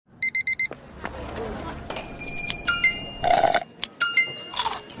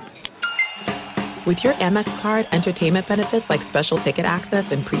With your Amex card, entertainment benefits like special ticket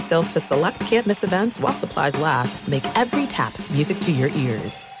access and pre-sales to select can't-miss events while supplies last make every tap music to your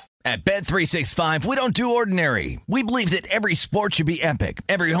ears. At Bet365, we don't do ordinary. We believe that every sport should be epic.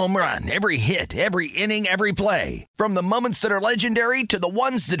 Every home run, every hit, every inning, every play. From the moments that are legendary to the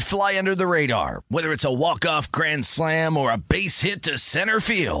ones that fly under the radar. Whether it's a walk-off grand slam or a base hit to center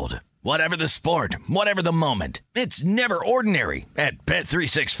field. Whatever the sport, whatever the moment. It's never ordinary at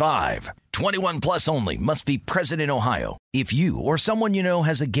Bet365. 21 plus only. Must be present in Ohio. If you or someone you know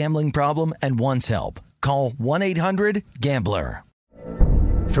has a gambling problem and wants help, call 1-800-GAMBLER.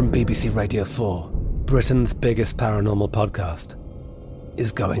 From BBC Radio 4, Britain's biggest paranormal podcast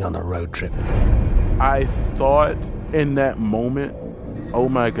is going on a road trip. I thought in that moment, oh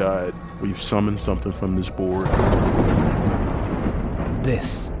my God, we've summoned something from this board.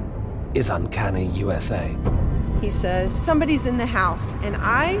 This is Uncanny USA. He says, somebody's in the house, and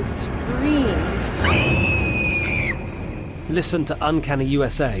I screamed. Listen to Uncanny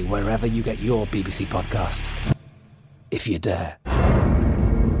USA wherever you get your BBC podcasts, if you dare.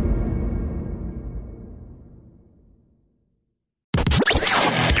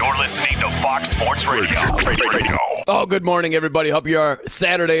 You're listening to Fox Sports Radio. Oh, good morning, everybody. Hope your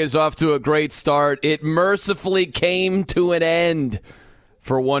Saturday is off to a great start. It mercifully came to an end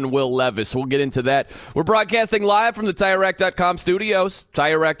for one Will Levis. We'll get into that. We're broadcasting live from the TireRack.com studios.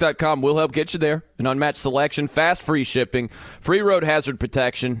 TireRack.com will help get you there. An unmatched selection, fast free shipping, free road hazard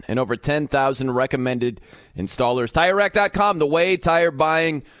protection, and over 10,000 recommended installers. TireRack.com, the way tire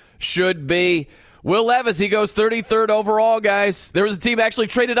buying should be. Will Levis, he goes 33rd overall, guys. There was a team actually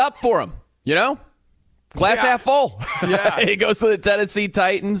traded up for him, you know? Glass half full. Yeah. He goes to the Tennessee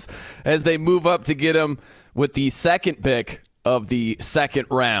Titans as they move up to get him with the second pick of the second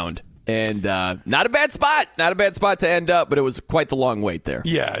round. And not a bad spot. Not a bad spot to end up, but it was quite the long wait there.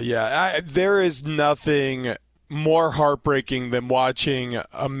 Yeah. There is nothing more heartbreaking than watching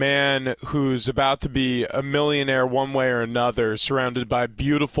a man who's about to be a millionaire one way or another, surrounded by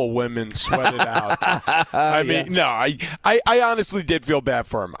beautiful women, sweat it out. I honestly did feel bad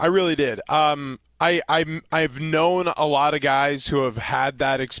for him. I really did. I've known a lot of guys who have had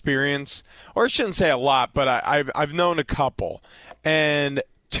that experience, or I shouldn't say a lot, but I've known a couple, and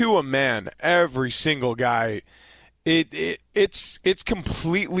to a man, every single guy, it's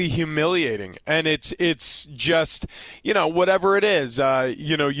completely humiliating, and it's just, whatever it is,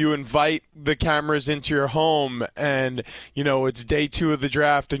 you invite the cameras into your home, and it's day 2 of the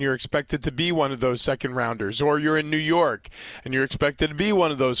draft, and you're expected to be one of those second rounders, or you're in New York and you're expected to be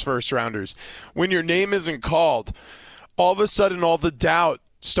one of those first rounders. When your name isn't called, all of a sudden all the doubt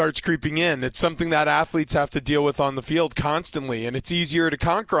starts creeping in. It's something that athletes have to deal with on the field constantly, and it's easier to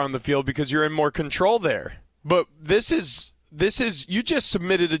conquer on the field because you're in more control there. But this is you just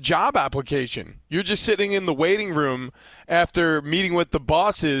submitted a job application. You're just sitting in the waiting room after meeting with the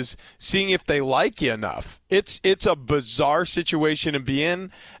bosses, seeing if they like you enough. It's a bizarre situation to be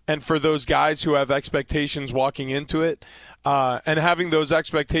in, and for those guys who have expectations walking into it, and having those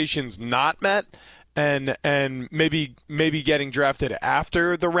expectations not met, and maybe getting drafted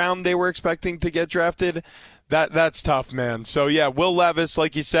after the round they were expecting to get drafted. That's tough, man. So, yeah, Will Levis,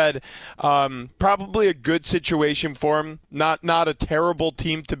 like you said, probably a good situation for him. Not a terrible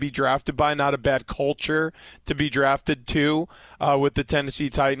team to be drafted by, not a bad culture to be drafted to with the Tennessee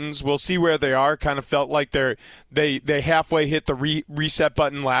Titans. We'll see where they are. Kind of felt like they halfway hit the reset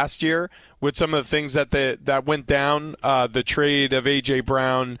button last year with some of the things that went down. The trade of A.J.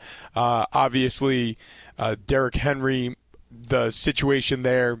 Brown, obviously Derrick Henry, the situation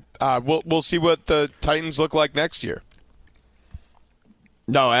there. We'll see what the Titans look like next year.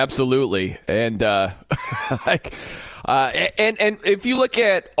 No, absolutely. And and if you look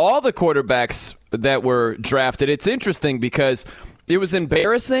at all the quarterbacks that were drafted, it's interesting because it was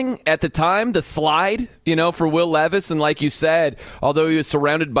embarrassing at the time, the slide, for Will Levis. And like you said, although he was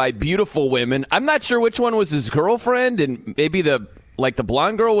surrounded by beautiful women, I'm not sure which one was his girlfriend, and maybe the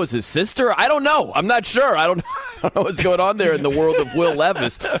blonde girl was his sister. I don't know. I'm not sure. I don't know what's going on there in the world of Will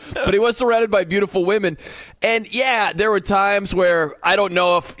Levis. But he was surrounded by beautiful women. And, yeah, there were times where I don't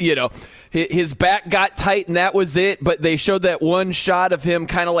know if, his back got tight and that was it. But they showed that one shot of him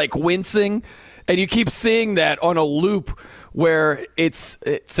kind of like wincing. And you keep seeing that on a loop where it's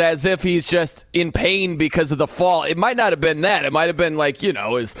as if he's just in pain because of the fall. It might not have been that. It might have been like,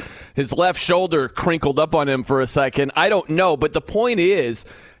 his left shoulder crinkled up on him for a second. I don't know. But the point is,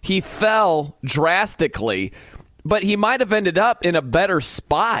 he fell drastically, but he might have ended up in a better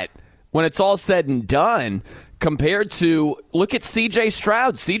spot when it's all said and done compared to, look at C.J.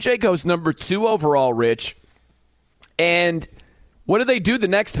 Stroud. C.J. goes number 2 overall, Rich. And What do they do the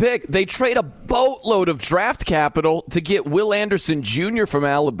next pick? They trade a boatload of draft capital to get Will Anderson Jr. from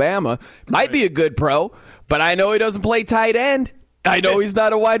Alabama. Might be a good pro, but I know he doesn't play tight end. I know he's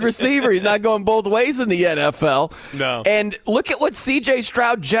not a wide receiver. He's not going both ways in the NFL. No. And look at what C.J.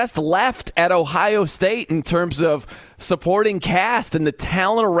 Stroud just left at Ohio State in terms of supporting cast and the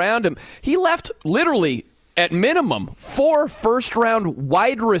talent around him. He left literally, at minimum, 4 first-round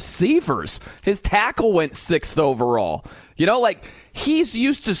wide receivers. His tackle went 6th overall. He's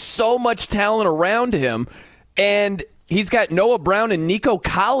used to so much talent around him, and he's got Noah Brown and Nico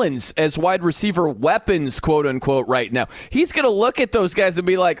Collins as wide receiver weapons, quote unquote, right now. He's going to look at those guys and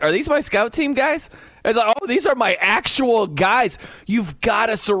be like, are these my scout team guys? It's like, oh, these are my actual guys. You've got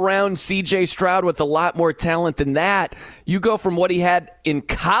to surround C.J. Stroud with a lot more talent than that. You go from what he had in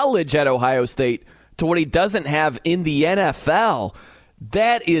college at Ohio State to what he doesn't have in the NFL.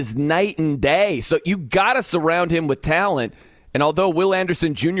 That is night and day. So you got to surround him with talent. And although Will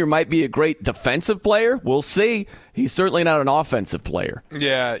Anderson Jr. might be a great defensive player, we'll see. He's certainly not an offensive player.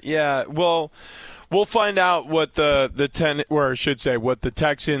 Yeah. Well, we'll find out what what the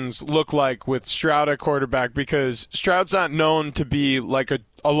Texans look like with Stroud at quarterback, because Stroud's not known to be like a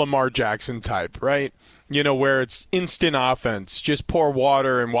Lamar Jackson type, right? Where it's instant offense, just pour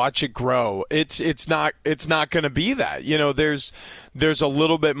water and watch it grow. It's not going to be that. There's a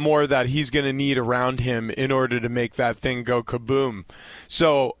little bit more that he's going to need around him in order to make that thing go kaboom.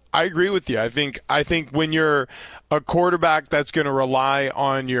 So I agree with you. I think when you're a quarterback that's going to rely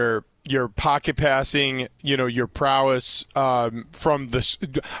on your pocket passing, your prowess from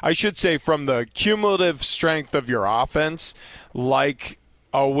the cumulative strength of your offense, like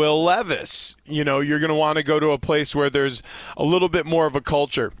Will Levis, you're going to want to go to a place where there's a little bit more of a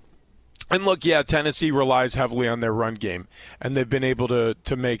culture. And look, Tennessee relies heavily on their run game, and they've been able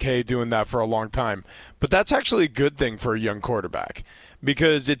to make hay doing that for a long time. But that's actually a good thing for a young quarterback,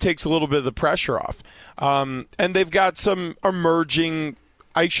 because it takes a little bit of the pressure off. And they've got some emerging,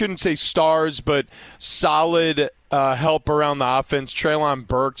 I shouldn't say stars, but solid help around the offense. Treylon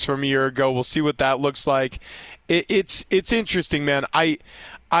Burks from a year ago. We'll see what that looks like. It's interesting, man. I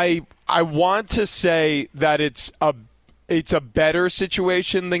want to say that it's a better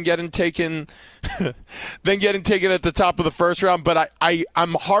situation than getting taken at the top of the first round, but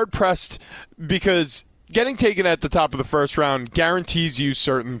I'm hard pressed, because getting taken at the top of the first round guarantees you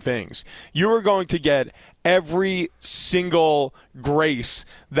certain things. You are going to get every single grace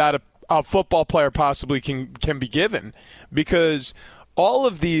that a football player possibly can be given, because all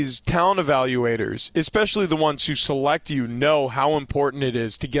of these talent evaluators, especially the ones who select you, know how important it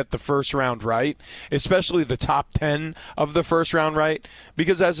is to get the first round right, especially the top 10 of the first round right,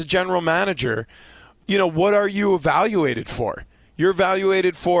 because as a general manager, what are you evaluated for? You're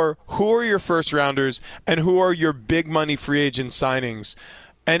evaluated for who are your first rounders and who are your big money free agent signings.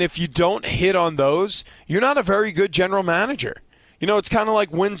 And if you don't hit on those, you're not a very good general manager. It's kind of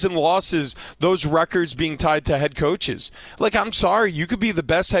like wins and losses, those records being tied to head coaches. Like, I'm sorry, you could be the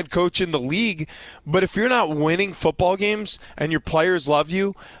best head coach in the league, but if you're not winning football games and your players love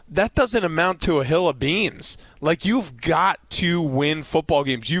you, that doesn't amount to a hill of beans. Like, you've got to win football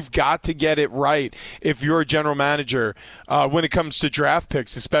games. You've got to get it right if you're a general manager when it comes to draft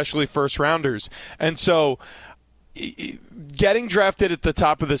picks, especially first rounders. And so getting drafted at the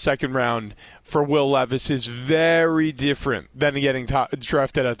top of the second round for Will Levis is very different than getting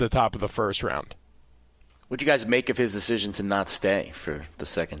drafted at the top of the first round. What do you guys make of his decision to not stay for the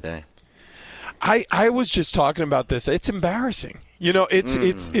second day? I was just talking about this. It's embarrassing.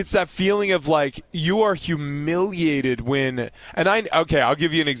 It's that feeling of like you are humiliated when – I'll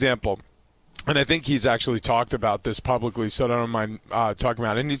give you an example. And I think he's actually talked about this publicly, so I don't mind talking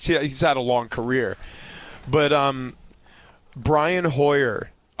about it. And he's had a long career. But Brian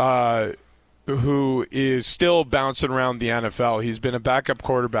Hoyer, who is still bouncing around the NFL, he's been a backup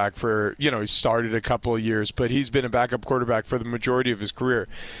quarterback for, he started a couple of years, but he's been a backup quarterback for the majority of his career,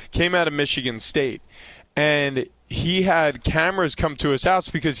 came out of Michigan State. And he had cameras come to his house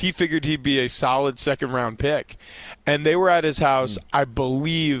because he figured he'd be a solid second-round pick. And they were at his house, I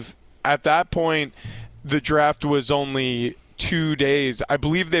believe, at that point, the draft was only 2 days. I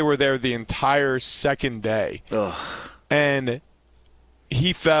believe they were there the entire second day. Ugh. And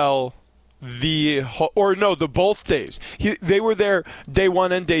he fell the both days. They were there day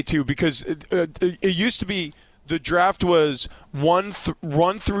one and day two, because it used to be the draft was 1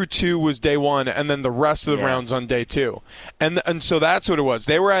 through 2 was day one, and then the rest of the rounds on day 2. And so that's what it was.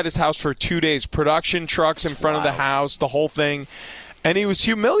 They were at his house for 2 days, production trucks in front of the house, the whole thing. And he was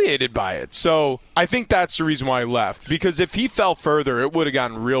humiliated by it. So I think that's the reason why he left. Because if he fell further, it would have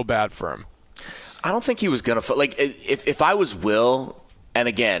gotten real bad for him. I don't think he was going to – like, if I was Will, and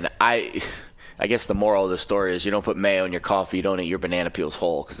again, I guess the moral of the story is you don't put mayo in your coffee, you don't eat your banana peels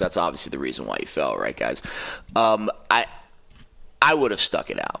whole, because that's obviously the reason why he fell, right, guys? I would have stuck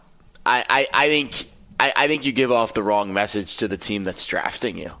it out. I think you give off the wrong message to the team that's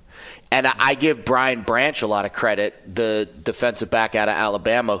drafting you. And I give Brian Branch a lot of credit, the defensive back out of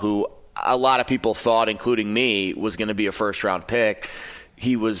Alabama, who a lot of people thought, including me, was going to be a first-round pick.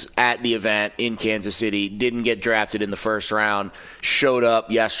 He was at the event in Kansas City, didn't get drafted in the first round, showed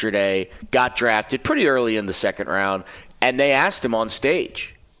up yesterday, got drafted pretty early in the second round, and they asked him on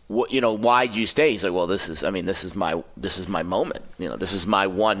stage, why'd you stay? He's like, well, this is my moment. This is my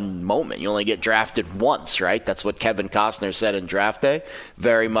one moment. You only get drafted once, right? That's what Kevin Costner said in draft day.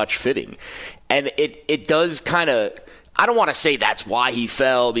 Very much fitting. And it does kind of, I don't want to say that's why he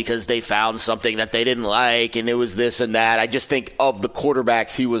fell because they found something that they didn't like and it was this and that. I just think of the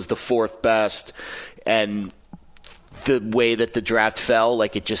quarterbacks, he was the fourth best, and the way that the draft fell,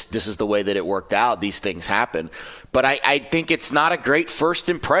 this is the way that it worked out. These things happen. But I think it's not a great first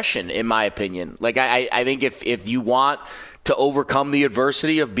impression, in my opinion. I think if you want to overcome the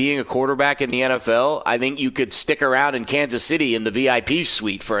adversity of being a quarterback in the NFL, I think you could stick around in Kansas City in the VIP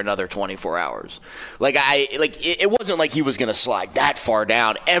suite for another 24 hours. It wasn't like he was going to slide that far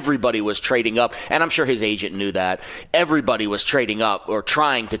down. Everybody was trading up, and I'm sure his agent knew that. Everybody was trading up or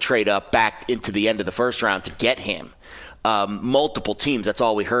trying to trade up back into the end of the first round to get him. Multiple teams, that's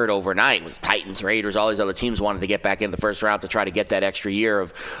all we heard overnight, was Titans, Raiders, all these other teams wanted to get back into the first round to try to get that extra year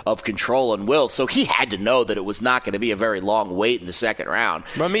of control and will. So he had to know that it was not going to be a very long wait in the second round.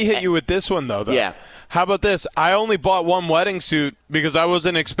 Let me hit you with this one, though. Yeah. How about this? I only bought one wedding suit because I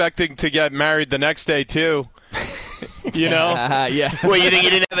wasn't expecting to get married the next day, too. Yeah. Well, you think you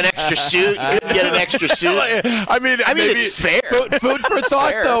didn't have an extra suit? You didn't get an extra suit? I mean, it's fair. Food for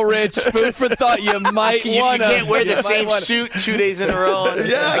thought, though, Rich. Food for thought. You might want to. You can't wear the same suit 2 days in a row.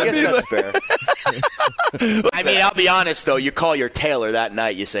 Yeah, I guess that's fair. I mean, I'll be honest, though. You call your tailor that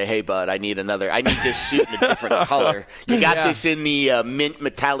night. You say, hey, bud, I need this suit in a different color. You got this in the mint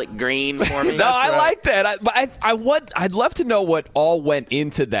metallic green for me? No, I like that. I'd love to know what all went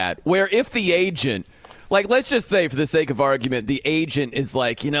into that. Where if the agent, let's just say, for the sake of argument, the agent is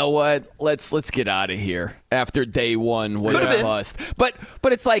like, you know what? Let's get out of here after day one was a bust. But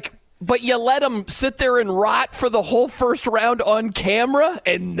it's like, but you let him sit there and rot for the whole first round on camera,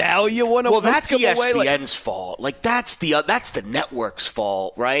 and now you want to whisk him away? Well, that's ESPN's fault. That's the network's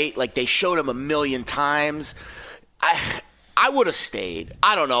fault, right? They showed him a million times. I would have stayed.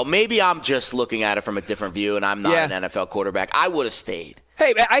 I don't know. Maybe I'm just looking at it from a different view, and I'm not an NFL quarterback. I would have stayed.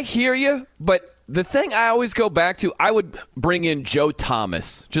 Hey, I hear you, but the thing I always go back to, I would bring in Joe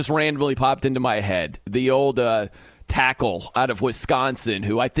Thomas. Just randomly popped into my head. The old tackle out of Wisconsin,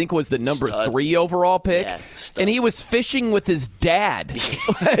 who I think was the number 3 overall pick. Yeah, and he was fishing with his dad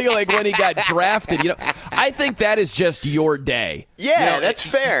when he got drafted. I think that is just your day. Yeah, that's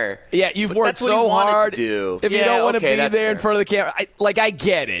fair. Yeah, you've worked so hard. If you don't want to be there fair. in front of the camera, I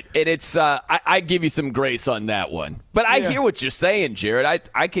get it. And it's I give you some grace on that one. But I hear what you're saying, Jared.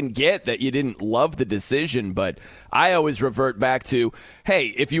 I can get that you didn't love the decision, but I always revert back to, hey,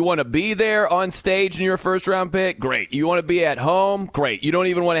 if you want to be there on stage and you're a first-round pick, great. You want to be at home, great. You don't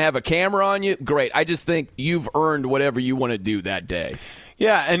even want to have a camera on you, great. I just think you've earned whatever you want to do that day.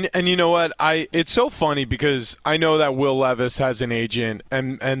 Yeah, and you know what? It's so funny because I know that Will Levis has an agent,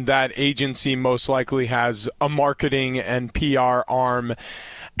 and that agency most likely has a marketing and PR arm.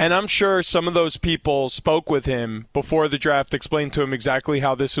 And I'm sure some of those people spoke with him before the draft, explained to him exactly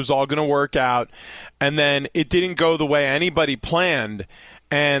how this was all going to work out. And then it didn't go the way anybody planned.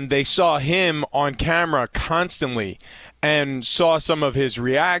 And they saw him on camera constantly and saw some of his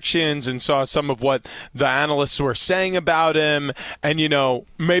reactions and saw some of what the analysts were saying about him. And,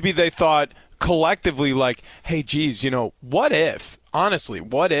 maybe they thought collectively hey, geez, what if? Honestly,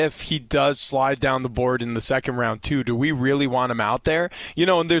 what if he does slide down the board in the second round too? Do we really want him out there?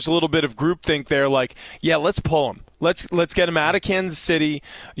 And there's a little bit of groupthink there. Yeah, let's pull him. Let's get him out of Kansas City.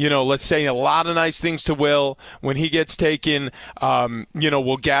 Let's say a lot of nice things to Will when he gets taken.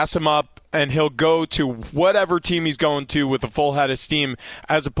 We'll gas him up and he'll go to whatever team he's going to with a full head of steam,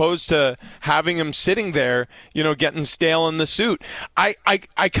 as opposed to having him sitting there, getting stale in the suit. I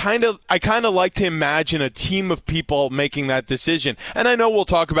kind of like to imagine a team of people making that decision. And I know we'll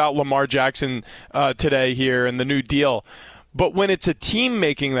talk about Lamar Jackson today here and the new deal, but when it's a team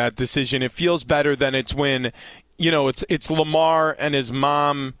making that decision, it feels better than it's when it's Lamar and his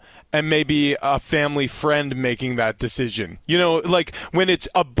mom and maybe a family friend making that decision. You know, like when it's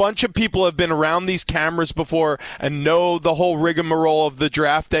a bunch of people have been around these cameras before and know the whole rigmarole of the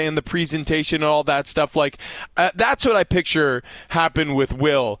draft day and the presentation and all that stuff. Like that's what I picture happened with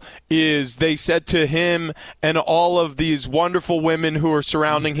Will. Is they said to him and all of these wonderful women who are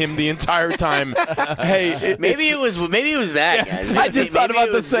surrounding him the entire time, "Hey, maybe it was that guy." I just thought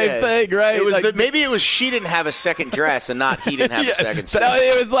about the same thing, right? It was maybe it was she didn't have a second dress and not he didn't have a second suit. No,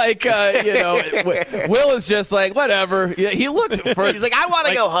 it was like Will is just like whatever. Yeah, he looked. He's like, I want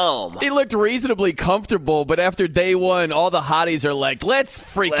to go home. He looked reasonably comfortable, but after day one, all the hotties are like,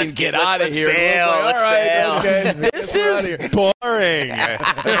 "Let's get out of here." Bail, like, all right, okay. This is boring.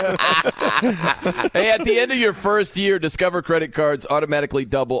 Hey, at the end of your first year, Discover credit cards automatically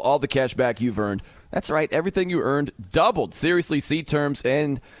double all the cash back you've earned. That's right. Everything you earned doubled. Seriously, see terms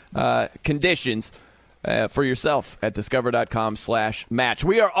and conditions for yourself at discover.com/match.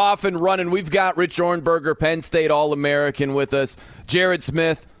 We are off and running. We've got Rich Ohrnberger, Penn State All-American with us. Jared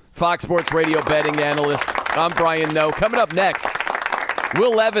Smith, Fox Sports Radio betting analyst. I'm Brian Noe. Coming up next,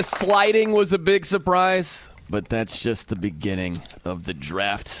 Will Levis sliding was a big surprise, but that's just the beginning of the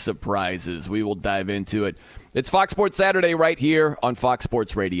draft surprises. We will dive into it. It's Fox Sports Saturday right here on Fox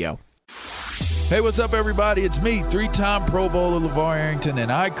Sports Radio. Hey, what's up, everybody? It's me, three-time Pro Bowler LeVar Arrington, and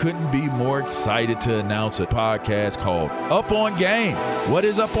I couldn't be more excited to announce a podcast called Up On Game. What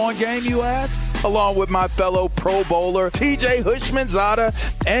is Up On Game, you ask? Along with my fellow Pro Bowler, TJ Hushmanzada,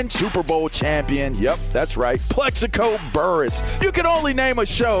 and Super Bowl champion, yep, that's right, Plexico Burris. You can only name a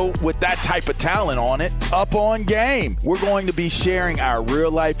show with that type of talent on it. Up On Game. We're going to be sharing our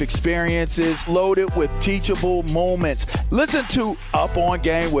real-life experiences loaded with teachable moments. Listen to Up On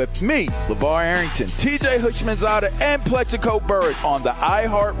Game with me, LeVar Arrington, TJ Hushmanzada, and Plexico Burris on the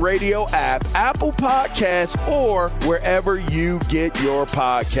iHeartRadio app, Apple Podcasts, or wherever you get your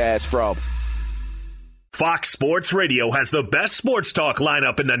podcasts from. Fox Sports Radio has the best sports talk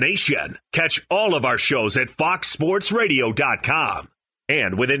lineup in the nation. Catch all of our shows at foxsportsradio.com.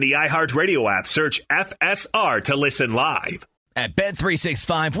 And within the iHeartRadio app, search FSR to listen live. At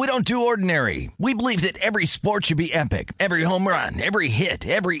Bet365, we don't do ordinary. We believe that every sport should be epic. Every home run, every hit,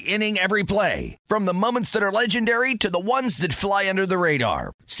 every inning, every play. From the moments that are legendary to the ones that fly under the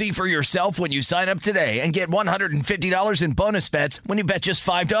radar. See for yourself when you sign up today and get $150 in bonus bets when you bet just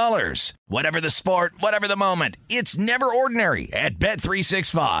 $5. Whatever the sport, whatever the moment, it's never ordinary at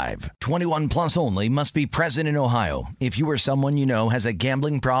Bet365. 21 plus only. Must be present in Ohio. If you or someone you know has a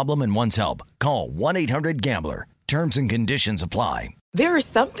gambling problem and wants help, call 1-800-GAMBLER. Terms and conditions apply. There are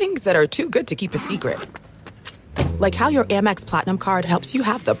some things that are too good to keep a secret. Like how your Amex Platinum card helps you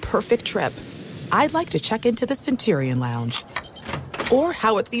have the perfect trip. I'd like to check into the Centurion Lounge. Or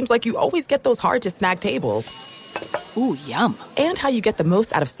how it seems like you always get those hard-to-snag tables. Ooh, yum. And how you get the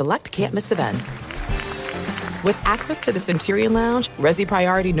most out of select can't-miss events. With access to the Centurion Lounge, Resi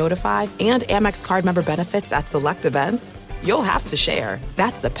Priority Notify, and Amex card member benefits at select events, you'll have to share.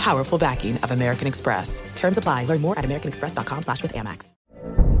 That's the powerful backing of American Express. Terms apply. Learn more at americanexpress.com/withAmex.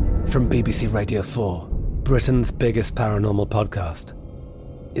 From BBC Radio 4, Britain's biggest paranormal podcast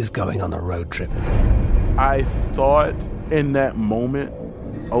is going on a road trip. I thought in that moment,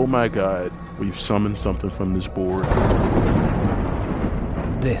 oh my God, we've summoned something from this board.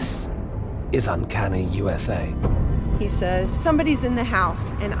 This is Uncanny USA. He says, somebody's in the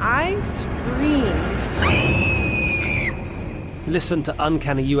house, and I screamed. Listen to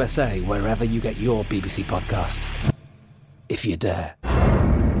Uncanny USA wherever you get your BBC podcasts, if you dare.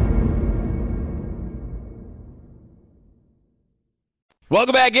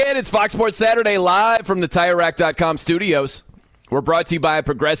 Welcome back in. It's Fox Sports Saturday live from the TireRack.com studios. We're brought to you by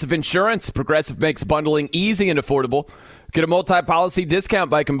Progressive Insurance. Progressive makes bundling easy and affordable. Get a multi-policy discount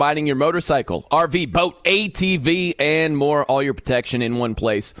by combining your motorcycle, RV, boat, ATV, and more. All your protection in one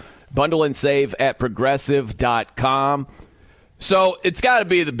place. Bundle and save at Progressive.com. So it's got to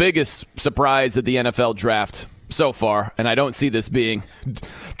be the biggest surprise of the NFL draft so far, and I don't see this being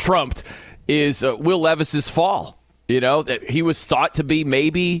trumped, is Will Levis's fall. You know, that he was thought to be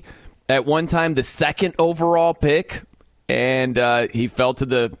maybe at one time the second overall pick, and he fell to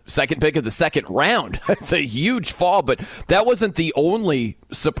the second pick of the second round. It's a huge fall, but that wasn't the only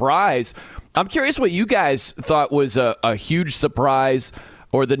surprise. I'm curious what you guys thought was a huge surprise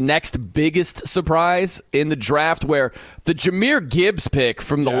or the next biggest surprise in the draft, where the Jahmyr Gibbs pick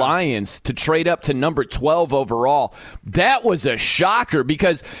from the Lions to trade up to number 12 overall, that was a shocker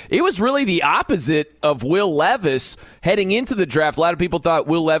because it was really the opposite of Will Levis heading into the draft. A lot of people thought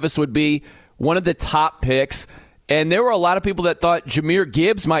Will Levis would be one of the top picks, And there were a lot of people that thought Jahmyr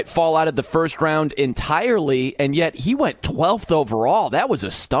Gibbs might fall out of the first round entirely, and yet he went 12th overall. That was a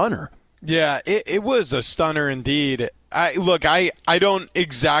stunner. Yeah, it was a stunner indeed. I don't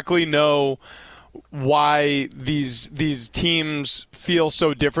exactly know why these teams feel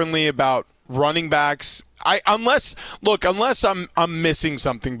so differently about running backs. Unless I'm missing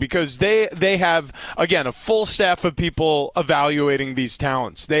something, because they have, again, a full staff of people evaluating these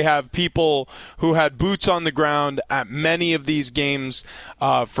talents. They have people who had boots on the ground at many of these games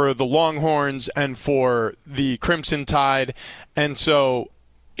for the Longhorns and for the Crimson Tide, and so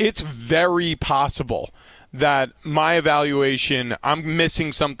it's very possible that my evaluation, I'm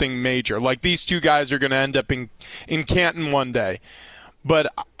missing something major. Like, these two guys are going to end up in Canton one day.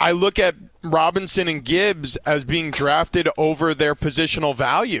 But I look at Robinson and Gibbs as being drafted over their positional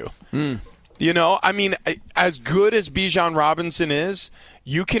value. You know, I mean, as good as Bijan Robinson is,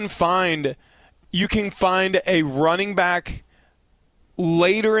 you can find a running back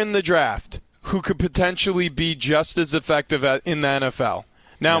later in the draft who could potentially be just as effective in the NFL.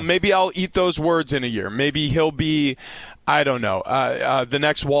 Now, maybe I'll eat those words in a year. Maybe he'll be, I don't know, the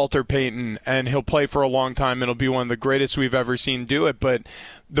next Walter Payton, and he'll play for a long time, and it'll be one of the greatest we've ever seen do it. But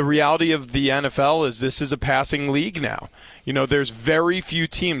the reality of the NFL is this is a passing league now. You know, there's very few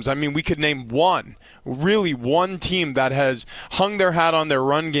teams. I mean, we could name one team that has hung their hat on their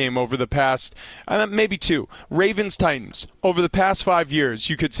run game over the past, maybe two. Ravens, Titans. Over the past 5 years,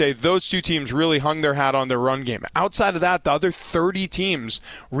 you could say those two teams really hung their hat on their run game. Outside of that, the other 30 teams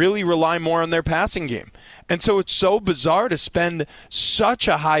really rely more on their passing game. And so it's so bizarre to spend such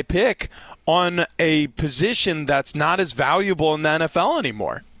a high pick on a position that's not as valuable in the NFL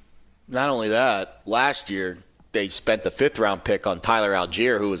anymore. Not only that, last year they spent the 5th-round pick on Tyler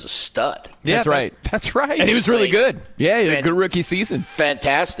Algier, who was a stud. Yeah, that's right. That's right. And he was really good. Yeah, he had a good rookie season.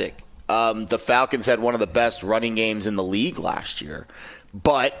 Fantastic. The Falcons had one of the best running games in the league last year.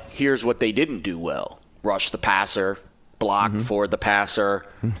 But here's what they didn't do well. Rush the passer, block for the passer,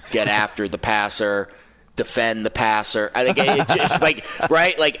 get after the passer, defend the passer. I think it's just like,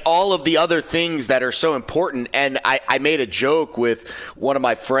 right? Like all of the other things that are so important. And I made a joke with one of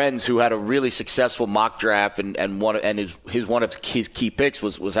my friends who had a really successful mock draft, and one of his key picks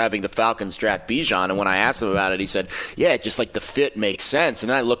was having the Falcons draft Bijan. And when I asked him about it, he said, yeah, just like the fit makes sense. And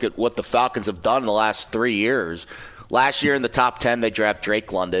then I look at what the Falcons have done in the last 3 years. Last year in the top 10, they draft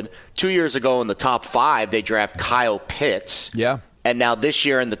Drake London. 2 years ago in the top 5, they draft Kyle Pitts. Yeah. And now this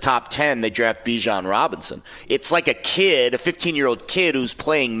year in the top 10, they draft Bijan Robinson. It's like a 15-year-old kid who's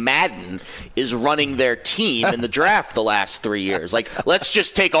playing Madden is running their team in the draft the last 3 years. Like, let's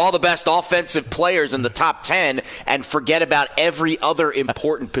just take all the best offensive players in the top 10 and forget about every other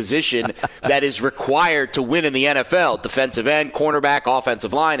important position that is required to win in the NFL. Defensive end, cornerback,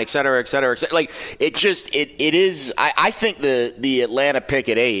 offensive line, et cetera, et cetera, et cetera. Like, it is – I think the Atlanta pick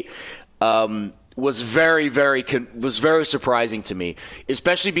at 8 was very surprising to me,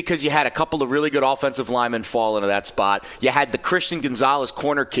 especially because you had a couple of really good offensive linemen fall into that spot. You had the Christian Gonzalez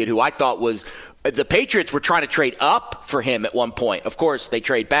corner kid, who I thought was – the Patriots were trying to trade up for him at one point. Of course, they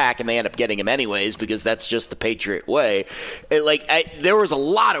trade back, and they end up getting him anyways because that's just the Patriot way. There was a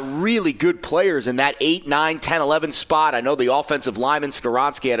lot of really good players in that 8, 9, 10, 11 spot. I know the offensive lineman,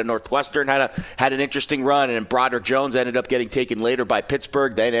 Skoronski, at Northwestern had an interesting run, and Broderick Jones ended up getting taken later by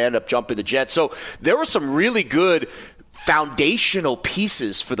Pittsburgh. Then ended up jumping the Jets. So there were some really good foundational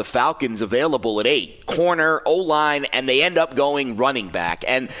pieces for the Falcons available at 8, corner, O-line, and they end up going running back.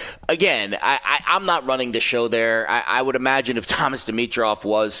 And again, I'm not running the show there. I would imagine if Thomas Dimitroff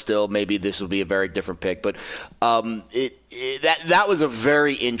was still, maybe this would be a very different pick. But that was a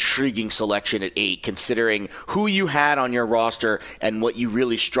very intriguing selection at 8, considering who you had on your roster and what you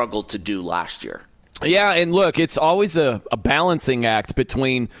really struggled to do last year. Yeah, and look, it's always a balancing act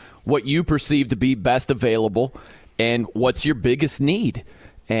between what you perceive to be best available and what's your biggest need.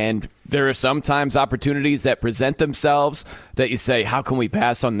 And there are sometimes opportunities that present themselves that you say, how can we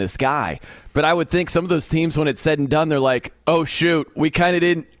pass on this guy? But I would think some of those teams, when it's said and done, they're like, oh, shoot, we kind of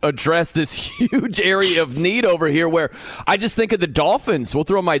didn't address this huge area of need over here, where I just think of the Dolphins. We'll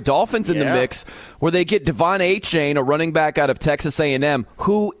throw my Dolphins in the mix, where they get Devon Achane, a running back out of Texas A&M,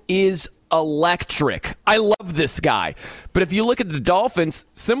 who is electric. I love this guy. But if you look at the Dolphins,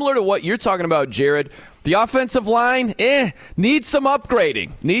 similar to what you're talking about, Jared, the offensive line, needs some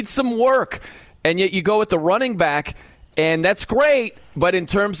upgrading, needs some work. And yet you go with the running back, and that's great. But in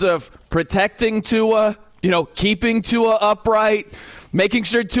terms of protecting Tua, keeping Tua upright, making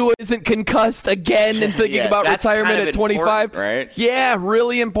sure Tua isn't concussed again and thinking about retirement at 25. Right? Yeah,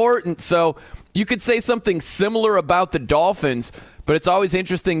 really important. So you could say something similar about the Dolphins, but it's always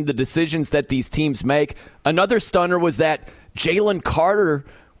interesting the decisions that these teams make. Another stunner was that Jalen Carter,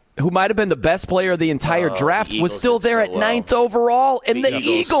 who might have been the best player of the entire draft, was still there at 9th overall, and the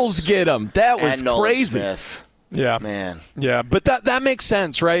Eagles get him. That was crazy. Smith. Yeah. Man. Yeah, but that makes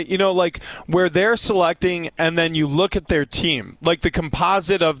sense, right? You know, like where they're selecting and then you look at their team, like the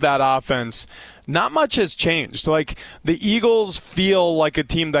composite of that offense, not much has changed. Like the Eagles feel like a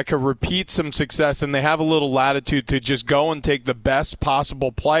team that could repeat some success, and they have a little latitude to just go and take the best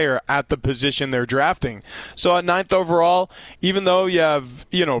possible player at the position they're drafting. So at 9th overall, even though you have,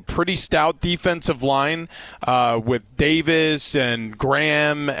 pretty stout defensive line with Davis and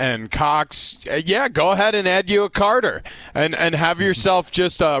Graham and Cox, go ahead and add you a Carter and have yourself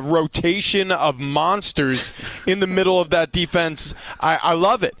just a rotation of monsters in the middle of that defense. I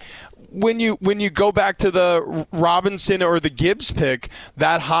love it. When you go back to the Robinson or the Gibbs pick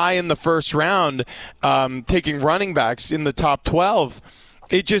that high in the first round, taking running backs in the top 12,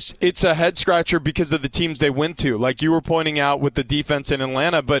 it's a head scratcher because of the teams they went to. Like you were pointing out with the defense in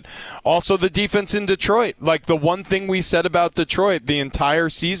Atlanta, but also the defense in Detroit. Like the one thing we said about Detroit the entire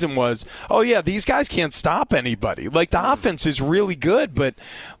season was, oh yeah, these guys can't stop anybody. Like the offense is really good, but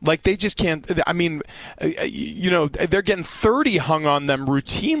like they just can't. I mean, they're getting 30 hung on them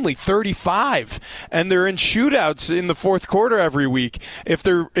routinely, 35, and they're in shootouts in the fourth quarter every week if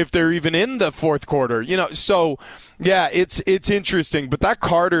they're even in the fourth quarter. So. Yeah, it's interesting, but that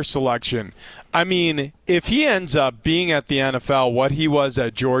Carter selection, I mean, if he ends up being at the NFL what he was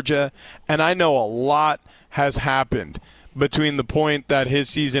at Georgia, and I know a lot has happened between the point that his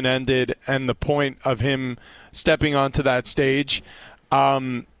season ended and the point of him stepping onto that stage,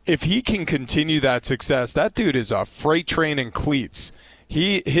 if he can continue that success, that dude is a freight train in cleats.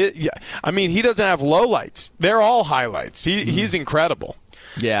 He doesn't have lowlights. They're all highlights. He's incredible.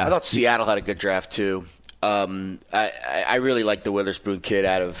 Yeah. I thought Seattle had a good draft, too. I really like the Witherspoon kid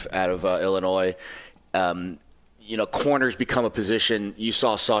out of Illinois. Corners become a position. You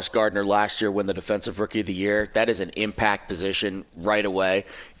saw Sauce Gardner last year win the Defensive Rookie of the Year. That is an impact position right away.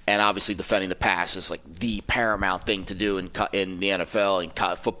 And obviously defending the pass is like the paramount thing to do in the NFL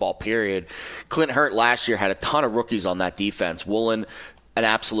and football, period. Clint Hurt last year had a ton of rookies on that defense. Woolen, an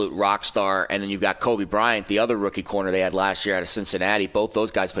absolute rock star, and then you've got Kobe Bryant, the other rookie corner they had last year out of Cincinnati. Both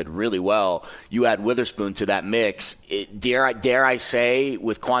those guys played really well. You add Witherspoon to that mix. Dare I say,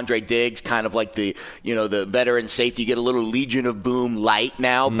 with Quandre Diggs, kind of like the veteran safety, you get a little Legion of Boom light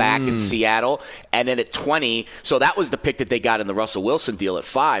now back in Seattle. And then at 20, so that was the pick that they got in the Russell Wilson deal at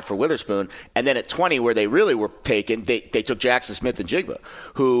 5 for Witherspoon. And then at 20, where they really were taken, they took Jackson Smith-Njigba,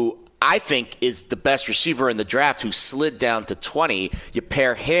 who I think is the best receiver in the draft, who slid down to 20. You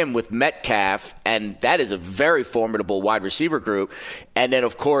pair him with Metcalf, and that is a very formidable wide receiver group. And then,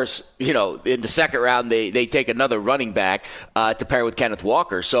 of course, in the second round, they take another running back to pair with Kenneth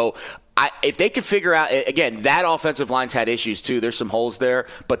Walker. So if they could figure out, again, that offensive line's had issues too. There's some holes there,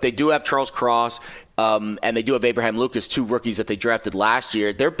 but they do have Charles Cross. And they do have Abraham Lucas, 2 rookies that they drafted last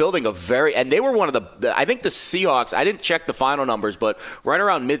year. They're building and they were one of I think the Seahawks, I didn't check the final numbers, but right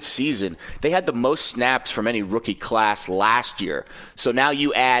around mid-season, they had the most snaps from any rookie class last year. So now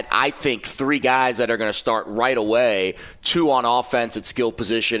you add, I think, 3 guys that are going to start right away, 2 on offense at skill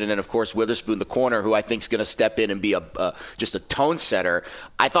position, and then, of course, Witherspoon, the corner, who I think is going to step in and be just a tone setter.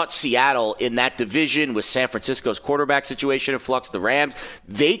 I thought Seattle in that division with San Francisco's quarterback situation in flux, the Rams,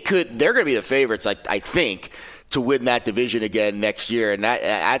 they're going to be the favorites, I think, to win that division again next year, and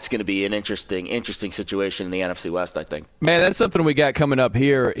that's going to be an interesting situation in the NFC West, I think. Man, that's something we got coming up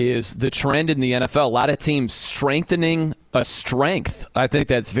here is the trend in the NFL. A lot of teams strengthening a strength. I think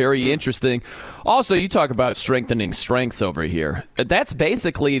that's very interesting. Also, you talk about strengthening strengths over here. That's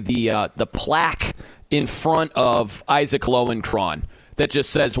basically the plaque in front of Isaac Lowenkron that just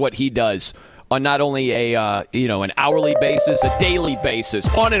says what he does on not only an hourly basis, a daily basis,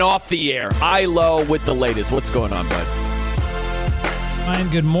 on and off the air. ILO with the latest. What's going on, bud? Ryan,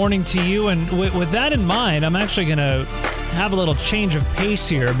 good morning to you. And with that in mind, I'm actually going to have a little change of pace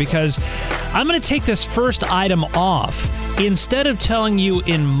here because I'm going to take this first item off. Instead of telling you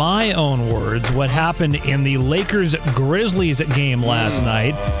in my own words what happened in the Lakers-Grizzlies game last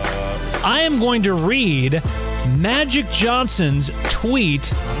night, I am going to read Magic Johnson's tweet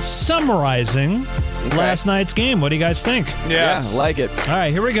summarizing last night's game. What do you guys think? Yeah, I like it. All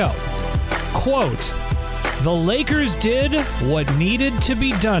right, here we go. Quote, "The Lakers did what needed to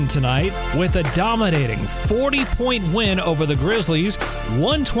be done tonight with a dominating 40-point win over the Grizzlies,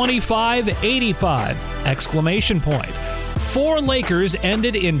 125-85! Exclamation point. 4 Lakers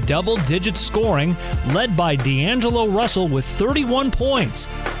ended in double-digit scoring, led by D'Angelo Russell with 31 points.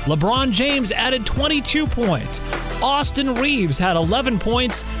 LeBron James added 22 points. Austin Reeves had 11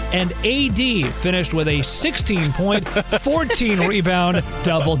 points, and AD finished with a 16-point, 14-rebound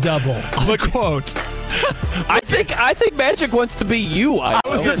double-double. Unquote. I think Magic wants to be you. I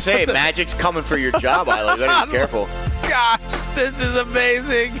was going to say, Magic's coming for your job, Isla. You got to be careful. Gosh, this is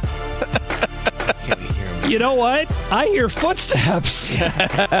amazing. You know what? I hear footsteps.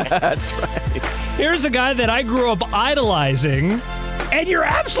 That's right. Here's a guy that I grew up idolizing, and you're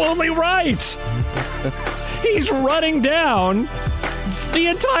absolutely right. He's running down the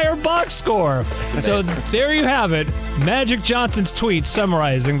entire box score. So there you have it. Magic Johnson's tweet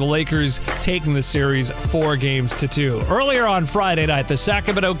summarizing the Lakers taking the series 4-2. Earlier on Friday night, the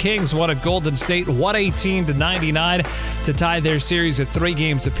Sacramento Kings won at Golden State 118-99 to tie their series at 3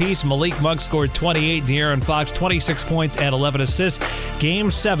 games apiece. Malik Monk scored 28, De'Aaron Fox 26 points and 11 assists.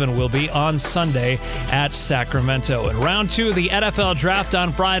 Game 7 will be on Sunday at Sacramento. In round 2 of the NFL draft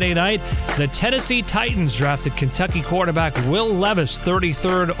on Friday night, the Tennessee Titans drafted Kentucky quarterback Will Levis,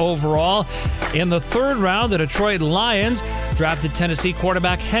 33rd overall. In the 3rd round, the Detroit Lions drafted Tennessee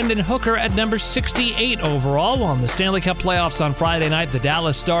quarterback Hendon Hooker at number 68 overall. While in the Stanley Cup playoffs on Friday night, the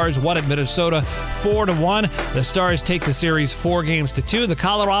Dallas Stars won at Minnesota 4-1. The Stars take the series 4-2. The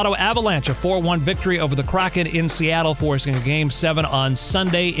Colorado Avalanche, a 4-1 victory over the Kraken in Seattle, forcing a Game 7 on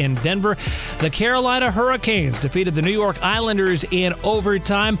Sunday in Denver. The Carolina Hurricanes defeated the New York Islanders in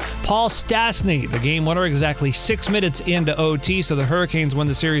overtime. Paul Stastny, the game winner, exactly 6 minutes into OT, so the Hurricanes win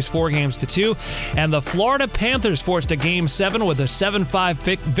the series 4-2. And the Florida Panthers forced a Game 7 with a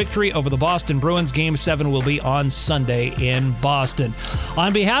 7-5 victory over the Boston Bruins. Game 7 will be on Sunday in Boston.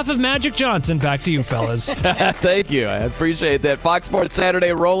 On behalf of Magic Johnson, back to you, fellas. Thank you. I appreciate that. Fox Sports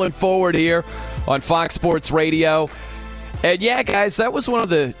Saturday rolling forward here on Fox Sports Radio. And yeah, guys, that was one of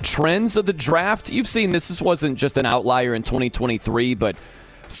the trends of the draft. You've seen this wasn't just an outlier in 2023, but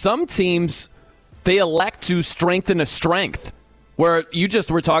some teams, they elect to strengthen a strength. Where you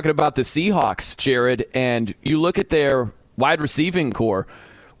just were talking about the Seahawks, Jared, and you look at their wide receiving core.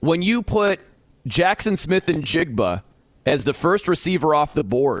 When you put Jackson Smith and Jigba as the first receiver off the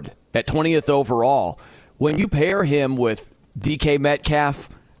board at 20th overall, when you pair him with DK Metcalf,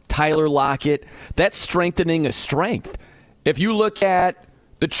 Tyler Lockett, that's strengthening a strength. If you look at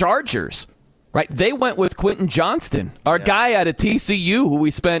the Chargers, right, they went with Quentin Johnston, our guy out of TCU, who we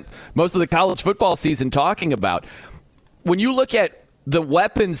spent most of the college football season talking about. When you look at the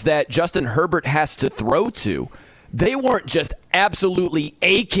weapons that Justin Herbert has to throw to, they weren't just absolutely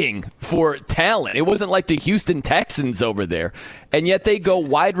aching for talent. It wasn't like the Houston Texans over there. And yet they go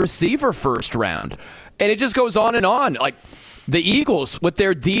wide receiver first round. And it just goes on and on. Like the Eagles with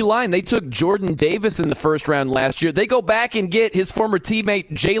their D-line, they took Jordan Davis in the first round last year. They go back and get his former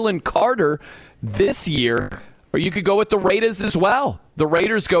teammate Jalen Carter this year. Or you could go with the Raiders as well. The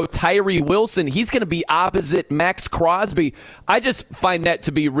Raiders go Tyree Wilson. He's going to be opposite Max Crosby. I just find that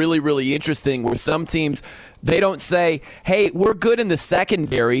to be really, really interesting where some teams, they don't say, hey, we're good in the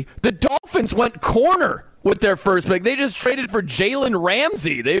secondary. The Dolphins went corner with their first pick. They just traded for Jalen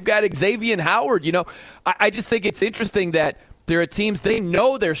Ramsey. They've got Xavier Howard. You know, I just think it's interesting that there are teams, they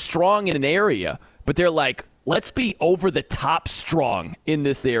know they're strong in an area, but they're like, let's be over-the-top strong in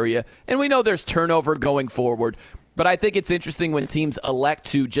this area. And we know there's turnover going forward. But I think it's interesting when teams elect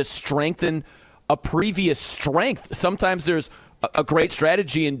to just strengthen a previous strength. Sometimes there's a great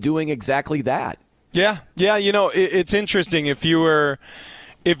strategy in doing exactly that. Yeah. You know, it's interesting. If you were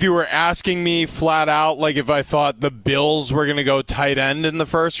asking me flat out, like if I thought the Bills were going to go tight end in the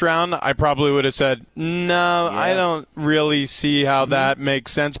first round, I probably would have said, no, I don't really see how that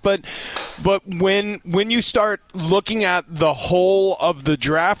makes sense. But when you start looking at the whole of the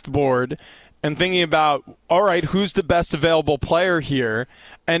draft board and thinking about, all right, who's the best available player here?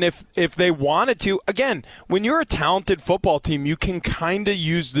 And if they wanted to, again, when you're a talented football team, you can kind of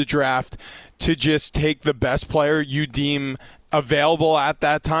use the draft to just take the best player you deem available at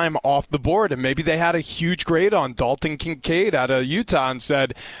that time off the board. And maybe they had a huge grade on Dalton Kincaid out of Utah and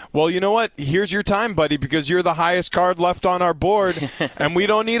said, well, you know what? Here's your time, buddy, because you're the highest card left on our board and we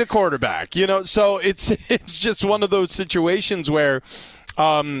don't need a quarterback. You know, so it's just one of those situations where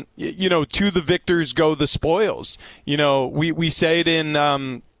you know, to the victors go the spoils. You know, we say it in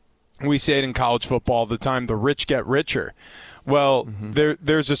college football all the time, the rich get richer. Well,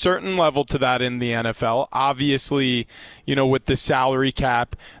 there's a certain level to that in the NFL. Obviously, you know, with the salary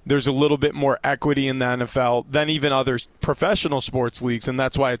cap, there's a little bit more equity in the NFL than even other professional sports leagues, and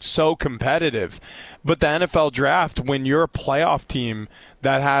that's why it's so competitive. But the NFL draft, when you're a playoff team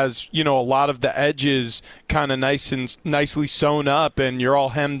that has, you know, a lot of the edges kind of nicely sewn up and you're all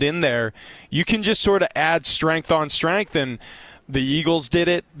hemmed in there, you can just sort of add strength on strength. And the Eagles did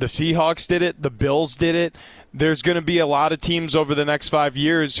it, the Seahawks did it, the Bills did it. there's going to be a lot of teams over the next 5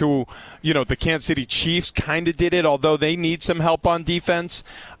 years who, the Kansas City Chiefs kind of did it, although they need some help on defense.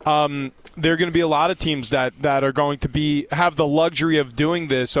 There are going to be a lot of teams that are going to have the luxury of doing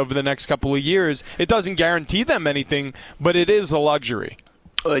this over the next couple of years. It doesn't guarantee them anything, but it is a luxury.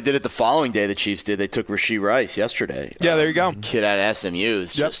 Well, they did it the following day, the Chiefs did. They took Rashee Rice yesterday. Yeah, there you go. Kid at SMU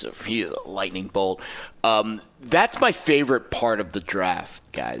is he's a lightning bolt. That's my favorite part of the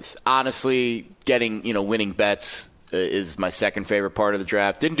draft, guys. Honestly, winning bets is my second favorite part of the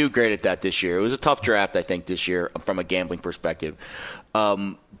draft. Didn't do great at that this year. It was a tough draft, I think, this year from a gambling perspective.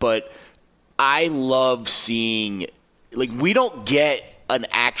 But I love seeing – we don't get an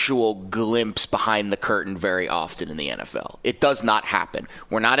actual glimpse behind the curtain very often in the NFL. It does not happen.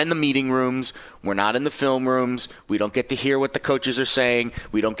 We're not in the meeting rooms. We're not in the film rooms. We don't get to hear what the coaches are saying.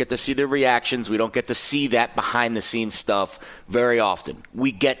 We don't get to see their reactions. We don't get to see that behind-the-scenes stuff very often.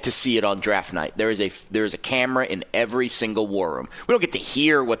 We get to see it on draft night. There is a camera in every single war room. We don't get to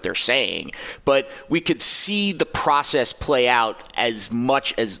hear what they're saying, but we could see the process play out as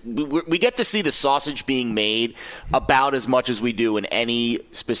much as we get to see the sausage being made about as much as we do in any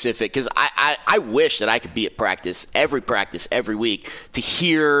specific, because I wish that I could be at practice every week to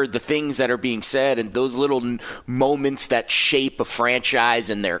hear the things that are being said and those little moments that shape a franchise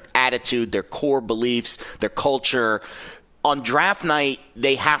and their attitude, their core beliefs, their culture. On draft night,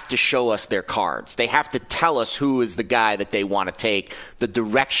 they have to show us their cards. They have to tell us who is the guy that they want to take, the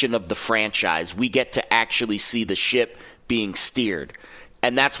direction of the franchise. We get to actually see the ship being steered.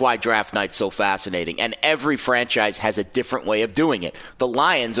 And that's why draft night's so fascinating. And every franchise has a different way of doing it. The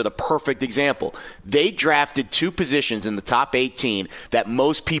Lions are the perfect example. They drafted two positions in the top 18 that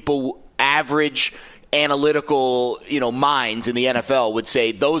most people, average analytical, minds in the NFL would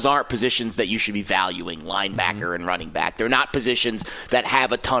say those aren't positions that you should be valuing, linebacker and running back. They're not positions that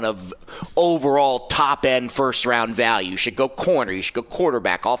have a ton of overall top-end first-round value. You should go corner. You should go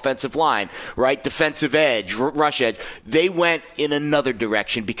quarterback, offensive line, right? Defensive edge, rush edge. They went in another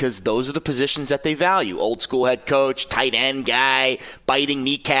direction because those are the positions that they value. Old school head coach, tight end guy, biting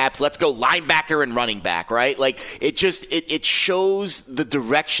kneecaps. Let's go linebacker and running back, right? It shows the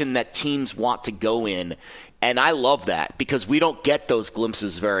direction that teams want to go in. And I love that because we don't get those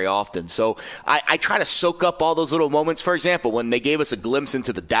glimpses very often. So I try to soak up all those little moments. For example, when they gave us a glimpse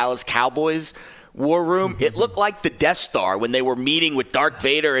into the Dallas Cowboys war room, it looked like the Death Star when they were meeting with Darth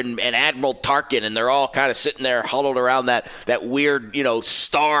Vader and Admiral Tarkin, and they're all kind of sitting there huddled around that weird,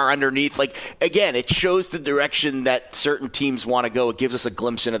 star underneath. Again, it shows the direction that certain teams want to go. It gives us a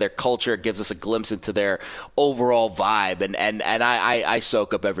glimpse into their culture. It gives us a glimpse into their overall vibe, and I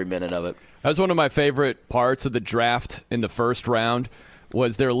soak up every minute of it. That was one of my favorite parts of the draft in the first round.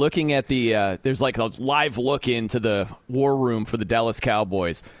 Was they're looking at there's a live look into the war room for the Dallas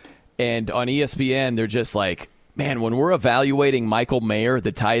Cowboys. And on ESPN, they're just like, man, when we're evaluating Michael Mayer,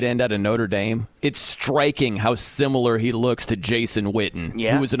 the tight end out of Notre Dame, it's striking how similar he looks to Jason Witten,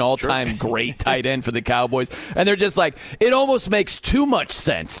 who was an all-time great tight end for the Cowboys. And they're just like, it almost makes too much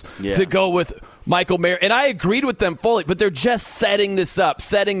sense to go with Michael Mayer. And I agreed with them fully, but they're just setting this up,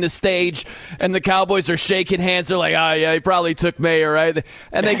 setting the stage, and the Cowboys are shaking hands. They're like, oh, yeah, he probably took Mayer, right?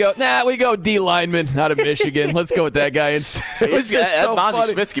 And they go, nah, we go D lineman out of Michigan. Let's go with that guy instead. Mozzie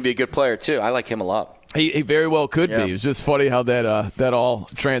Smith can be a good player, too. I like him a lot. He very well could be. It was just funny how that all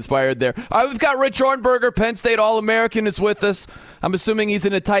transpired there. All right, we've got Rich Ohrnberger, Penn State All-American, is with us. I'm assuming he's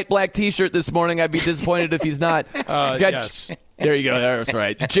in a tight black T-shirt this morning. I'd be disappointed if he's not. Yes. There you go. That's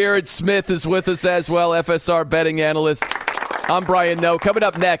right. Jared Smith is with us as well, FSR betting analyst. I'm Brian Noe. Coming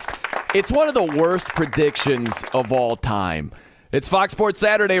up next, it's one of the worst predictions of all time. It's Fox Sports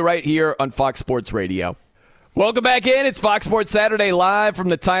Saturday right here on Fox Sports Radio. Welcome back in. It's Fox Sports Saturday live from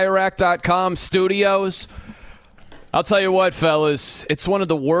the TireRack.com studios. I'll tell you what, fellas, it's one of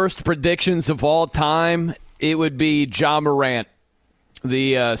the worst predictions of all time. It would be Ja Morant,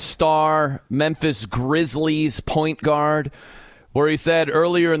 the star Memphis Grizzlies point guard, where he said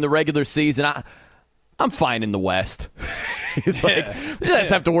earlier in the regular season, I'm fine in the West. He's like, we just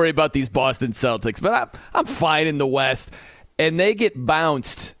have to worry about these Boston Celtics, but I'm fine in the West. And they get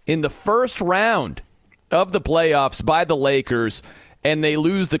bounced in the first round of the playoffs by the Lakers, and they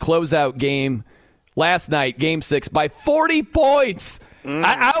lose the closeout game last night, Game 6, by 40 points.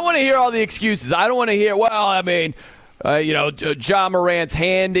 I don't want to hear all the excuses. I don't want to hear, Ja Morant's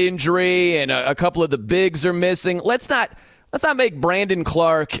hand injury and a couple of the bigs are missing. Let's not make Brandon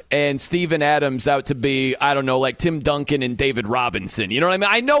Clark and Steven Adams out to be, like Tim Duncan and David Robinson. You know what I mean?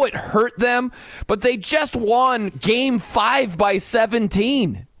 I know it hurt them, but they just won Game 5 by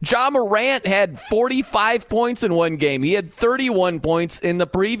 17. Ja Morant had 45 points in one game. He had 31 points in the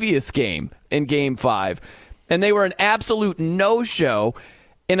previous game, in Game 5. and they were an absolute no-show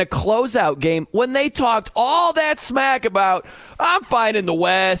in a closeout game when they talked all that smack about, I'm fine in the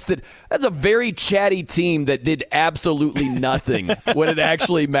West. That's a very chatty team that did absolutely nothing when it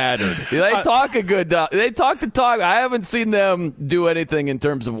actually mattered. They talk they talk the talk. I haven't seen them do anything in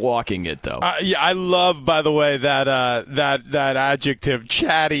terms of walking it, though. Yeah, I love, by the way, that adjective,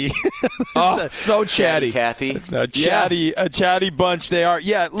 chatty. Oh, so chatty. Kathy. A chatty bunch they are.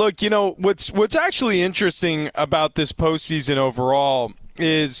 Yeah, look, what's actually interesting about this postseason overall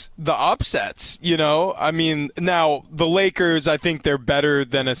is the upsets, I mean, now the Lakers, I think they're better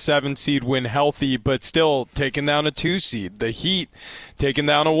than a 7 seed when healthy, but still taking down a 2 seed. The Heat taking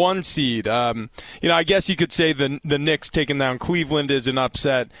down a 1 seed. I guess you could say the Knicks taking down Cleveland is an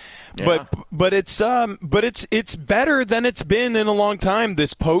upset, yeah. but it's better than it's been in a long time.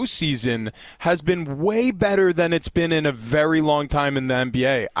 This postseason has been way better than it's been in a very long time in the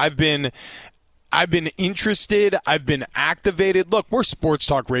NBA. I've been interested. I've been activated. Look, we're sports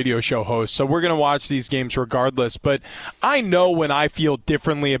talk radio show hosts, so we're going to watch these games regardless. But I know when I feel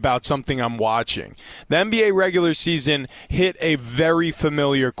differently about something I'm watching. The NBA regular season hit a very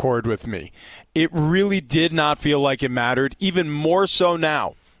familiar chord with me. It really did not feel like it mattered, even more so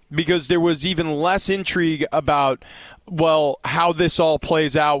now, because there was even less intrigue about, how this all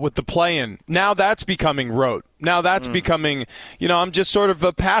plays out with the play-in. Now that's becoming rote. Now that's becoming, I'm just sort of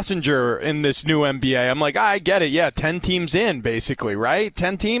a passenger in this new NBA. I'm like, I get it. Yeah, 10 teams in, basically, right?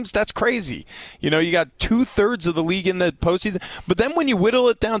 10 teams? That's crazy. You got 2/3 of the league in the postseason. But then when you whittle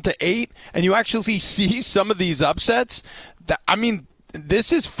it down to 8 and you actually see some of these upsets,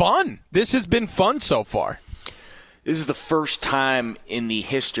 this is fun. This has been fun so far. This is the first time in the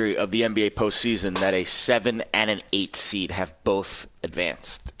history of the NBA postseason that a 7 and an 8 seed have both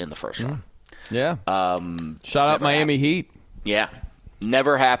advanced in the first round. Yeah. Shout out Miami Heat. Yeah.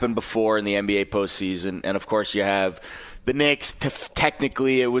 Never happened before in the NBA postseason. And, of course, you have the Knicks.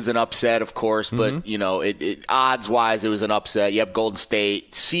 Technically, it was an upset, of course. But, odds-wise, it was an upset. You have Golden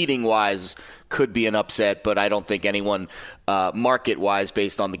State. Seeding-wise, could be an upset. But I don't think anyone market-wise,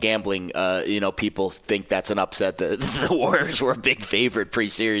 based on the gambling, people think that's an upset. The Warriors were a big favorite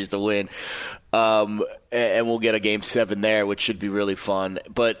pre-series to win. And we'll get a Game 7 there, which should be really fun.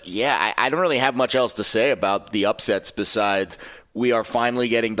 But, yeah, I don't really have much else to say about the upsets besides we are finally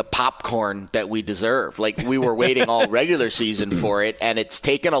getting the popcorn that we deserve. Like, we were waiting all regular season for it, and it's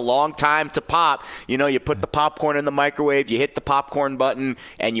taken a long time to pop. You put the popcorn in the microwave, you hit the popcorn button,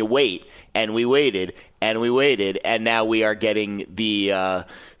 and you wait. And we waited, and now we are getting the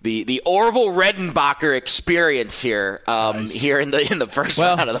Orville Redenbacher experience here, nice. Here in the first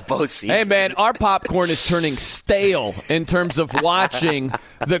round of the postseason. Hey man, our popcorn is turning stale in terms of watching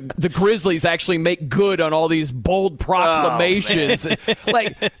the Grizzlies actually make good on all these bold proclamations.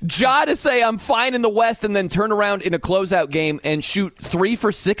 Like Ja to say I'm fine in the West and then turn around in a closeout game and shoot 3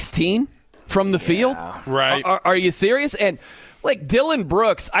 for 16 from the field. Right? Are you serious? And like Dylan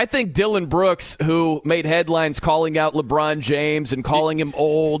Brooks, I think Dylan Brooks, who made headlines calling out LeBron James and calling him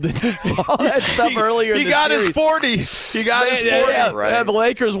old and all that stuff earlier in the series. He got his 40. He got his 40. Yeah, right. Yeah, the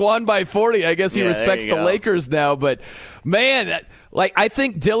Lakers won by 40. I guess he respects the Lakers now. But, man, I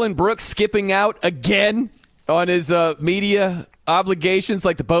think Dylan Brooks skipping out again on his media obligations,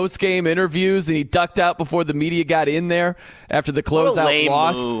 like the post-game interviews, and he ducked out before the media got in there after the closeout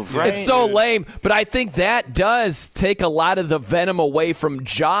loss. Move, right? It's so lame, but I think that does take a lot of the venom away from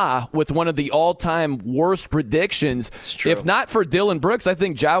Ja with one of the all-time worst predictions. If not for Dylan Brooks, I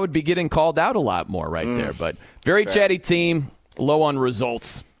think Ja would be getting called out a lot more there. But very chatty team, low on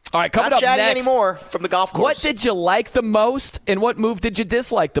results. All right, coming Not up chatty next. Anymore from the golf course. What did you like the most, and what move did you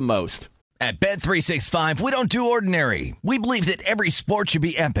dislike the most? At Bet365, we don't do ordinary. We believe that every sport should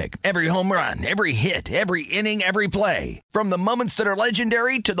be epic. Every home run, every hit, every inning, every play. From the moments that are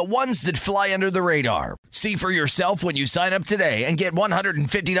legendary to the ones that fly under the radar. See for yourself when you sign up today and get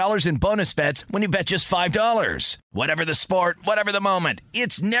 $150 in bonus bets when you bet just $5. Whatever the sport, whatever the moment,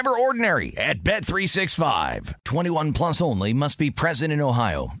 it's never ordinary at Bet365. 21 plus only. Must be present in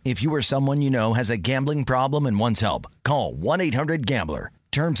Ohio. If you or someone you know has a gambling problem and wants help, call 1-800-GAMBLER.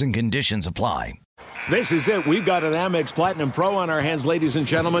 Terms and conditions apply. This is it. We've got an Amex Platinum Pro on our hands, ladies and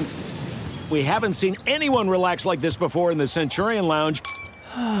gentlemen. We haven't seen anyone relax like this before in the Centurion Lounge.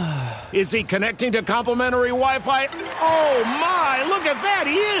 Is he connecting to complimentary Wi-Fi? Oh, my. Look at that.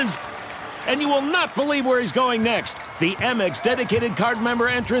 He is. And you will not believe where he's going next. The Amex dedicated card member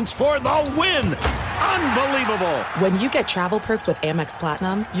entrance for the win. Unbelievable. When you get travel perks with Amex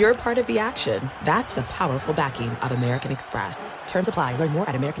Platinum, you're part of the action. That's the powerful backing of American Express. Terms apply. Learn more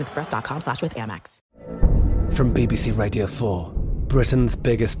at americanexpress.com/withAmex. From BBC Radio 4, Britain's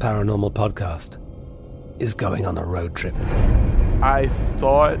biggest paranormal podcast is going on a road trip. I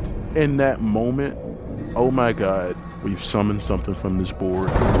thought in that moment, oh my God, we've summoned something from this board.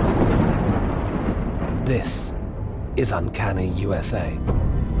 This is Uncanny USA.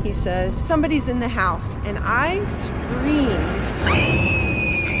 He says, somebody's in the house, and I screamed.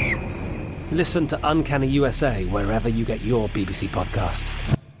 Listen to Uncanny USA wherever you get your BBC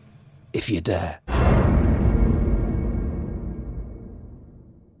podcasts, if you dare.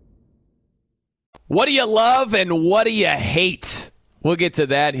 What do you love and what do you hate? We'll get to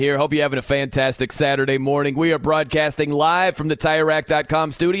that here. Hope you're having a fantastic Saturday morning. We are broadcasting live from the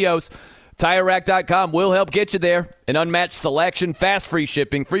TireRack.com studios. TireRack.com will help get you there. An unmatched selection, fast free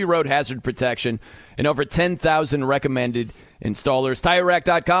shipping, free road hazard protection, and over 10,000 recommended installers.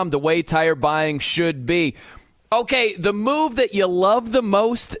 TireRack.com, the way tire buying should be. Okay, the move that you love the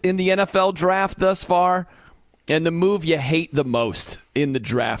most in the NFL draft thus far, and the move you hate the most in the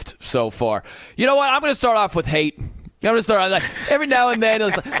draft so far. You know what? I'm going to start off with hate. I'm going to start every now and then.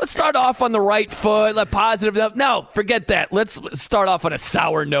 Let's start off on the right foot, positive. No, forget that. Let's start off on a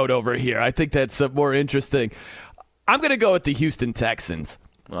sour note over here. I think that's more interesting. I'm going to go with the Houston Texans.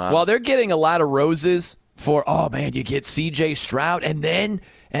 Wow. While they're getting a lot of roses for, oh man, you get C.J. Stroud, and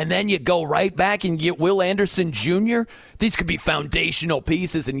then you go right back and get Will Anderson Jr. These could be foundational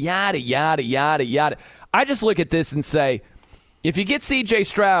pieces, and yada yada yada yada. I just look at this and say, if you get C.J.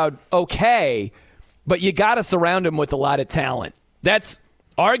 Stroud, okay. But you got to surround him with a lot of talent. That's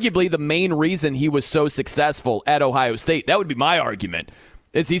arguably the main reason he was so successful at Ohio State. That would be my argument,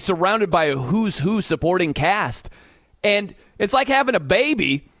 is he's surrounded by a who's who supporting cast. And it's like having a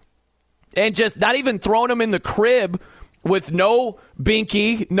baby and just not even throwing him in the crib with no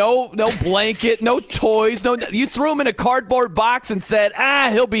binky, no blanket, no toys. You threw him in a cardboard box and said,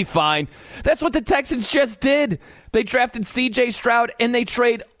 he'll be fine. That's what the Texans just did. They drafted C.J. Stroud, and they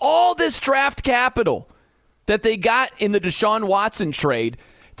trade all this draft capital that they got in the Deshaun Watson trade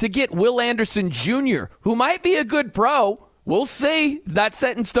to get Will Anderson Jr., who might be a good pro. We'll see. Not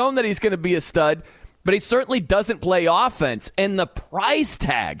set in stone that he's going to be a stud, but he certainly doesn't play offense. And the price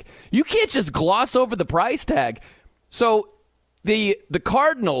tag, you can't just gloss over the price tag. So the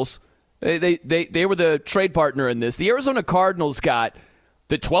Cardinals, they were the trade partner in this. The Arizona Cardinals got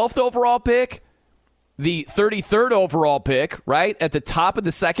the 12th overall pick, the 33rd overall pick, right, at the top of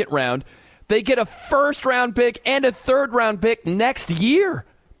the second round. They get a first-round pick and a third-round pick next year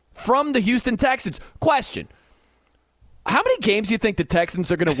from the Houston Texans. Question, how many games do you think the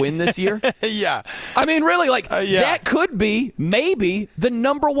Texans are going to win this year? Yeah. I mean, really, that could be maybe the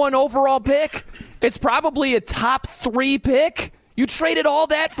number one overall pick. It's probably a top 3 pick. You traded all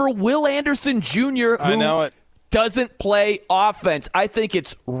that for Will Anderson Jr., who doesn't play offense. I think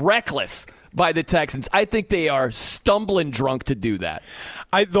it's reckless by the Texans. I think they are stumbling drunk to do that.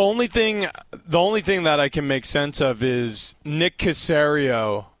 The only thing that I can make sense of is Nick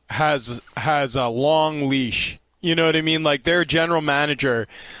Caserio has a long leash. You know what I mean? Like, their general manager.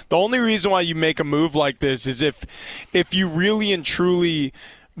 The only reason why you make a move like this is if you really and truly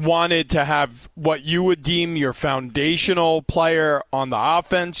wanted to have what you would deem your foundational player on the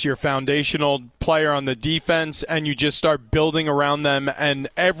offense, your foundational player on the defense, and you just start building around them, and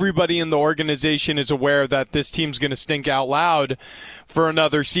everybody in the organization is aware that this team's going to stink out loud for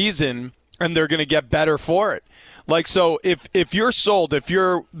another season, and they're going to get better for it. Like, so if you're sold, if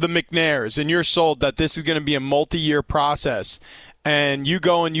you're the McNairs and you're sold that this is going to be a multi-year process, and you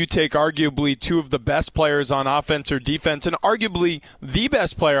go and you take arguably 2 of the best players on offense or defense, and arguably the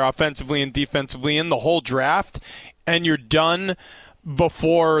best player offensively and defensively in the whole draft, and you're done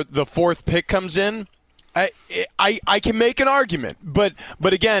before the 4th pick comes in, I can make an argument. But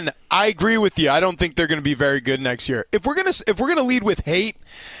again, I agree with you. I don't think they're going to be very good next year. If we're gonna lead with hate,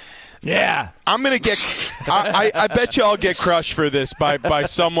 yeah, I'm going to get – I bet you I'll get crushed for this by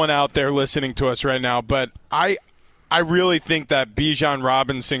someone out there listening to us right now. But I really think that Bijan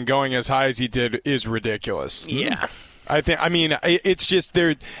Robinson going as high as he did is ridiculous. Yeah. It's just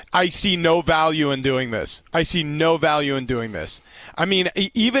there. I see no value in doing this. I mean,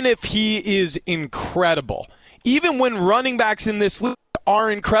 even if he is incredible, even when running backs in this league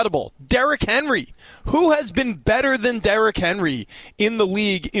are incredible. Derrick Henry. Who has been better than Derrick Henry in the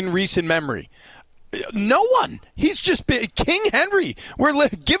league in recent memory? No one. He's just been King Henry.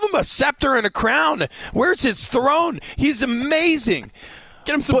 Give him a scepter and a crown. Where's his throne? He's amazing.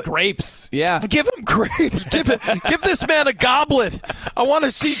 Get him some grapes. Yeah. Give him grapes. Give this man a goblet. I want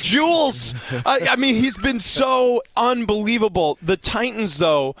to see jewels. I mean, he's been so unbelievable. The Titans,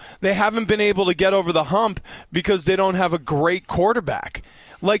 though, they haven't been able to get over the hump because they don't have a great quarterback.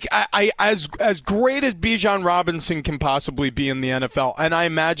 Like, I as great as Bijan Robinson can possibly be in the NFL, and I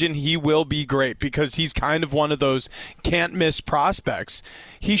imagine he will be great because he's kind of one of those can't-miss prospects,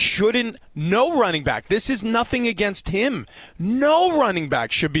 he shouldn't. No running back. This is nothing against him. No running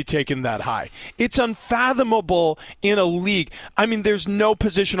back should be taken that high. It's unfathomable in a league. I mean, there's no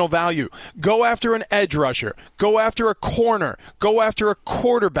positional value. Go after an edge rusher. Go after a corner. Go after a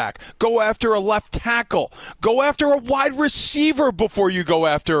quarterback. Go after a left tackle. Go after a wide receiver before you go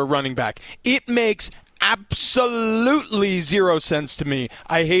after a running back. It makes absolutely zero sense to me.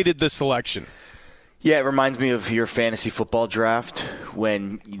 I hated the selection. Yeah, it reminds me of your fantasy football draft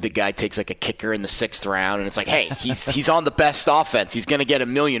when the guy takes like a kicker in the 6th round, and it's like, hey, he's on the best offense. He's going to get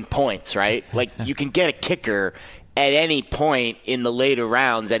 1,000,000 points, right? Like, you can get a kicker at any point in the later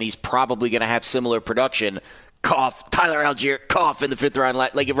rounds, and he's probably going to have similar production. Cough, Tyler Algier, cough in the 5th round.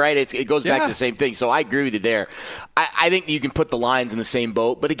 Like, right, it goes back to the same thing. So I agree with you there. I think you can put the Lions in the same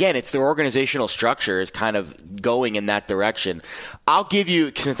boat. But, again, it's their organizational structure is kind of going in that direction. I'll give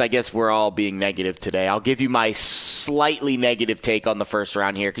you, since I guess we're all being negative today, I'll give you my slightly negative take on the first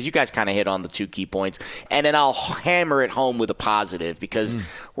round here because you guys kind of hit on the 2 key points. And then I'll hammer it home with a positive because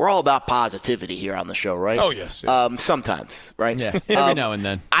we're all about positivity here on the show, right? Oh, yes. Sometimes, right? Yeah, every now and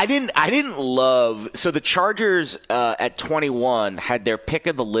then. I didn't love – so the Chargers at 21 had their pick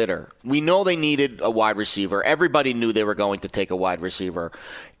of the litter. We know they needed a wide receiver. Everybody knew they were going to take a wide receiver.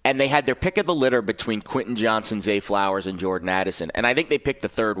 And they had their pick of the litter between Quentin Johnson, Zay Flowers, and Jordan Addison. And I think they picked the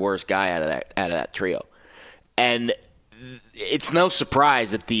 3rd worst guy out of that trio. And it's no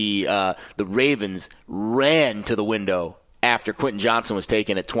surprise that the Ravens ran to the window after Quentin Johnson was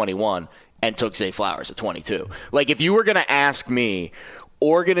taken at 21 and took Zay Flowers at 22. Like, if you were going to ask me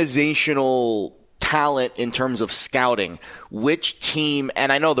organizational talent in terms of scouting, which team,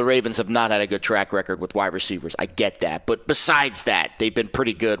 and I know the Ravens have not had a good track record with wide receivers, I get that, but besides that, they've been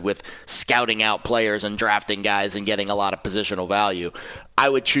pretty good with scouting out players and drafting guys and getting a lot of positional value. I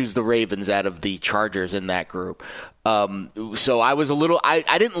would choose the Ravens out of the Chargers in that group. So I was a little.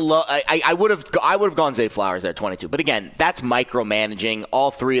 I didn't love. I would have gone Zay Flowers there at 22. But again, that's micromanaging. All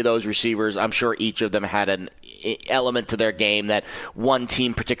 3 of those receivers, I'm sure each of them had an element to their game that one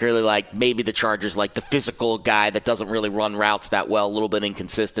team particularly like. Maybe the Chargers like the physical guy that doesn't really run routes that well, a little bit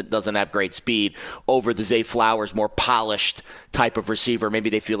inconsistent, doesn't have great speed, over the Zay Flowers more polished type of receiver.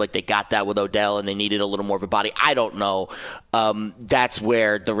 Maybe they feel like they got that with Odell and they needed a little more of a body. I don't know. That's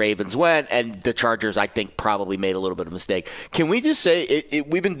where the Ravens went, and the Chargers, I think, probably made a little bit of a mistake. Can we just say,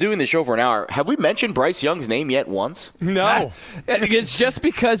 we've been doing the show for an hour. Have we mentioned Bryce Young's name yet once? No. It's just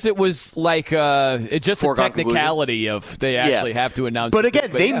because it was like it's just a technicality of they actually have to announce. But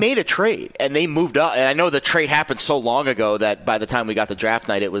again, they made a trade, and they moved up. And I know the trade happened so long ago that by the time we got to draft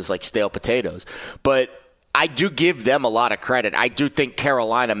night, it was like stale potatoes. But I do give them a lot of credit. I do think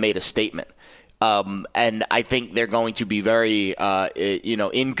Carolina made a statement. And I think they're going to be very,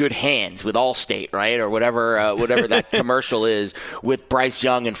 in good hands with Allstate, right, or whatever that commercial is, with Bryce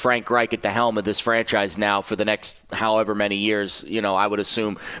Young and Frank Reich at the helm of this franchise now for the next however many years. I would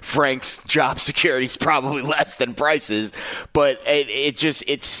assume Frank's job security is probably less than Bryce's, but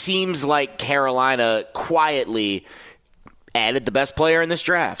it seems like Carolina quietly added the best player in this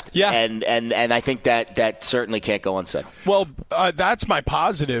draft. Yeah. And I think that certainly can't go unsaid. Well, that's my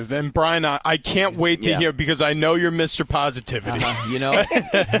positive. And, Brian, I can't wait to hear, because I know you're Mr. Positivity.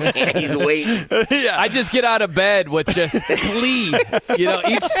 He's waiting. Yeah. I just get out of bed with just glee.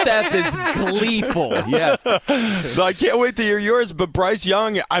 Each step is gleeful. Yes. So I can't wait to hear yours. But Bryce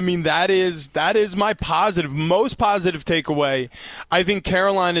Young, I mean, that is my most positive takeaway. I think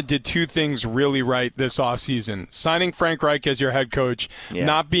Carolina did 2 things really right this offseason. Signing Frank Reich as your head coach,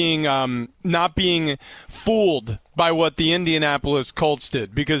 not being fooled by what the Indianapolis Colts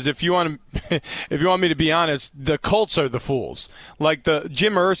did. Because if you want me to be honest, the Colts are the fools. Like the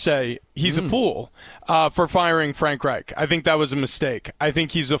Jim Irsay, he's a fool for firing Frank Reich. I think that was a mistake. I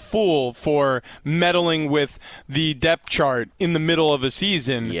think he's a fool for meddling with the depth chart in the middle of a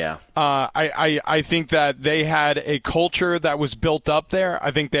season. Yeah. I think that they had a culture that was built up there.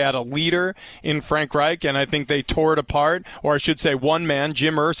 I think they had a leader in Frank Reich, and I think they tore it apart. Or I should say one man,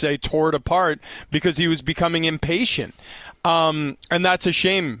 Jim Irsay, tore it apart because he was becoming impatient. And that's a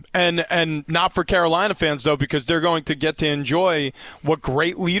shame. And not for Carolina fans, though, because they're going to get to enjoy what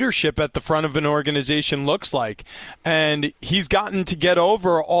great leadership at the front of an organization looks like. And he's gotten to get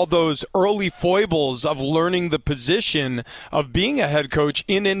over all those early foibles of learning the position of being a head coach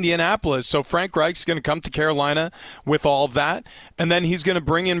in Indianapolis. So Frank Reich's going to come to Carolina with all of that, and then he's going to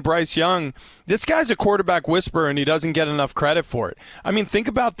bring in Bryce Young. This guy's a quarterback whisperer, and he doesn't get enough credit for it. I mean, think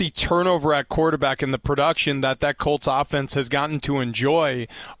about the turnover at quarterback and the production that Colts offense offense has gotten to enjoy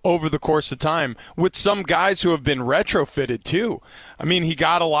over the course of time, with some guys who have been retrofitted too. I mean, he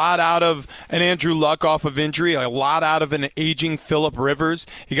got a lot out of an Andrew Luck off of injury, a lot out of an aging Phillip Rivers.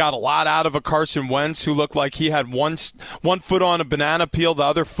 He got a lot out of a Carson Wentz who looked like he had one foot on a banana peel, the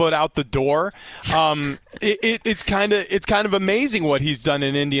other foot out the door. It's kind of amazing what he's done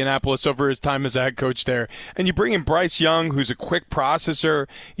in Indianapolis over his time as a head coach there. And you bring in Bryce Young, who's a quick processor.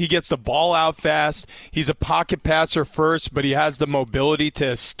 He gets the ball out fast. He's a pocket passer first, but he has the mobility to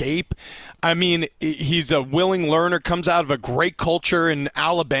escape. I mean, he's a willing learner, comes out of a great culture in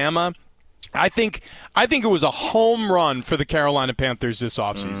Alabama. I think it was a home run for the Carolina Panthers this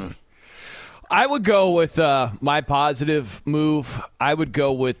offseason. I would go with my positive move. I would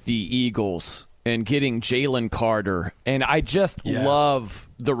go with the Eagles and getting Jalen Carter. And I just love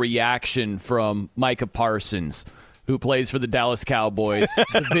the reaction from Micah Parsons, who plays for the Dallas Cowboys,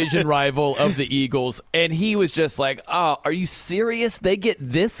 division rival of the Eagles. And he was just like, oh, are you serious? They get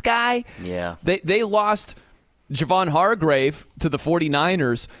this guy? Yeah. They lost Javon Hargrave to the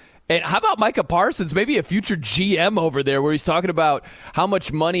 49ers. And how about Micah Parsons, maybe a future GM over there, where he's talking about how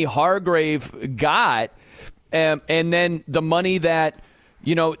much money Hargrave got and then the money that,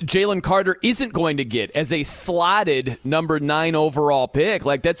 Jalen Carter isn't going to get as a slotted number 9 overall pick.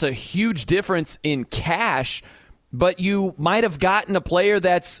 Like, that's a huge difference in cash, but you might have gotten a player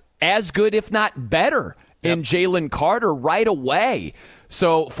that's as good, if not better, in Jalen Carter right away.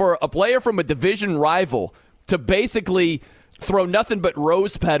 So for a player from a division rival to basically throw nothing but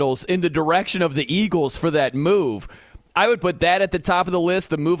rose petals in the direction of the Eagles for that move, I would put that at the top of the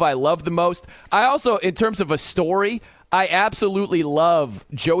list, the move I love the most. I also, in terms of a story, I absolutely love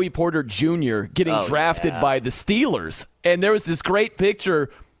Joey Porter Jr. getting drafted by the Steelers. And there was this great picture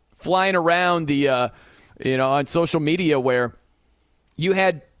flying around the on social media where you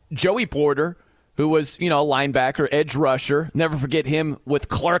had Joey Porter, who was, linebacker, edge rusher. Never forget him with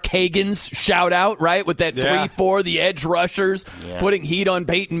Clark Hagan's shout out, right? With that 3-4, the edge rushers, putting heat on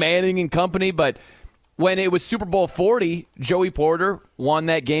Peyton Manning and company. But when it was Super Bowl 40, Joey Porter won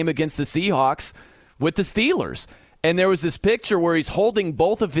that game against the Seahawks with the Steelers. And there was this picture where he's holding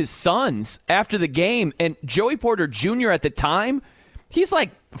both of his sons after the game. And Joey Porter Jr. at the time, he's like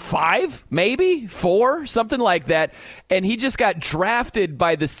 5, maybe 4, something like that. And he just got drafted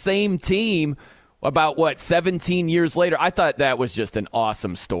by the same team about, 17 years later. I thought that was just an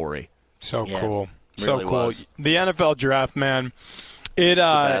awesome story. So cool. Really so cool. was. The NFL draft, man,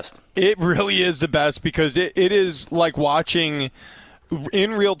 it really is the best because it is like watching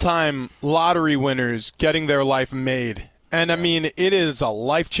in real time lottery winners getting their life made. And I mean, it is a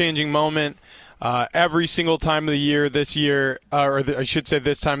life-changing moment. Every single time of the year this year, I should say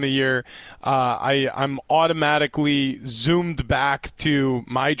this time of the year, I'm automatically zoomed back to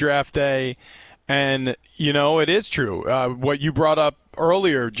my draft day. And, it is true. What you brought up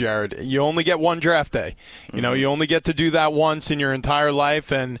earlier, Jared, you only get one draft day. You only get to do that once in your entire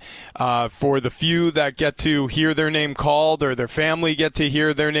life. And for the few that get to hear their name called or their family get to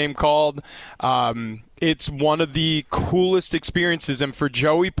hear their name called, it's one of the coolest experiences. And for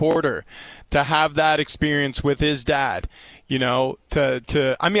Joey Porter to have that experience with his dad, I'm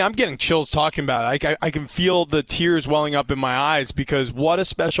getting chills talking about it. I can feel the tears welling up in my eyes because what a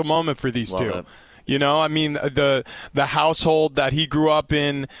special moment for these two. It. The household that he grew up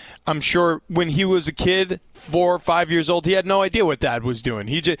in, I'm sure when he was a kid, 4 or 5 years old, he had no idea what dad was doing.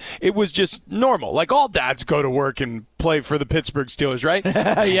 It was just normal. Like all dads go to work and play for the Pittsburgh Steelers, right?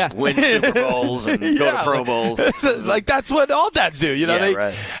 Yeah. Win Super Bowls and go to Pro Bowls. Like that's what all dads do,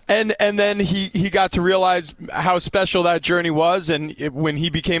 right. And then he got to realize how special that journey was, and when he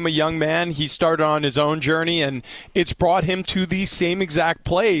became a young man, he started on his own journey, and it's brought him to the same exact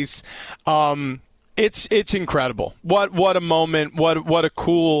place. It's incredible. What a moment. What a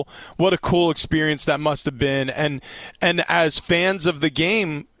cool experience that must have been. And as fans of the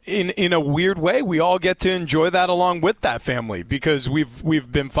game, in a weird way, we all get to enjoy that along with that family because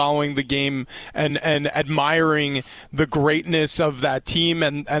we've been following the game and admiring the greatness of that team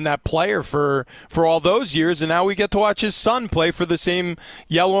and that player for all those years, and now we get to watch his son play for the same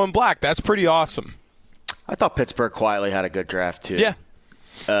yellow and black. That's pretty awesome. I thought Pittsburgh quietly had a good draft too. Yeah.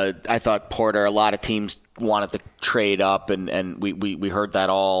 I thought Porter, a lot of teams wanted to trade up, and we heard that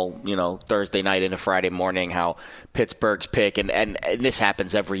all, Thursday night into Friday morning, how Pittsburgh's pick, and this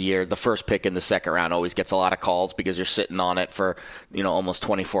happens every year, the first pick in the second round always gets a lot of calls because you're sitting on it for, almost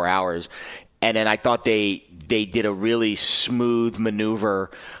 24 hours. And then I thought they did a really smooth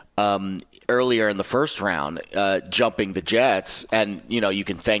maneuver earlier in the first round, jumping the Jets, and, you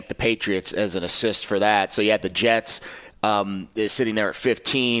can thank the Patriots as an assist for that. So you had the Jets is sitting there at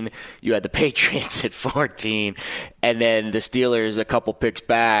 15. You had the Patriots at 14. And then the Steelers a couple picks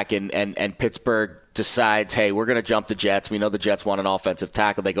back, and Pittsburgh decides, hey, we're going to jump the Jets. We know the Jets want an offensive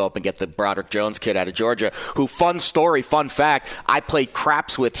tackle. They go up and get the Broderick Jones kid out of Georgia, who, fun fact, I played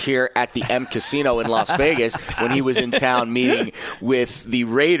craps with here at the M Casino in Las Vegas when he was in town meeting with the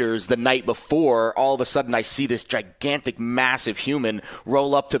Raiders the night before. All of a sudden, I see this gigantic, massive human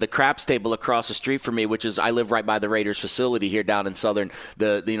roll up to the craps table across the street from me, which is, I live right by the Raiders facility here down in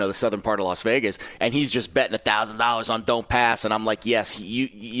the southern part of Las Vegas, and he's just betting $1,000 on don't pass, and I'm like, yes,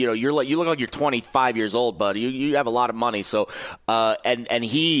 you look like you're 25 years old, buddy. You have a lot of money. So, and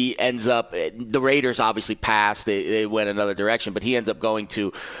he ends up, the Raiders obviously passed. They went another direction, but he ends up going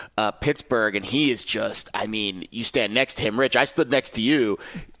to Pittsburgh, and he is just, I mean, you stand next to him. Rich, I stood next to you.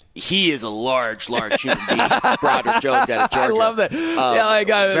 He is a large human being. Broderick Jones out of Georgia. I love that.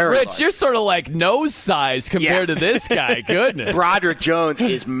 Rich, large. You're sort of like nose size compared to this guy. Goodness. Broderick Jones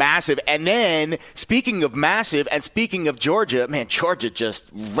is massive. And then, speaking of massive, and speaking of Georgia, man, Georgia just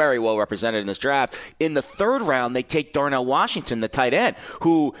very well represented in this draft. In the third round, they take Darnell Washington, the tight end,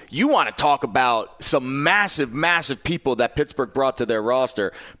 who you want to talk about some massive people that Pittsburgh brought to their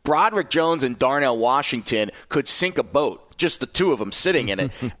roster. Broderick Jones and Darnell Washington could sink a boat. Just the two of them sitting in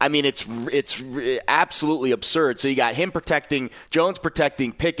it. I mean, it's absolutely absurd. So you got him protecting, Jones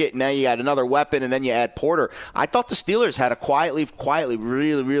protecting Pickett, and now you got another weapon, and then you add Porter. I thought the Steelers had a quietly,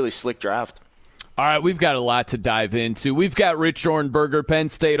 really slick draft. All right, we've got a lot to dive into. We've got Rich Ohrnberger, Penn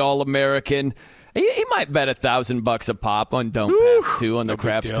State All-American. He might bet $1,000 a pop on don't pass too on the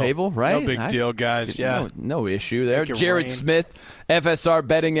craps table, right? No big deal, guys. Yeah, no issue there. Jared Smith, FSR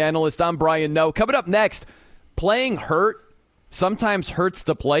betting analyst. I'm Brian Noe. Coming up next, playing hurt sometimes hurts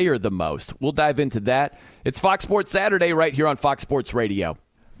the player the most. We'll dive into that. It's Fox Sports Saturday right here on Fox Sports Radio.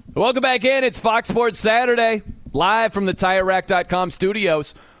 Welcome back in. It's Fox Sports Saturday, live from the TireRack.com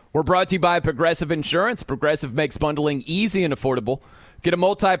studios. We're brought to you by Progressive Insurance. Progressive makes bundling easy and affordable. Get a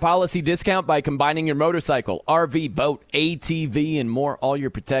multi-policy discount by combining your motorcycle, RV, boat, ATV, and more. All your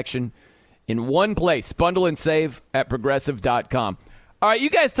protection in one place. Bundle and save at Progressive.com. All right, you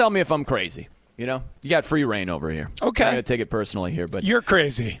guys tell me if I'm crazy. You know, you got free reign over here. Okay. I'm going to take it personally here, but you're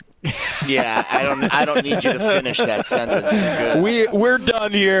crazy. Yeah, I don't need you to finish that sentence. We're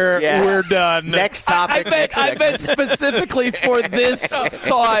done here. Yeah. We're done. Next topic. I meant specifically for this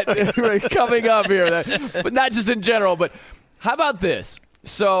thought coming up here, but not just in general. But how about this?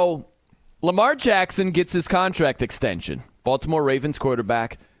 So Lamar Jackson gets his contract extension. Baltimore Ravens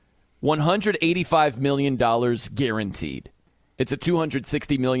quarterback, $185 million guaranteed. It's a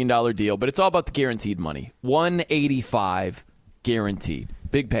 $260 million deal, but it's all about the guaranteed money. $185 guaranteed.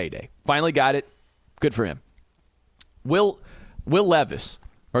 Big payday. Finally got it. Good for him. Will Levis,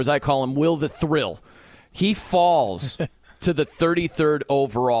 or as I call him, Will the Thrill, he falls to the 33rd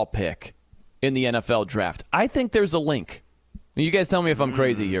overall pick in the NFL draft. I think there's a link. You guys tell me if I'm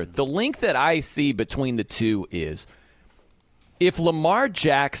crazy here. The link that I see between the two is if Lamar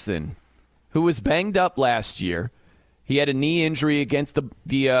Jackson, who was banged up last year, he had a knee injury against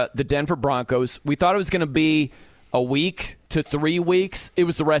the Denver Broncos. We thought it was going to be a week to 3 weeks. It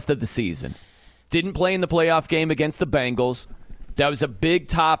was the rest of the season. Didn't play in the playoff game against the Bengals. That was a big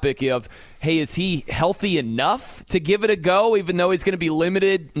topic of, hey, is he healthy enough to give it a go, even though he's going to be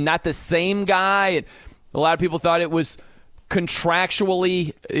limited, not the same guy? And a lot of people thought it was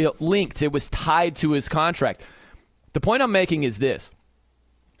contractually linked. It was tied to his contract. The point I'm making is this.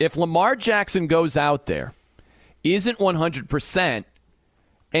 If Lamar Jackson goes out there, isn't 100%,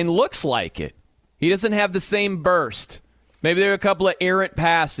 and looks like it. He doesn't have the same burst. Maybe there are a couple of errant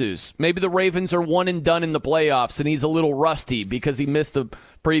passes. Maybe the Ravens are one and done in the playoffs, and he's a little rusty because he missed the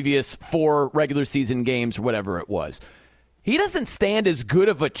previous 4 regular season games or whatever it was. He doesn't stand as good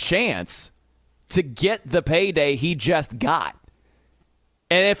of a chance to get the payday he just got.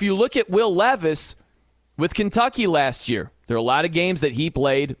 And if you look at Will Levis with Kentucky last year, there are a lot of games that he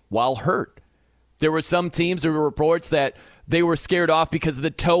played while hurt. There were some teams, there were reports that they were scared off because of the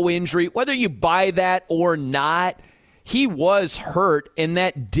toe injury. Whether you buy that or not, he was hurt, and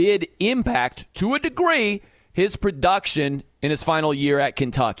that did impact, to a degree, his production in his final year at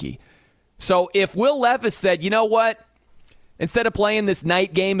Kentucky. So if Will Levis said, you know what, instead of playing this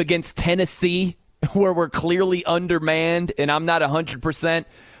night game against Tennessee, where we're clearly undermanned and I'm not 100%,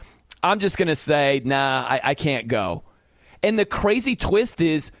 I'm just going to say, nah, I can't go. And the crazy twist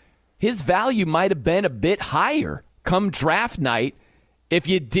is, his value might have been a bit higher come draft night if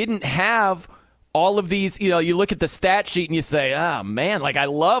you didn't have all of these. You look at the stat sheet and you say, oh, man, like I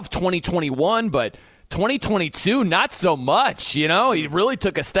love 2021, but 2022, not so much. He really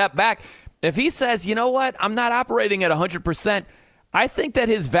took a step back. If he says, you know what, I'm not operating at 100%, I think that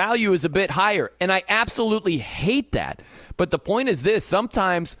his value is a bit higher, and I absolutely hate that. But the point is this,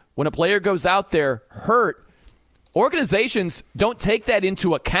 sometimes when a player goes out there hurt, organizations don't take that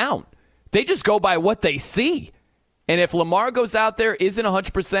into account. They just go by what they see. And if Lamar goes out there, isn't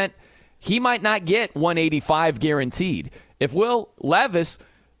 100%, he might not get 185 guaranteed. If Will Levis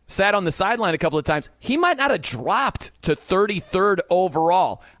sat on the sideline a couple of times, he might not have dropped to 33rd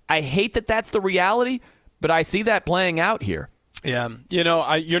overall. I hate that that's the reality, but I see that playing out here. Yeah,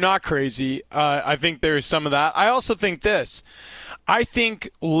 you're not crazy. I think there's some of that. I also think this. I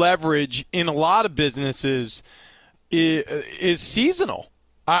think leverage in a lot of businesses is seasonal.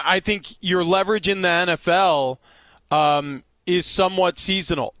 I think your leverage in the NFL is somewhat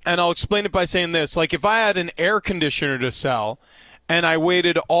seasonal. And I'll explain it by saying this. Like if I had an air conditioner to sell and I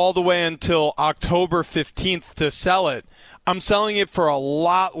waited all the way until October 15th to sell it, I'm selling it for a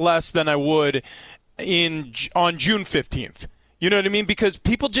lot less than I would on June 15th. You know what I mean? Because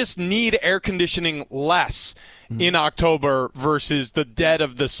people just need air conditioning less in October versus the dead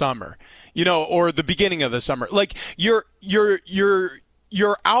of the summer, or the beginning of the summer. Like you're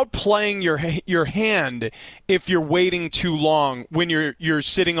outplaying your hand if you're waiting too long when you're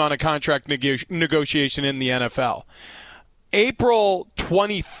sitting on a contract negotiation in the NFL. April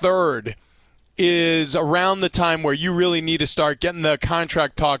 23rd is around the time where you really need to start getting the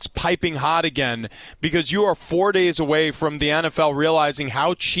contract talks piping hot again, because you are 4 days away from the NFL realizing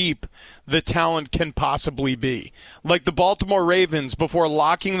how cheap the talent can possibly be. Like the Baltimore Ravens, before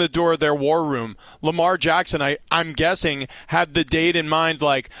locking the door of their war room, Lamar Jackson, I'm guessing, had the date in mind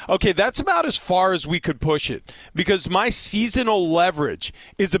like, okay, that's about as far as we could push it, because my seasonal leverage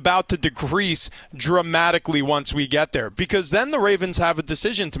is about to decrease dramatically once we get there, because then the Ravens have a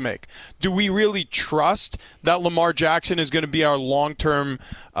decision to make. Do we really trust that Lamar Jackson is going to be our long-term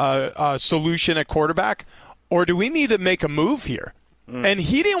solution at quarterback, or do we need to make a move here? And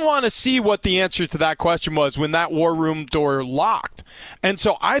he didn't want to see what the answer to that question was when that war room door locked. And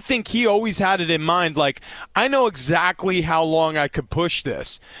so I think he always had it in mind, like, I know exactly how long I could push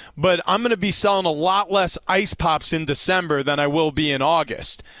this, but I'm going to be selling a lot less ice pops in December than I will be in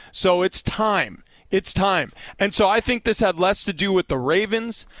August. So it's time. It's time. And so I think this had less to do with the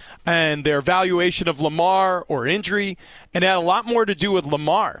Ravens and their evaluation of Lamar or injury, and it had a lot more to do with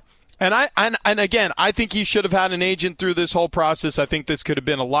Lamar. And again, I think he should have had an agent through this whole process. I think this could have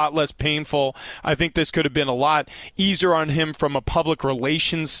been a lot less painful. I think this could have been a lot easier on him from a public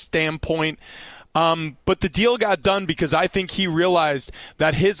relations standpoint. But the deal got done because I think he realized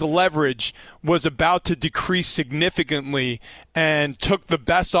that his leverage was about to decrease significantly and took the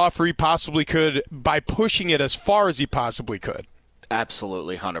best offer he possibly could by pushing it as far as he possibly could.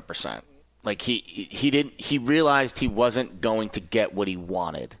 Absolutely, 100%. Like he realized he wasn't going to get what he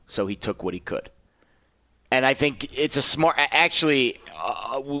wanted, so he took what he could. And I think it's a smart, actually,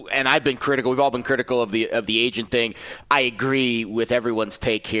 and I've been critical. We've all been critical of the agent thing. I agree with everyone's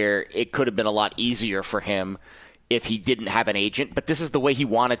take here. It could have been a lot easier for him if he didn't have an agent, but this is the way he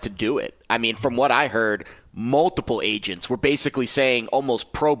wanted to do it. I mean, from what I heard, multiple agents were basically saying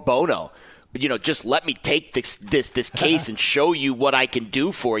almost pro bono, just let me take this case and show you what I can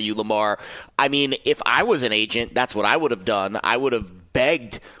do for you, Lamar. I mean, if I was an agent, that's what I would have done. I would have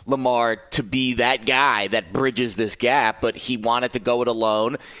begged Lamar to be that guy that bridges this gap, but he wanted to go it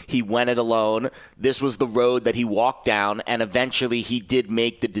alone. He went it alone. This was the road that he walked down, and eventually he did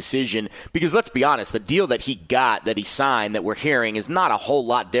make the decision. Because let's be honest, the deal that he got, that he signed, that we're hearing is not a whole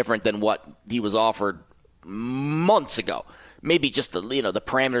lot different than what he was offered months ago. Maybe just the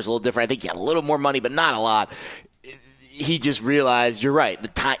parameters a little different. I think he had a little more money, but not a lot. He just realized, you're right, the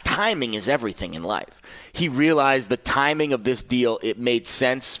timing is everything in life. He realized the timing of this deal, it made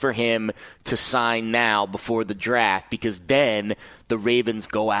sense for him to sign now before the draft, because then the Ravens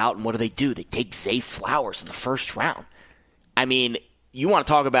go out and what do? They take Zay Flowers in the first round. I mean, you want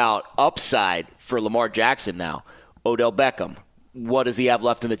to talk about upside for Lamar Jackson now. Odell Beckham, what does he have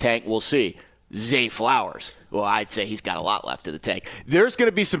left in the tank? We'll see. Zay Flowers. Well, I'd say he's got a lot left in the tank. There's going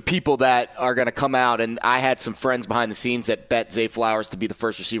to be some people that are going to come out, and I had some friends behind the scenes that bet Zay Flowers to be the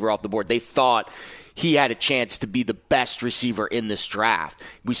first receiver off the board. They thought he had a chance to be the best receiver in this draft.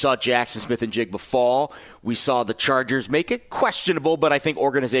 We saw Jackson Smith-Njigba fall. We saw the Chargers make it questionable, but I think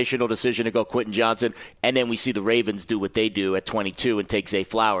organizational decision to go Quentin Johnson. And then we see the Ravens do what they do at 22 and take Zay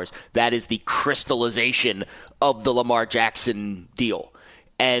Flowers. That is the crystallization of the Lamar Jackson deal.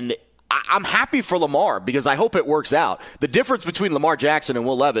 And I'm happy for Lamar because I hope it works out. The difference between Lamar Jackson and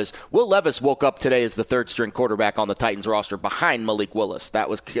Will Levis woke up today as the third-string quarterback on the Titans roster behind Malik Willis.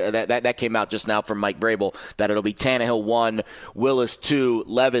 That came out just now from Mike Vrabel, that it'll be Tannehill 1, Willis 2,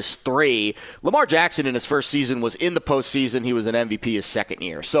 Levis 3. Lamar Jackson in his first season was in the postseason. He was an MVP his second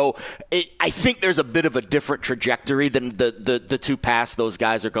year. So I think there's a bit of a different trajectory than the two paths those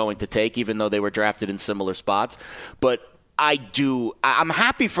guys are going to take, even though they were drafted in similar spots. But I'm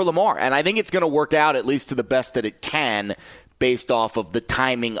happy for Lamar, and I think it's going to work out at least to the best that it can based off of the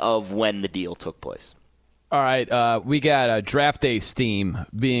timing of when the deal took place. All right, we got draft day steam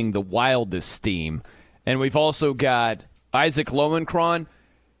being the wildest steam, and we've also got Isaac Lowenkron,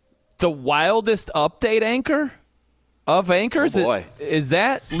 the wildest update anchor of anchors. Oh boy. Is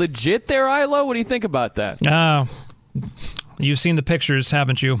that legit there, Ilo? What do you think about that? You've seen the pictures,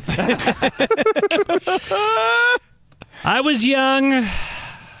 haven't you? I was young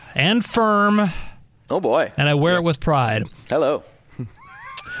and firm. Oh, boy. And I wear it with pride. Hello.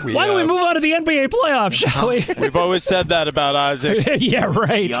 Why don't we move on to the NBA playoffs, shall we? We've always said that about Isaac. Yeah,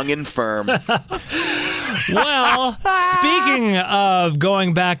 right. Young and firm. Well, speaking of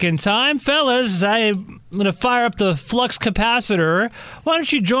going back in time, fellas, I'm going to fire up the flux capacitor. Why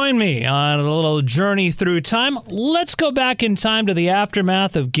don't you join me on a little journey through time? Let's go back in time to the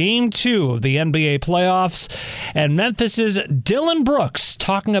aftermath of Game 2 of the NBA playoffs and Memphis's Dylan Brooks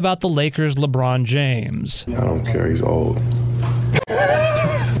talking about the Lakers' LeBron James. I don't care. He's old.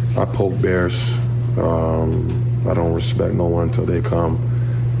 I poke bears. I don't respect no one until they come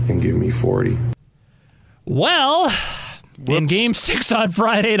and give me 40. Well, in Game 6 on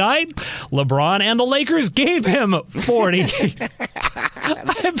Friday night, LeBron and the Lakers gave him 40.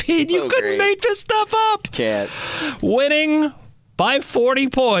 I mean, you couldn't make this stuff up. Can't. Winning by 40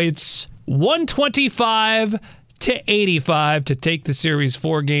 points, 125-85 to take the series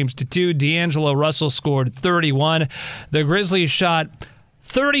 4-2. D'Angelo Russell scored 31. The Grizzlies shot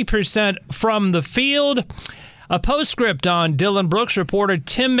 30% from the field. A postscript on Dylan Brooks, reporter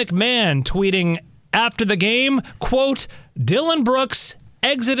Tim McMahon tweeting after the game, quote, Dylan Brooks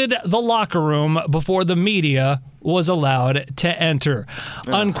exited the locker room before the media was allowed to enter,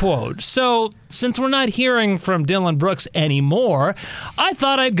 unquote. So, since we're not hearing from Dylan Brooks anymore, I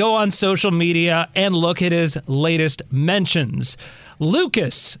thought I'd go on social media and look at his latest mentions.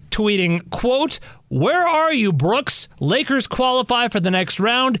 Lucas tweeting, quote, where are you, Brooks? Lakers qualify for the next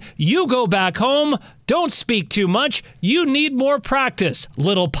round. You go back home. Don't speak too much. You need more practice,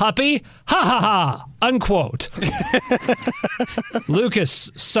 little puppy. Ha ha ha, unquote.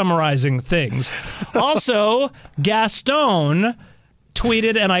 Lucas summarizing things. Also, Gaston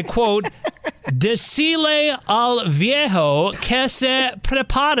tweeted, and I quote, decile al viejo que se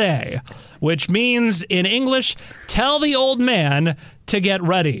prepare, which means in English, tell the old man to get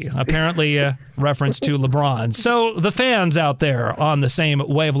ready. Apparently a reference to LeBron. So the fans out there on the same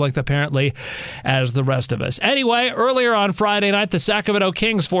wavelength, apparently, as the rest of us. Anyway, earlier on Friday night, the Sacramento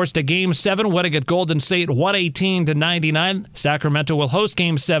Kings forced a Game 7 winning at Golden State 118-99. Sacramento will host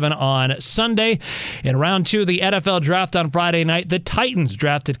Game 7 on Sunday. In round 2, the NFL draft on Friday night, the Titans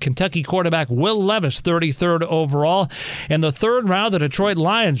drafted Kentucky quarterback Will Levis, 33rd overall. In the third round, the Detroit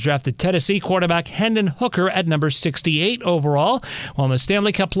Lions drafted Tennessee quarterback Hendon Hooker at number 68 overall. While in the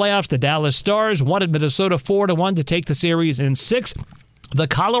Stanley Cup playoffs, the Dallas Stars wanted Minnesota 4-1 to take the series in 6. The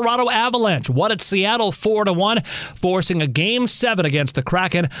Colorado Avalanche won at Seattle 4-1, forcing a Game 7 against the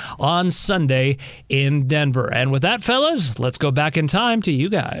Kraken on Sunday in Denver. And with that, fellas, let's go back in time to you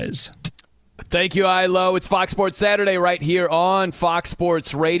guys. Thank you, Ilo. It's Fox Sports Saturday right here on Fox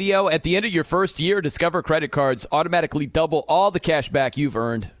Sports Radio. At the end of your first year, Discover credit cards automatically double all the cash back you've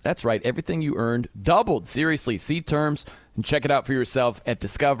earned. That's right, everything you earned doubled. Seriously, see terms and check it out for yourself at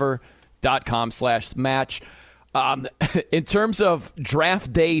discover.com/match. In terms of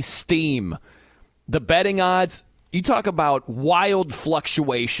draft day steam, the betting odds, you talk about wild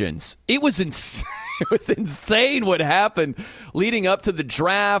fluctuations. It was insane. It was insane what happened leading up to the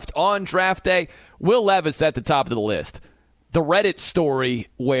draft on draft day. Will Levis at the top of the list. The Reddit story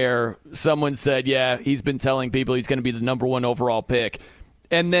where someone said, yeah, he's been telling people he's going to be the number 1 overall pick.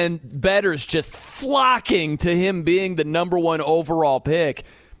 And then bettors just flocking to him being the number 1 overall pick.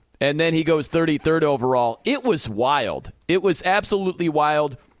 And then he goes 33rd overall. It was wild. It was absolutely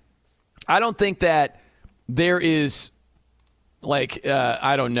wild. I don't think that there is,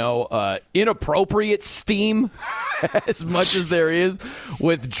 inappropriate steam as much as there is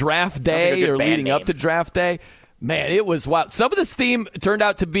with draft day or leading up to draft day. Man, it was wild. Some of the steam turned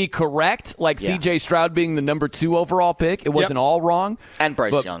out to be correct, like C.J. Stroud being the number 2 overall pick. It wasn't all wrong. And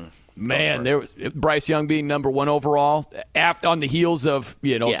Bryce Young. Man, there was Bryce Young being number 1 overall on the heels of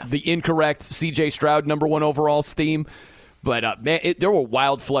the incorrect C.J. Stroud number 1 overall steam. But man, there were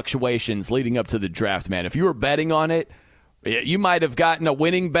wild fluctuations leading up to the draft. Man, if you were betting on it, you might have gotten a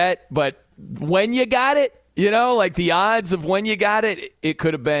winning bet. But when you got it, like the odds of when you got it, it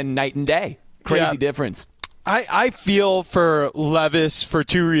could have been night and day. Crazy difference. I feel for Levis for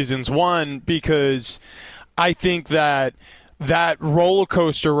 2 reasons. One, because I think that roller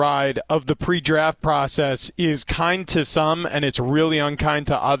coaster ride of the pre-draft process is kind to some and it's really unkind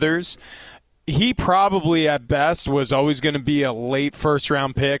to others. He probably at best was always going to be a late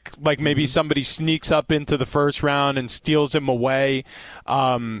first-round pick. Like maybe somebody sneaks up into the first round and steals him away.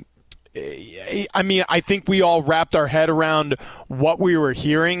 I think we all wrapped our head around what we were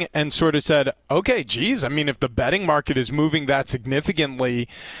hearing and sort of said, okay, geez, if the betting market is moving that significantly,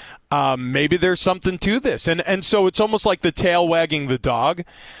 maybe there's something to this. And so it's almost like the tail wagging the dog.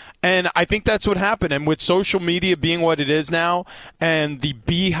 And I think that's what happened. And with social media being what it is now, and the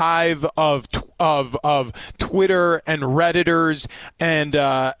beehive of Twitter and Redditors and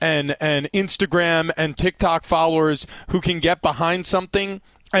Instagram and TikTok followers who can get behind something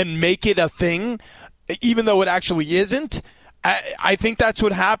and make it a thing, even though it actually isn't, I think that's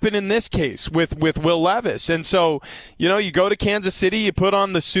what happened in this case with Will Levis. And so, you go to Kansas City, you put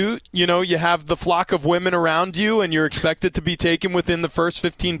on the suit, you have the flock of women around you, and you're expected to be taken within the first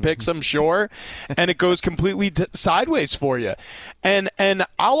 15 picks, I'm sure, and it goes completely sideways for you. And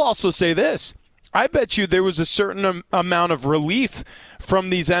I'll also say this. I bet you there was a certain amount of relief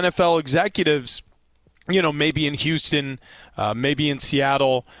from these NFL executives, maybe in Houston, maybe in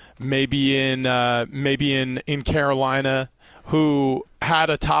Seattle, maybe in Carolina, who had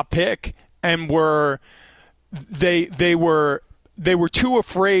a top pick and were too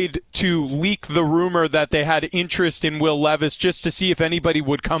afraid to leak the rumor that they had interest in Will Levis just to see if anybody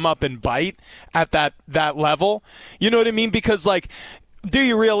would come up and bite at that level. You know what I mean? Because do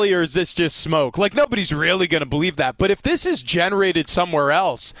you really, or is this just smoke? Nobody's really going to believe that. But if this is generated somewhere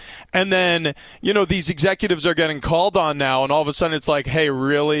else, and then, these executives are getting called on now, and all of a sudden it's like, hey,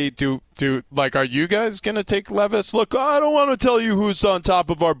 really, are you guys going to take Levis? Look, I don't want to tell you who's on top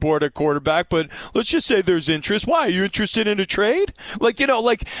of our board at quarterback, but let's just say there's interest. Why? Are you interested in a trade?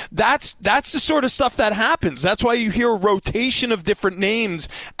 That's the sort of stuff that happens. That's why you hear a rotation of different names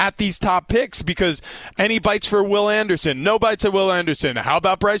at these top picks, because any bites for Will Anderson? No bites at Will Anderson. How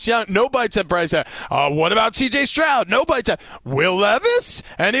about Bryce Young? No bites at Bryce Young. What about C.J. Stroud? No bites at Will Levis?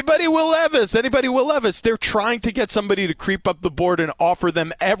 Anybody Will Levis? Anybody Will Levis? They're trying to get somebody to creep up the board and offer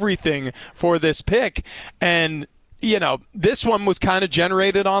them everything for this pick. And, this one was kind of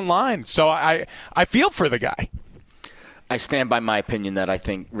generated online. So I feel for the guy. I stand by my opinion that I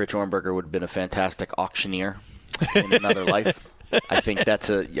think Rich Ohrnberger would have been a fantastic auctioneer in another life. I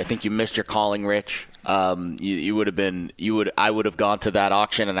think you missed your calling, Rich. You would have been. I would have gone to that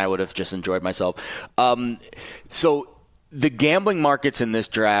auction, and I would have just enjoyed myself. So the gambling markets in this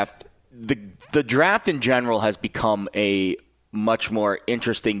draft, the draft in general has become a much more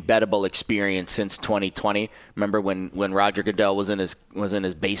interesting, bettable experience since 2020. Remember when Roger Goodell was in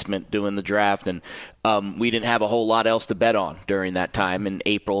his basement doing the draft, and we didn't have a whole lot else to bet on during that time in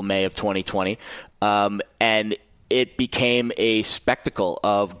April, May of 2020, and it became a spectacle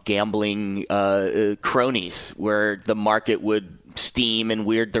of gambling cronies where the market would steam in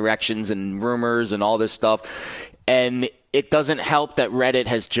weird directions and rumors and all this stuff. And it doesn't help that Reddit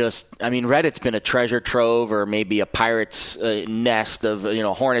has Reddit's been a treasure trove, or maybe a pirate's nest of,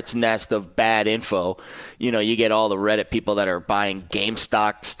 hornet's nest of bad info. You get all the Reddit people that are buying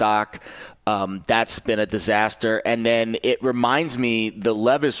GameStop stock. That's been a disaster. And then it reminds me, the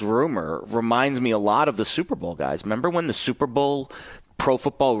Levis rumor reminds me a lot of the Super Bowl guys. Remember when the Super Bowl Pro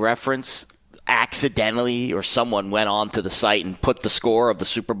Football Reference accidentally, or someone went on to the site and put the score of the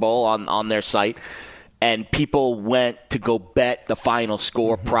Super Bowl on their site, and people went to go bet the final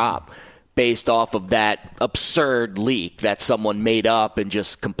score prop based off of that absurd leak that someone made up and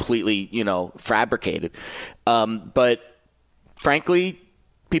just completely, fabricated. But frankly,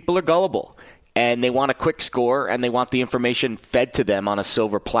 people are gullible, and they want a quick score, and they want the information fed to them on a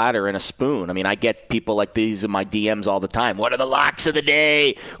silver platter and a spoon. I get people like these in my DMs all the time. What are the locks of the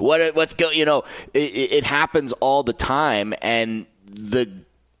day? It happens all the time, and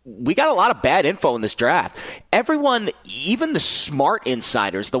we got a lot of bad info in this draft. Everyone, even the smart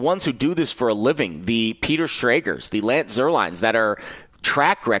insiders, the ones who do this for a living, the Peter Schrager's, the Lance Zerlines that are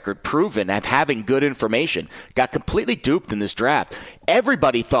track record proven at having good information, got completely duped in this draft.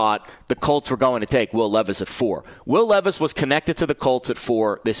 Everybody thought the Colts were going to take Will Levis at 4. Will Levis was connected to the Colts at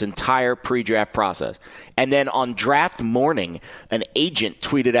 4 this entire pre-draft process. And then on draft morning, an agent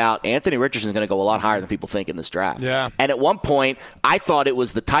tweeted out, Anthony Richardson is going to go a lot higher than people think in this draft. Yeah. And at one point, I thought it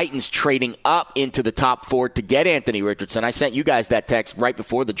was the Titans trading up into the top 4 to get Anthony Richardson. I sent you guys that text right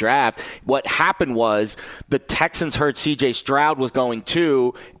before the draft. What happened was the Texans heard C.J. Stroud was going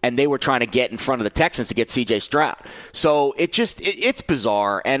too, and they were trying to get in front of the Texans to get C.J. Stroud. So it's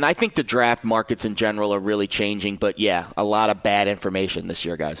bizarre, and I think the draft markets in general are really changing. But, yeah, a lot of bad information this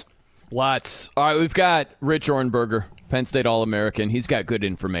year, guys. Lots. All right, we've got Rich Ohrnberger, Penn State All-American. He's got good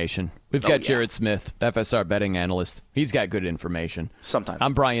information. We've got Jared Smith, FSR betting analyst. He's got good information. Sometimes.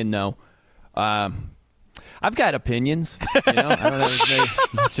 I'm Brian No. I've got opinions. I don't have very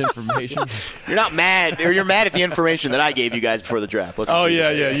much information. You're not mad, or you're mad at the information that I gave you guys before the draft.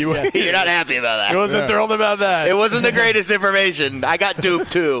 Yeah. You're not happy about that. He wasn't thrilled about that. It wasn't the greatest information. I got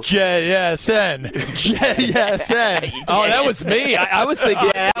duped, too. JSN. Oh, that was me. I was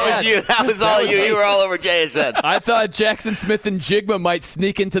thinking. Yeah, that was you. That was all you. You were all over JSN. I thought Jackson Smith and Jigma might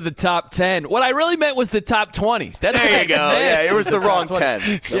sneak into the top 10. What I really meant was the top 20. There you go. Yeah, it was the wrong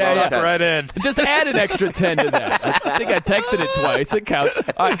 10. Right in. Just add an extra 10 to that. I think I texted it twice. It counts.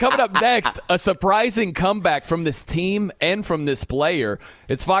 All right, coming up next, a surprising comeback from this team and from this player.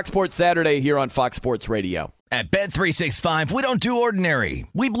 It's Fox Sports Saturday here on Fox Sports Radio. At Bet365, we don't do ordinary.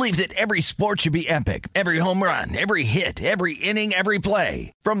 We believe that every sport should be epic. Every home run, every hit, every inning, every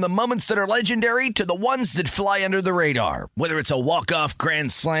play. From the moments that are legendary to the ones that fly under the radar. Whether it's a walk-off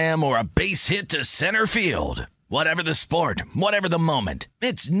grand slam or a base hit to center field. Whatever the sport, whatever the moment,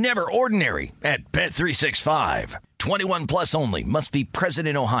 it's never ordinary at Bet365. 21 plus only. Must be present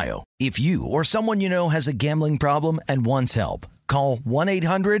in Ohio. If you or someone you know has a gambling problem and wants help, call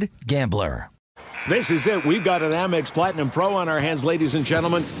 1-800-GAMBLER. This is it. We've got an Amex Platinum Pro on our hands, ladies and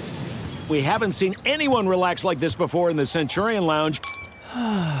gentlemen. We haven't seen anyone relax like this before in the Centurion Lounge.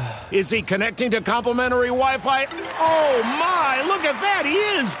 Is he connecting to complimentary Wi-Fi? Oh, my. Look at that. He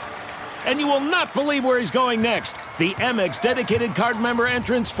is. And you will not believe where he's going next. The Amex dedicated card member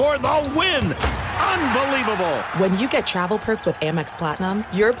entrance for the win. Unbelievable. When you get travel perks with Amex Platinum,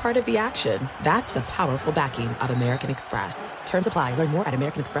 you're part of the action. That's the powerful backing of American Express. Terms apply. Learn more at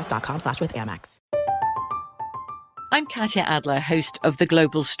americanexpress.com/withAmex. I'm Katya Adler, host of The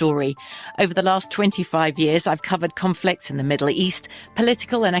Global Story. Over the last 25 years, I've covered conflicts in the Middle East,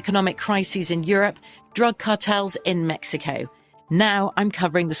 political and economic crises in Europe, drug cartels in Mexico. Now I'm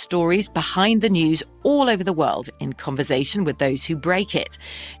covering the stories behind the news all over the world in conversation with those who break it.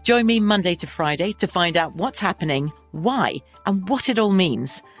 Join me Monday to Friday to find out what's happening, why, and what it all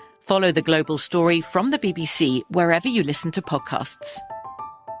means. Follow The Global Story from the BBC wherever you listen to podcasts.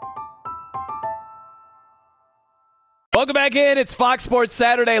 Welcome back in. It's Fox Sports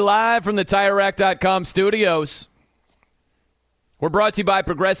Saturday live from the TireRack.com studios. We're brought to you by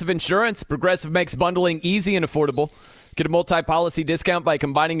Progressive Insurance. Progressive makes bundling easy and affordable. Get a multi-policy discount by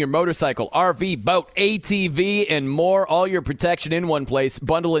combining your motorcycle, RV, boat, ATV, and more. All your protection in one place.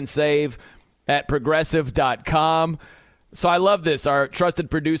 Bundle and save at Progressive.com. So I love this. Our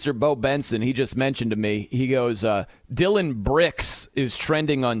trusted producer, Bo Benson, he just mentioned to me, he goes, Dylan Bricks is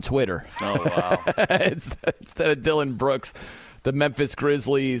trending on Twitter. Oh, wow. Instead of Dylan Brooks, the Memphis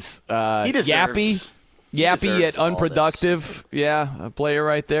Grizzlies. He deserves Yappy yet unproductive. Yeah, a player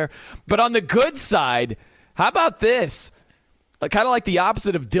right there. But on the good side, how about this? Kind of like the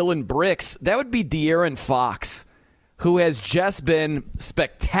opposite of Dylan Bricks. That would be De'Aaron Fox, who has just been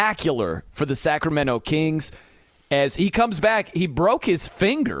spectacular for the Sacramento Kings. As he comes back, he broke his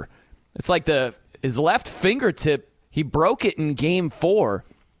finger. It's like his left fingertip, he broke it in Game 4.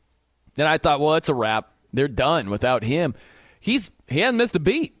 And I thought, well, it's a wrap. They're done without him. He hasn't missed a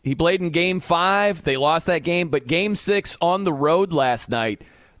beat. He played in Game 5. They lost that game. But Game 6 on the road last night,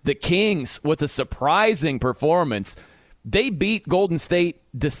 the Kings, with a surprising performance, they beat Golden State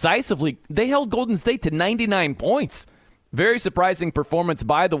decisively. They held Golden State to 99 points. Very surprising performance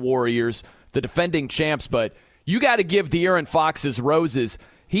by the Warriors, the defending champs. But you got to give De'Aaron Fox his roses.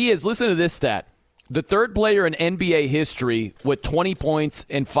 He is, listen to this stat, the third player in NBA history with 20 points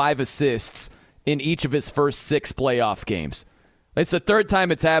and 5 assists in each of his first 6 playoff games. It's the third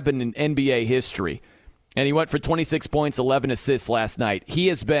time it's happened in NBA history. And he went for 26 points, 11 assists last night. He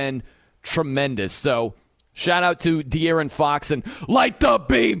has been tremendous. So shout out to De'Aaron Fox and light the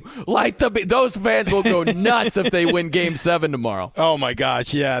beam. Those fans will go nuts if they win Game 7 tomorrow. Oh, my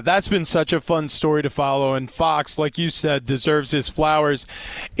gosh, yeah. That's been such a fun story to follow. And Fox, like you said, deserves his flowers.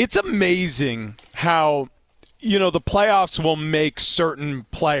 It's amazing how the playoffs will make certain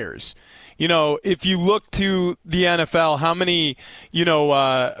players. If you look to the NFL, how many,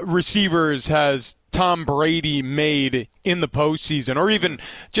 receivers has Tom Brady made in the postseason, or even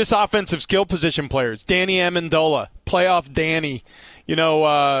just offensive skill position players? Danny Amendola, playoff Danny,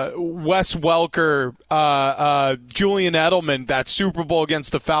 Wes Welker, Julian Edelman, that Super Bowl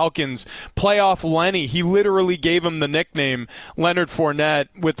against the Falcons, playoff Lenny. He literally gave him the nickname Leonard Fournette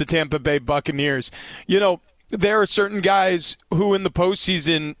with the Tampa Bay Buccaneers. There are certain guys who in the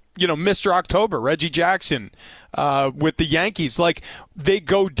postseason, Mr. October, Reggie Jackson with the Yankees, like they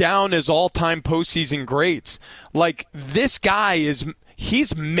go down as all-time postseason greats. Like this guy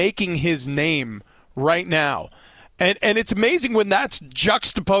he's making his name right now. And it's amazing when that's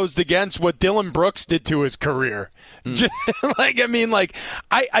juxtaposed against what Dylan Brooks did to his career. Not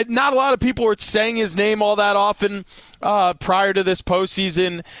a lot of people were saying his name all that often prior to this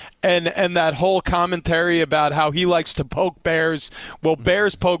postseason, and that whole commentary about how he likes to poke bears. Well,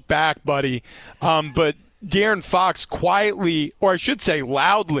 bears poke back, buddy. But De'Aaron Fox quietly, or I should say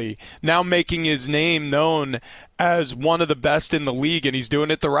loudly, now making his name known as one of the best in the league, and he's doing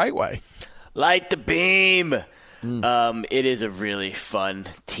it the right way. Light the beam. It is a really fun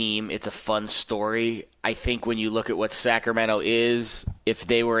team. It's a fun story. I think when you look at what Sacramento is, if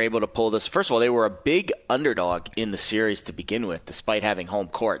they were able to pull this, first of all, they were a big underdog in the series to begin with, despite having home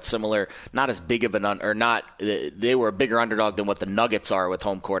court. Similar, not as big of they were a bigger underdog than what the Nuggets are with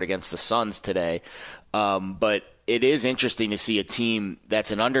home court against the Suns today. But it is interesting to see a team that's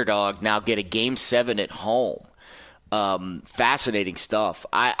an underdog now get a Game 7 at home. Fascinating stuff.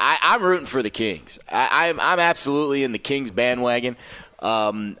 I'm rooting for the Kings. I'm absolutely in the Kings bandwagon.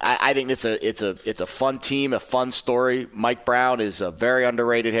 I think it's a fun team, a fun story. Mike Brown is a very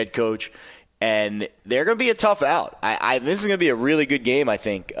underrated head coach, and they're going to be a tough out. This is going to be a really good game, I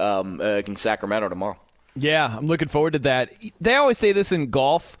think, against Sacramento tomorrow. Yeah, I'm looking forward to that. They always say this in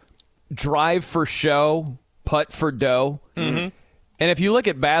golf: drive for show, putt for dough. Mm-hmm. And if you look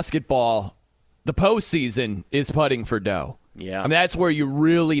at basketball, the postseason is putting for dough. Yeah. I mean, that's where you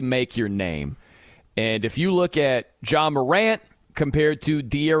really make your name. And if you look at John Morant compared to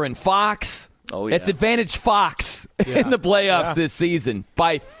De'Aaron Fox, it's advantage Fox in the playoffs this season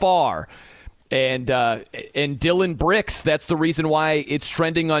by far. And Dylan Brooks, that's the reason why it's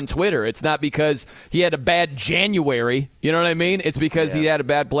trending on Twitter. It's not because he had a bad January. You know what I mean? It's because he had a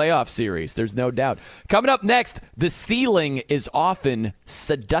bad playoff series. There's no doubt. Coming up next, the ceiling is often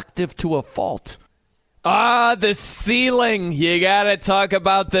seductive to a fault. The ceiling. You got to talk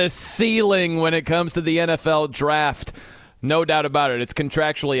about the ceiling when it comes to the NFL draft. No doubt about it. It's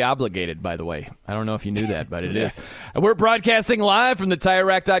contractually obligated, by the way. I don't know if you knew that, but it is. And we're broadcasting live from the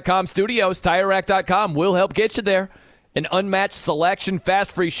TireRack.com studios. TireRack.com will help get you there. An unmatched selection,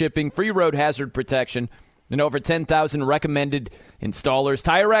 fast free shipping, free road hazard protection, and over 10,000 recommended installers.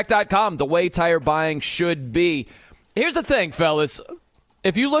 TireRack.com, the way tire buying should be. Here's the thing, fellas.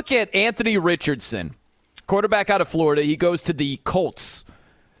 If you look at Anthony Richardson, quarterback out of Florida, he goes to the Colts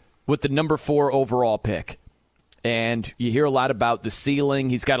with the number 4 overall pick. And you hear a lot about the ceiling.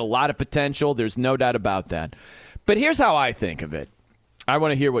 He's got a lot of potential. There's no doubt about that. But here's how I think of it. I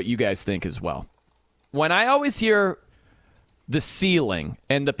want to hear what you guys think as well. When I always hear the ceiling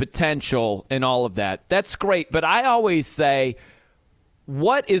and the potential and all of that, that's great. But I always say,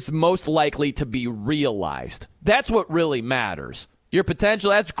 what is most likely to be realized? That's what really matters. Your potential,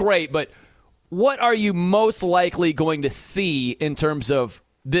 that's great. But what are you most likely going to see in terms of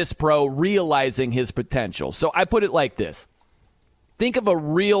this pro realizing his potential? So I put it like this. Think of a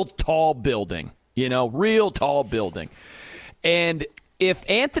real tall building, real tall building. And if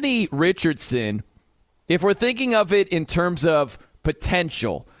Anthony Richardson, if we're thinking of it in terms of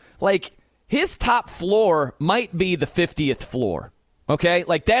potential, like his top floor might be the 50th floor, okay?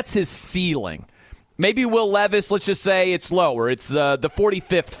 Like that's his ceiling. Maybe Will Levis, let's just say it's lower. It's the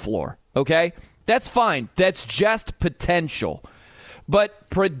 45th floor, okay? That's fine. That's just potential. But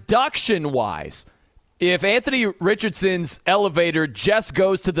production-wise, if Anthony Richardson's elevator just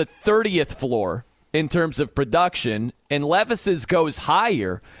goes to the 30th floor in terms of production and Levis's goes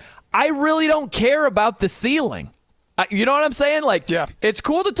higher, I really don't care about the ceiling. You know what I'm saying? It's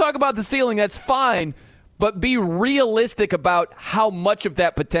cool to talk about the ceiling. That's fine. But be realistic about how much of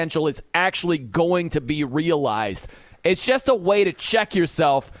that potential is actually going to be realized. It's just a way to check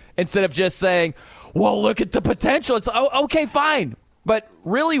yourself instead of just saying, well, look at the potential. It's okay, fine. But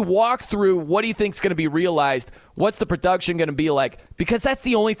really walk through what do you think is going to be realized? What's the production going to be like? Because that's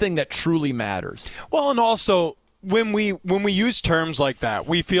the only thing that truly matters. Well, and also when we use terms like that,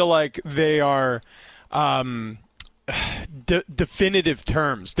 we feel like they are definitive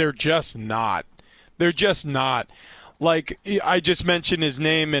terms. They're just not. They're just not. Like, I just mentioned his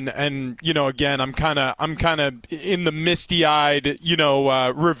name, and again, I'm kind of in the misty-eyed,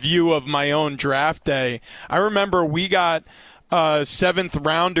 review of my own draft day. I remember we got a 7th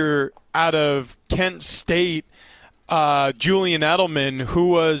rounder out of Kent State, Julian Edelman, who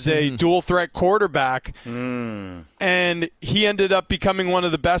was a dual-threat quarterback, and he ended up becoming one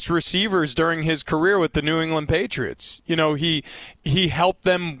of the best receivers during his career with the New England Patriots. He helped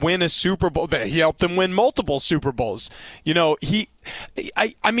them win a Super Bowl. He helped them win multiple Super Bowls. If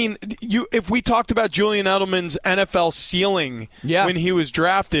we talked about Julian Edelman's NFL ceiling when he was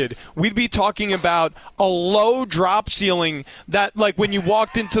drafted, we'd be talking about a low drop ceiling that, like, when you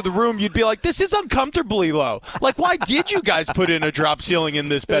walked into the room, you'd be like, this is uncomfortably low. Like, why did you guys put in a drop ceiling in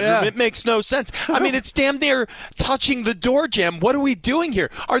this bedroom? It makes no sense. I mean, it's damn near touching the door jamb. What are we doing here?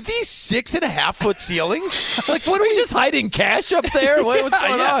 Are these 6.5-foot ceilings? Like, what are we just hiding cash up there? What's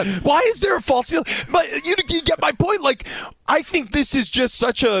going on? Why is there a false ceiling? But you get my point. Like, I think this is just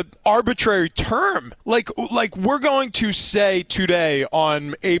such a arbitrary term. Like we're going to say today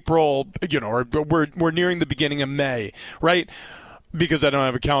on April, or we're nearing the beginning of May, right? Because I don't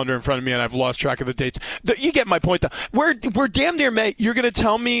have a calendar in front of me and I've lost track of the dates. You get my point, though. We're damn near May. You're going to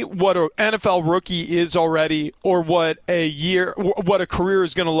tell me what an NFL rookie is already, or what a career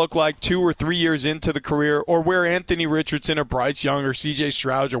is going to look like 2 or 3 years into the career, or where Anthony Richardson or Bryce Young or C.J.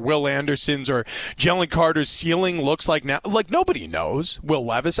 Stroud or Will Anderson's or Jalen Carter's ceiling looks like now. Like, nobody knows. Will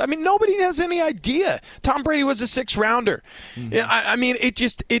Levis. I mean, nobody has any idea. Tom Brady was a 6th rounder. I mean,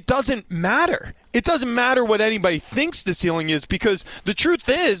 it doesn't matter. It doesn't matter what anybody thinks the ceiling is, because the truth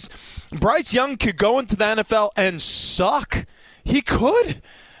is Bryce Young could go into the NFL and suck. He could.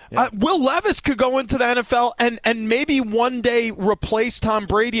 Yeah. Will Levis could go into the NFL and maybe one day replace Tom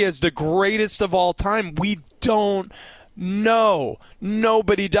Brady as the greatest of all time. We don't know.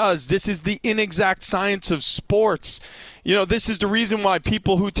 Nobody does. This is the inexact science of sports. This is the reason why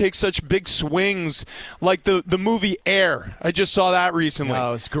people who take such big swings, like the movie Air, I just saw that recently.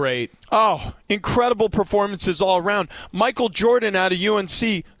 Oh, it's great. Oh, incredible performances all around. Michael Jordan out of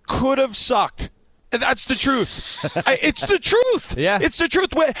UNC could have sucked. That's the truth. It's the truth. Yeah. It's the truth.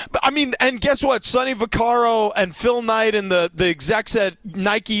 I mean, and guess what? Sonny Vaccaro and Phil Knight and the execs at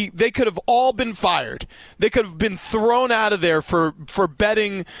Nike, they could have all been fired. They could have been thrown out of there for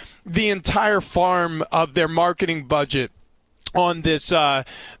betting the entire farm of their marketing budget on this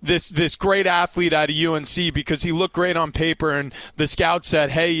great athlete out of UNC because he looked great on paper and the scout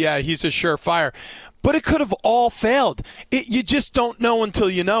said, hey, yeah, he's a surefire. But it could have all failed. You just don't know until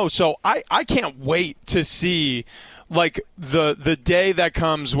you know. So I can't wait to see, like, the day that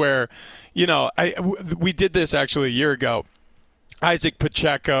comes where, we did this actually a year ago. Isaac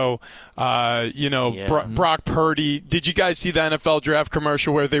Pacheco, Brock Purdy. Did you guys see the NFL draft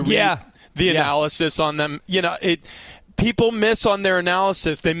commercial where they read the analysis on them? People miss on their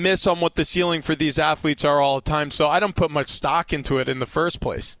analysis. They miss on what the ceiling for these athletes are all the time. So I don't put much stock into it in the first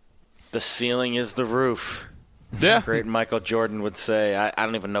place. The ceiling is the roof. Yeah. Great Michael Jordan would say. I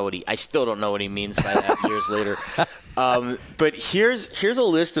don't even know I still don't know what he means by that years later. But here's a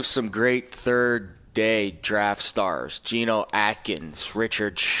list of some great third-day draft stars. Geno Atkins,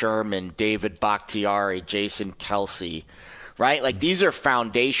 Richard Sherman, David Bakhtiari, Jason Kelsey, right? Like, these are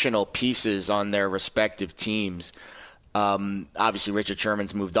foundational pieces on their respective teams. Obviously, Richard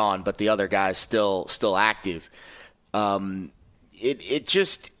Sherman's moved on, but the other guy's still active.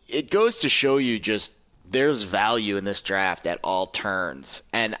 It goes to show you just there's value in this draft at all turns.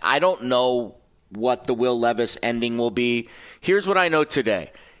 And I don't know what the Will Levis ending will be. Here's what I know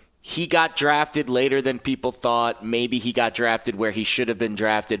today. He got drafted later than people thought. Maybe he got drafted where he should have been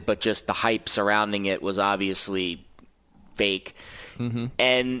drafted, but just the hype surrounding it was obviously fake. Mm-hmm.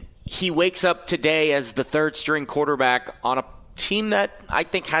 And he wakes up today as the third-string quarterback on a team that I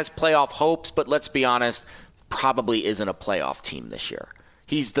think has playoff hopes, but let's be honest, probably isn't a playoff team this year.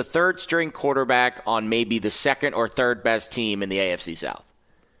 He's the third-string quarterback on maybe the second or third best team in the AFC South.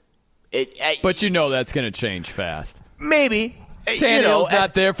 But that's going to change fast. Maybe. Tannehill's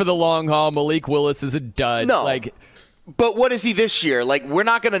not there for the long haul. Malik Willis is a dud. No. But what is he this year? Like, we're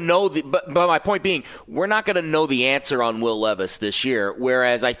not going to know. But my point being, we're not going to know the answer on Will Levis this year,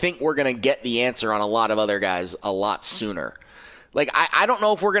 whereas I think we're going to get the answer on a lot of other guys a lot sooner. Like, I don't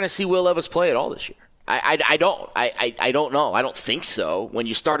know if we're going to see Will Levis play at all this year. I don't. I don't know. I don't think so. When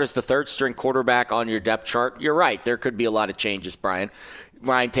you start as the third-string quarterback on your depth chart, you're right. There could be a lot of changes, Brian.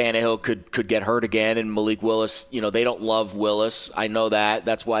 Ryan Tannehill could get hurt again, and Malik Willis, they don't love Willis. I know that.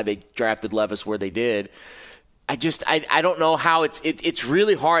 That's why they drafted Levis where they did. I don't know how it's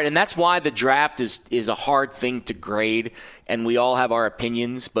really hard, and that's why the draft is a hard thing to grade, and we all have our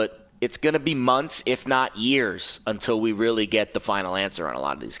opinions, but it's going to be months, if not years, until we really get the final answer on a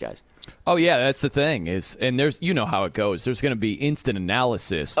lot of these guys. Oh, yeah, that's the thing. And there's, you know how it goes. There's going to be instant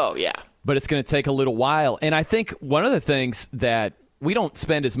analysis. Oh, yeah. But it's going to take a little while. And I think one of the things that we don't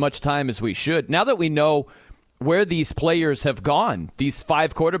spend as much time as we should, now that we know where these players have gone, these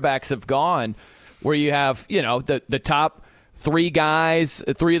 5 quarterbacks have gone, where you have, the top 3 guys,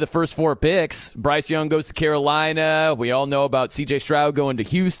 3 of the first 4 picks. Bryce Young goes to Carolina. We all know about C.J. Stroud going to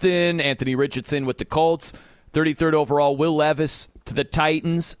Houston, Anthony Richardson with the Colts, 33rd overall, Will Levis to the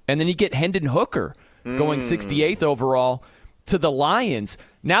Titans, and then you get Hendon Hooker going 68th overall to the Lions.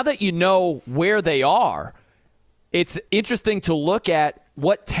 Now that you know where they are, it's interesting to look at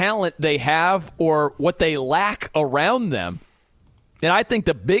what talent they have or what they lack around them. And I think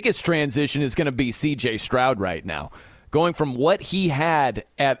the biggest transition is going to be C.J. Stroud right now, going from what he had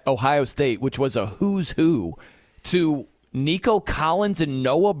at Ohio State, which was a who's who, to Nico Collins and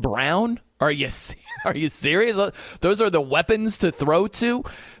Noah Brown. Are you serious? Those are the weapons to throw to?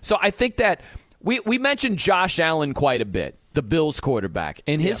 So I think that we mentioned Josh Allen quite a bit, the Bills quarterback,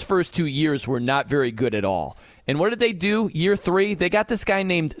 and his first 2 years were not very good at all. And what did they do? Year 3, they got this guy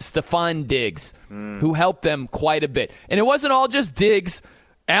named Stephon Diggs, who helped them quite a bit. And it wasn't all just Diggs.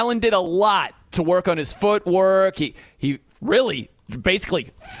 Allen did a lot to work on his footwork. He really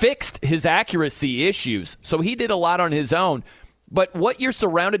basically fixed his accuracy issues. So he did a lot on his own. But what you're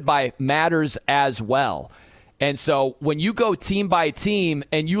surrounded by matters as well. And so when you go team by team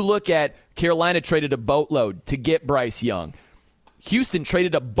and you look at Carolina traded a boatload to get Bryce Young. Houston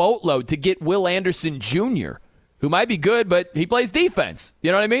traded a boatload to get Will Anderson Jr., who might be good, but he plays defense. You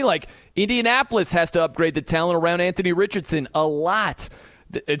know what I mean? Like, Indianapolis has to upgrade the talent around Anthony Richardson a lot.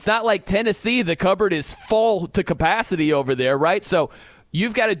 It's not like Tennessee. The cupboard is full to capacity over there, right? So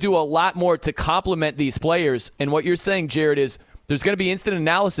you've got to do a lot more to complement these players. And what you're saying, Jared, is there's going to be instant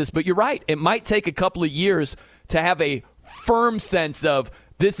analysis, but you're right. It might take a couple of years to have a firm sense of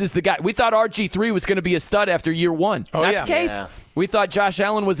this is the guy. We thought RG3 was going to be a stud after year 1. Not the case. Yeah. We thought Josh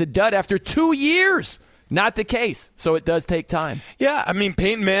Allen was a dud after 2 years. Not the case. So it does take time. Yeah, I mean,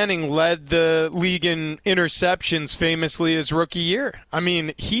 Peyton Manning led the league in interceptions famously his rookie year. I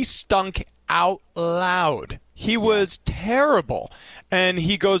mean, he stunk out loud. He was terrible. And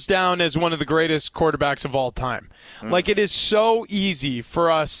he goes down as one of the greatest quarterbacks of all time. Like, it is so easy for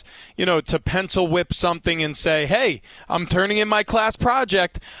us, to pencil whip something and say, hey, I'm turning in my class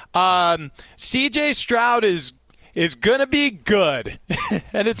project. C.J. Stroud is going to be good.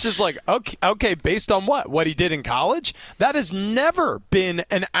 And it's just like, okay, based on what? What he did in college? That has never been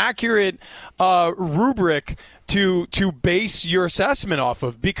an accurate rubric to base your assessment off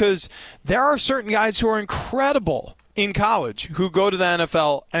of, because there are certain guys who are incredible in college who go to the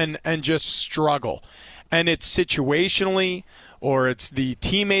NFL and just struggle. And it's situationally, or it's the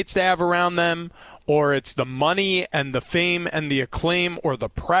teammates they have around them, or it's the money and the fame and the acclaim, or the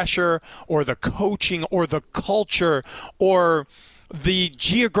pressure, or the coaching, or the culture, or the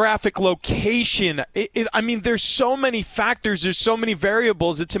geographic location. I mean, there's so many factors, there's so many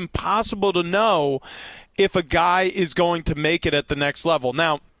variables, it's impossible to know if a guy is going to make it at the next level.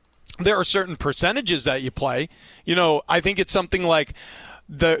 Now, there are certain percentages that you play. I think it's something like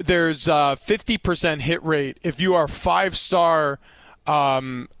there's a 50% hit rate if you are 5-star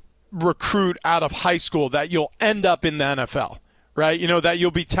recruit out of high school that you'll end up in the NFL, right? That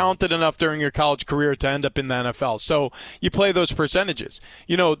you'll be talented enough during your college career to end up in the NFL. So you play those percentages.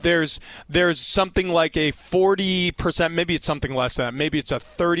 There's something like a 40%, maybe it's something less than that. Maybe it's a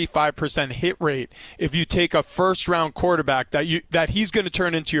 35% hit rate if you take a first-round quarterback that he's going to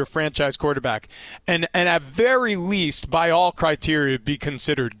turn into your franchise quarterback, and at very least, by all criteria, be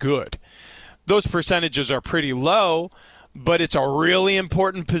considered good. Those percentages are pretty low, but it's a really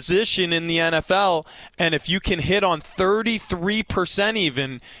important position in the NFL, and if you can hit on 33%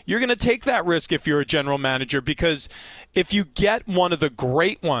 even, you're going to take that risk if you're a general manager, because if you get one of the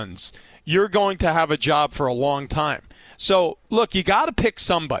great ones, you're going to have a job for a long time. So, look, you got to pick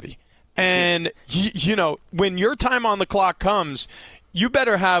somebody, and, when your time on the clock comes, you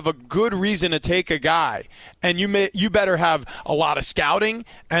better have a good reason to take a guy, and you better have a lot of scouting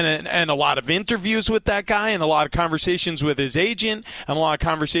and a lot of interviews with that guy, and a lot of conversations with his agent, and a lot of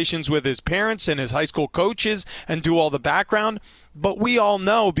conversations with his parents and his high school coaches, and do all the background. But we all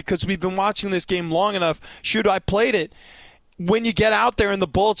know, because we've been watching this game long enough, shoot, I played it, when you get out there and the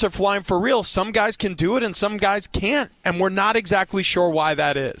bullets are flying for real, some guys can do it and some guys can't, and we're not exactly sure why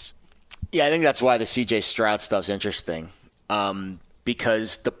that is. Yeah, I think that's why the C.J. Stroud stuff's interesting.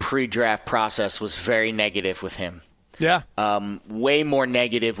 Because the pre-draft process was very negative with him. Yeah. Way more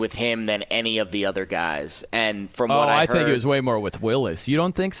negative with him than any of the other guys. And from what I heard, think it was way more with Willis. You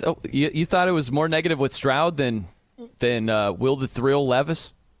don't think so? You thought it was more negative with Stroud than Will the Thrill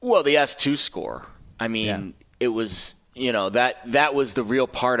Levis? Well, the S2 score. I mean, It was, that was the real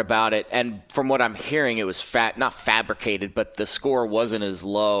part about it. And from what I'm hearing, it was not fabricated, but the score wasn't as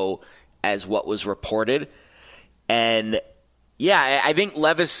low as what was reported. And, I think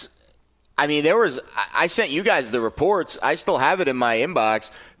Levis, I sent you guys the reports. I still have it in my inbox.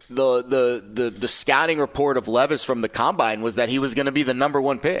 The scouting report of Levis from the Combine was that he was going to be the number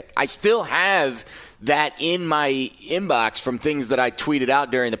one pick. I still have that in my inbox from things that I tweeted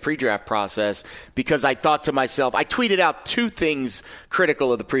out during the pre-draft process because I thought to myself, I tweeted out two things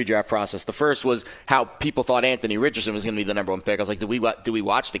critical of the pre-draft process. The first was how people thought Anthony Richardson was going to be the number one pick. I was like, do we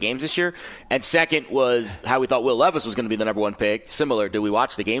watch the games this year? And second was how we thought Will Levis was going to be the number one pick. Similar, do we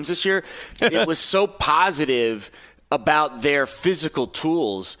watch the games this year? It was so positive about their physical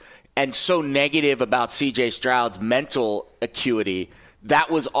tools and so negative about C.J. Stroud's mental acuity.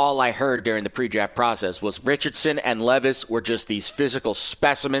 That was all I heard during the pre-draft process was Richardson and Levis were just these physical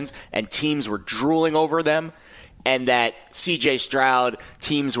specimens and teams were drooling over them, and that C.J. Stroud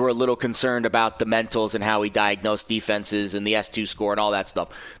teams were a little concerned about the mentals and how he diagnosed defenses and the S2 score and all that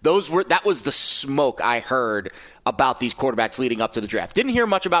stuff. That was the smoke I heard about these quarterbacks leading up to the draft. Didn't hear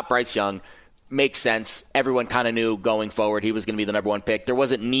much about Bryce Young. Makes sense. Everyone kind of knew going forward he was going to be the number one pick. There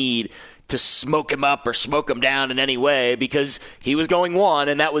wasn't need to smoke him up or smoke him down in any way because he was going one,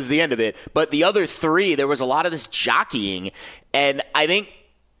 and that was the end of it. But the other three, there was a lot of this jockeying, and I think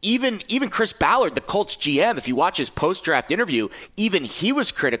even Chris Ballard, the Colts GM, if you watch his post-draft interview, even he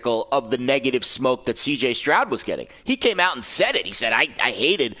was critical of the negative smoke that C.J. Stroud was getting. He came out and said it. He said, I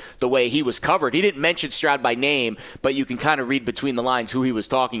hated the way he was covered. He didn't mention Stroud by name, but you can kind of read between the lines who he was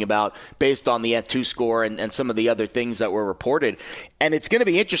talking about based on the F2 score and some of the other things that were reported. And it's going to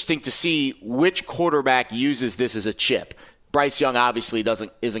be interesting to see which quarterback uses this as a chip. Bryce Young obviously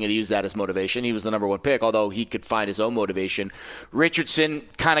isn't going to use that as motivation. He was the number one pick, although he could find his own motivation. Richardson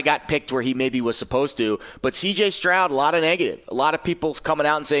kind of got picked where he maybe was supposed to. But C.J. Stroud, a lot of negative. A lot of people coming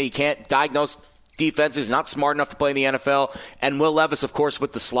out and saying he can't diagnose defenses, not smart enough to play in the NFL. And Will Levis, of course,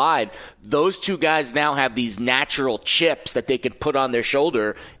 with the slide. Those two guys now have these natural chips that they can put on their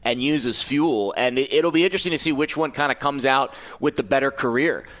shoulder and use as fuel. And it'll be interesting to see which one kind of comes out with the better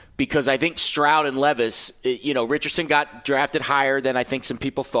career. Because I think Stroud and Levis, Richardson got drafted higher than I think some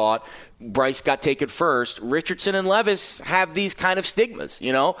people thought. Bryce got taken first. Richardson and Levis have these kind of stigmas,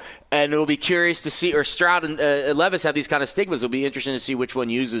 and it'll be curious to see, or Stroud and Levis have these kind of stigmas. It'll be interesting to see which one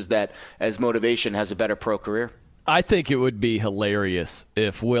uses that as motivation, has a better pro career. I think it would be hilarious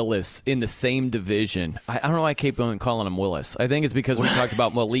if Willis in the same division. I don't know why I keep calling him Willis. I think it's because we talked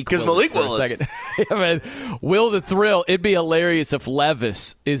about Malik Willis for a second. Will the Thrill, it'd be hilarious if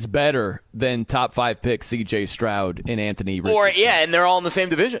Levis is better than top 5 pick C.J. Stroud and Anthony Richardson. And they're all in the same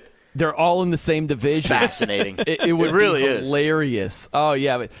division. They're all in the same division. It's fascinating. It would really be hilarious. Oh,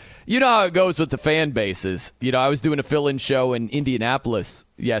 yeah. But you know how it goes with the fan bases. I was doing a fill-in show in Indianapolis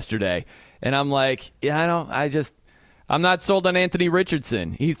yesterday. And I'm like, I'm not sold on Anthony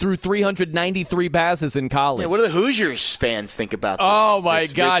Richardson. He threw 393 passes in college. Yeah, what do the Hoosiers fans think about this? Oh, my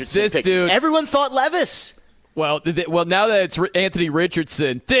gosh, Richardson this pick? dude. Everyone thought Levis. Well, now that it's Anthony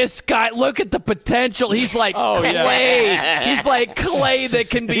Richardson, this guy, look at the potential. He's like clay. Yeah. He's like clay that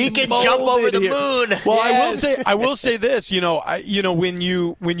can be. He can jump over the moon. Well, yes. I will say this. When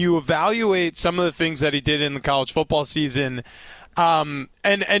you evaluate some of the things that he did in the college football season. And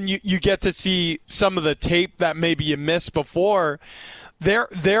you get to see some of the tape that maybe you missed before. There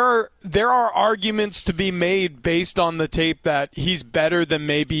are arguments to be made based on the tape that he's better than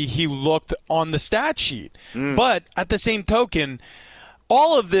maybe he looked on the stat sheet. But at the same token,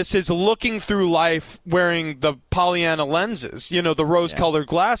 all of this is looking through life wearing the Pollyanna lenses, the rose-colored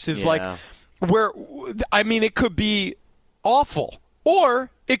glasses. Yeah. It could be awful. Or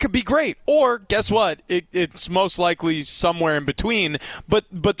it could be great. Or guess what? It's most likely somewhere in between. But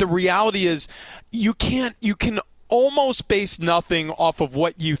the reality is you can almost base nothing off of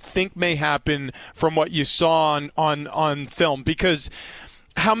what you think may happen from what you saw on film. Because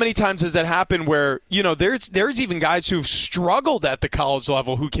how many times has that happened where, there's even guys who've struggled at the college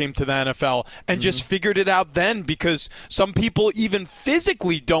level who came to the NFL and just figured it out then, because some people even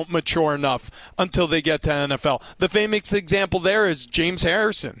physically don't mature enough until they get to NFL. The famous example there is James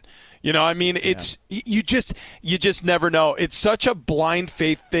Harrison. It's you just never know. It's such a blind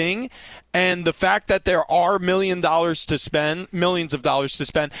faith thing. And the fact that there are millions of dollars to spend,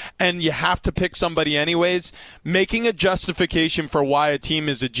 and you have to pick somebody anyways, making a justification for why a team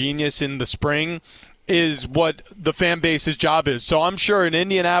is a genius in the spring is what the fan base's job is. So I'm sure in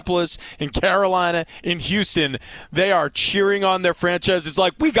Indianapolis, in Carolina, in Houston, they are cheering on their franchise. It's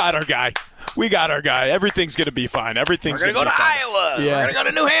like, we got our guy. We got our guy. Everything's going to be fine. Everything's going to go to Iowa. Yeah. We're going to go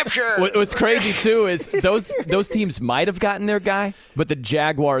to New Hampshire. What's crazy, too, is those teams might have gotten their guy, but the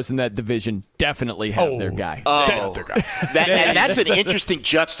Jaguars in that division definitely have their guy. They have their guy. And that's an interesting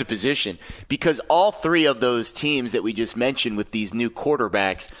juxtaposition because all three of those teams that we just mentioned with these new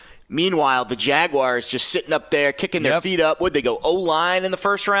quarterbacks, meanwhile, the Jaguars just sitting up there, kicking their feet up. Would they go O-line in the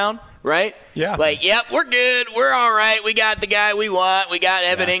first round, right? Yeah. Like, yep, we're good. We're all right. We got the guy we want. We got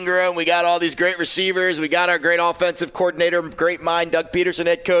Evan Ingram. We got all these great receivers. We got our great offensive coordinator, great mind, Doug Peterson,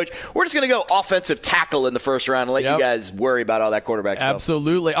 head coach. We're just going to go offensive tackle in the first round and let you guys worry about all that quarterback stuff.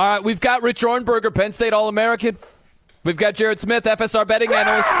 Absolutely. All right, we've got Rich Ohrnberger, Penn State All-American. We've got Jared Smith, FSR betting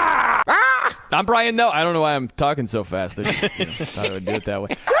analyst. I'm Brian Noe. I don't know why I'm talking so fast. I just, thought I would do it that way.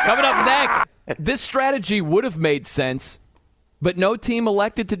 Coming up next, this strategy would have made sense, but no team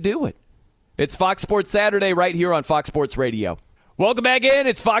elected to do it. It's Fox Sports Saturday right here on Fox Sports Radio. Welcome back in.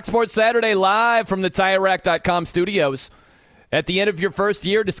 It's Fox Sports Saturday live from the TireRack.com studios. At the end of your first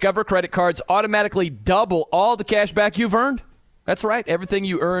year, Discover credit cards automatically double all the cash back you've earned. That's right. Everything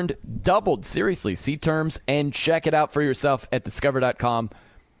you earned doubled. Seriously, see terms and check it out for yourself at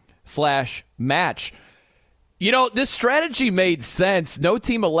discover.com/match. You know, this strategy made sense. No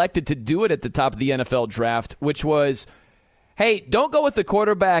team elected to do it at the top of the NFL draft, which was, hey, don't go with the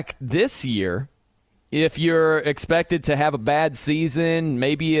quarterback this year. If you're expected to have a bad season,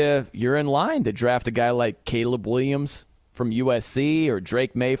 maybe you're in line to draft a guy like Caleb Williams from USC or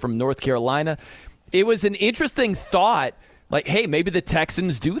Drake May from North Carolina. It was an interesting thought. Like, hey, maybe the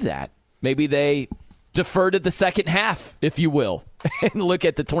Texans do that. Maybe they defer to the second half, if you will, and look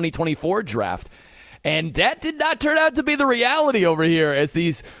at the 2024 draft. And that did not turn out to be the reality over here as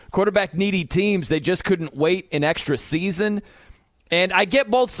these quarterback-needy teams, they just couldn't wait an extra season. And I get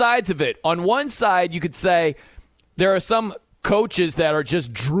both sides of it. On one side, you could say there are some coaches that are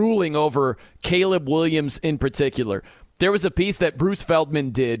just drooling over Caleb Williams in particular. There was a piece that Bruce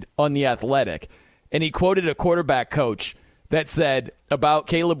Feldman did on The Athletic, and he quoted a quarterback coach that said about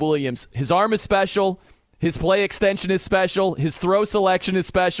Caleb Williams, his arm is special, his play extension is special, his throw selection is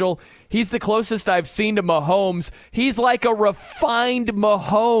special. He's the closest I've seen to Mahomes. He's like a refined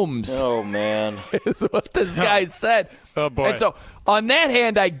Mahomes. Oh, man. Is what this guy said. Oh, boy. And so on that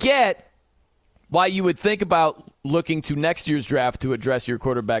hand, I get why you would think about looking to next year's draft to address your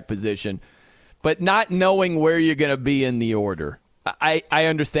quarterback position, but not knowing where you're going to be in the order. I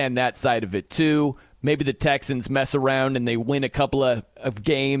understand that side of it, too. Maybe the Texans mess around and they win a couple of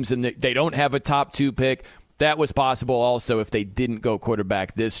games and they don't have a top 2 pick. That was possible also if they didn't go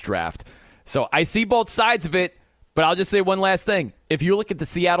quarterback this draft. So I see both sides of it, but I'll just say one last thing. If you look at the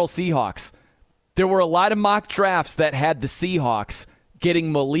Seattle Seahawks, there were a lot of mock drafts that had the Seahawks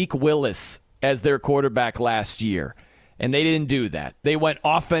getting Malik Willis as their quarterback last year, and they didn't do that. They went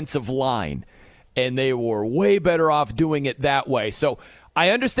offensive line, and they were way better off doing it that way. So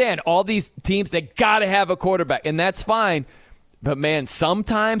I understand all these teams, they got to have a quarterback, and that's fine. But, man,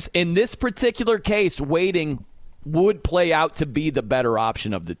 sometimes in this particular case, waiting would play out to be the better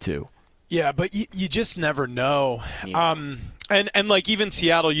option of the two. Yeah, but you just never know. Yeah. And like even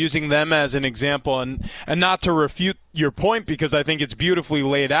Seattle, using them as an example, and not to refute your point because I think it's beautifully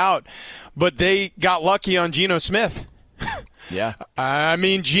laid out, but they got lucky on Geno Smith. Yeah. I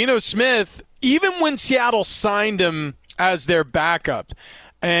mean, Geno Smith, even when Seattle signed him as their backup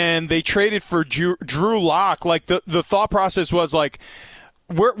and they traded for Drew Lock, like the thought process was like,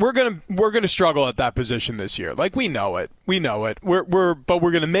 we're gonna struggle at that position this year. Like we know it. But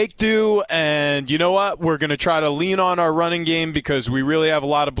we're gonna make do, and you know what? We're gonna try to lean on our running game because we really have a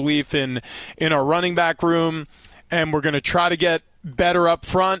lot of belief in our running back room, and we're gonna try to get better up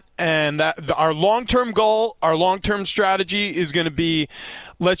front. And that our long-term goal, our long-term strategy is going to be,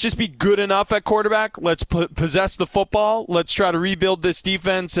 let's just be good enough at quarterback. Let's possess the football. Let's try to rebuild this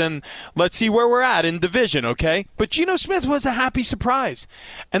defense, and let's see where we're at in division, okay? But Geno Smith was a happy surprise,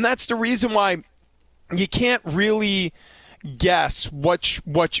 and that's the reason why you can't really guess what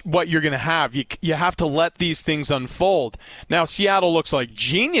you're going to have. You have to let these things unfold. Now, Seattle looks like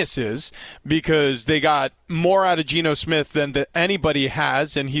geniuses because they got more out of Geno Smith than anybody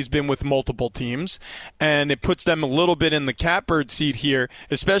has, and he's been with multiple teams, and it puts them a little bit in the catbird seat here,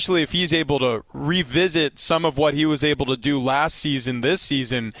 especially if he's able to revisit some of what he was able to do last season, this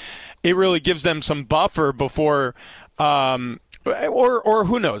season. It really gives them some buffer before or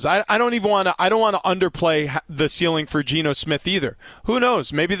who knows? I don't want to underplay the ceiling for Geno Smith either. Who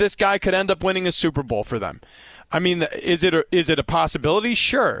knows? Maybe this guy could end up winning a Super Bowl for them. I mean, is it a possibility?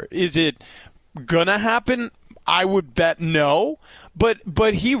 Sure. Is it gonna happen? I would bet no,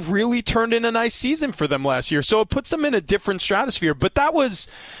 but he really turned in a nice season for them last year, so it puts them in a different stratosphere. But that was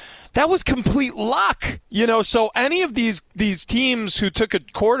complete luck, So any of these teams who took a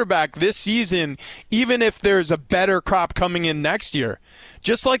quarterback this season, even if there's a better crop coming in next year,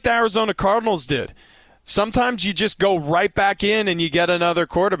 just like the Arizona Cardinals did, sometimes you just go right back in and you get another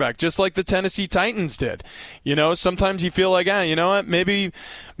quarterback, just like the Tennessee Titans did. Sometimes you feel like, you know what, maybe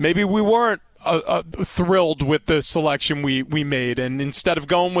we weren't thrilled with the selection we made, and instead of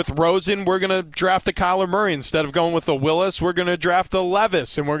going with Rosen, we're gonna draft a Kyler Murray. Instead of going with a Willis, we're gonna draft a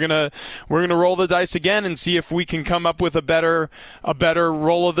Levis, and we're gonna roll the dice again and see if we can come up with a better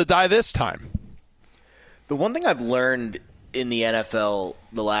roll of the die this time. The one thing I've learned in the NFL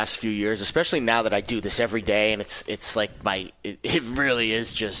the last few years, especially now that I do this every day, and it's like it really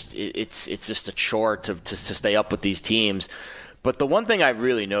is just it's just a chore to stay up with these teams. But the one thing I've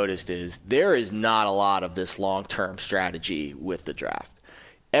really noticed is there is not a lot of this long-term strategy with the draft.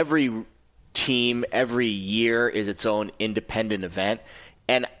 Every team, every year is its own independent event.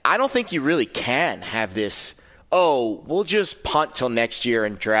 And I don't think you really can have this, we'll just punt till next year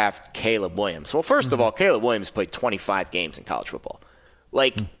and draft Caleb Williams. Well, first of all, Caleb Williams played 25 games in college football.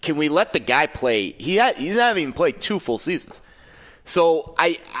 Can we let the guy play? He's not even played 2 full seasons. So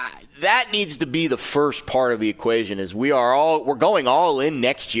that needs to be the first part of the equation. Is we're going all in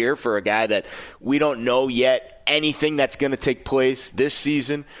next year for a guy that we don't know yet anything that's going to take place this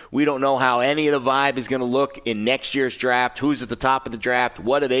season. We don't know how any of the vibe is going to look in next year's draft. Who's at the top of the draft?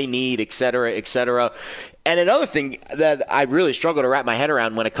 What do they need? Et cetera, et cetera. And another thing that I really struggle to wrap my head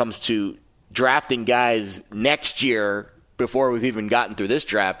around when it comes to drafting guys next year before we've even gotten through this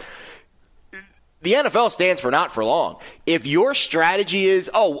draft. The NFL stands for not for long. If your strategy is,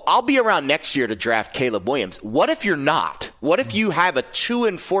 I'll be around next year to draft Caleb Williams, what if you're not? What if you have a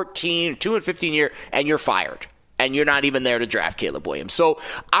 2-14, 2-15 year and you're fired and you're not even there to draft Caleb Williams? So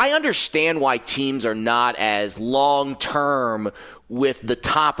I understand why teams are not as long-term with the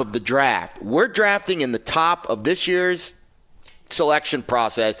top of the draft. We're drafting in the top of this year's selection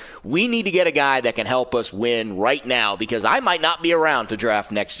process. We need to get a guy that can help us win right now, because I might not be around to draft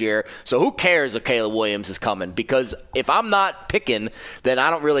next year. So who cares if Caleb Williams is coming? Because if I'm not picking, then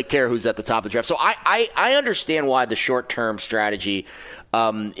I don't really care who's at the top of the draft. So I understand why the short-term strategy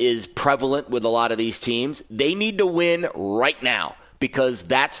is prevalent with a lot of these teams. They need to win right now, because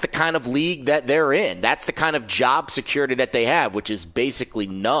that's the kind of league that they're in. That's the kind of job security that they have, which is basically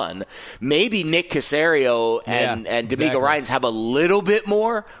none. Maybe Nick Caserio and D'Amico Ryans have a little bit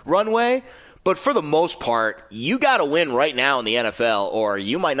more runway, but for the most part, you got to win right now in the NFL, or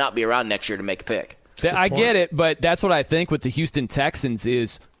you might not be around next year to make a pick. I get it, but that's what I think with the Houston Texans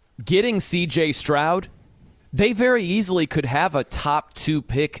is getting C.J. Stroud. They very easily could have a top 2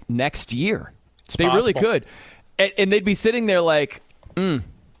 pick next year. They really could. And they'd be sitting there like,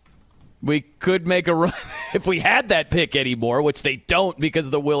 we could make a run if we had that pick anymore, which they don't because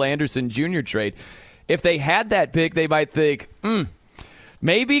of the Will Anderson Jr. trade. If they had that pick, they might think,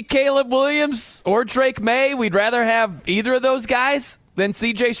 maybe Caleb Williams or Drake May. We'd rather have either of those guys than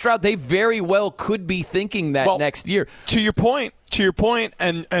C.J. Stroud. They very well could be thinking that next year. To your point,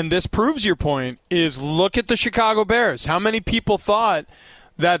 and this proves your point, is look at the Chicago Bears. How many people thought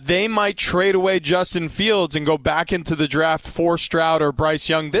that they might trade away Justin Fields and go back into the draft for Stroud or Bryce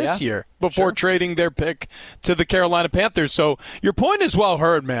Young this year before trading their pick to the Carolina Panthers? So your point is well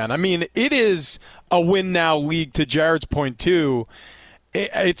heard, man. I mean, it is a win-now league, to Jared's point, too.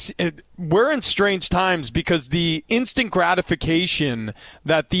 We're in strange times because the instant gratification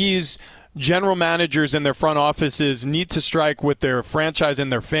that these general managers and their front offices need to strike with their franchise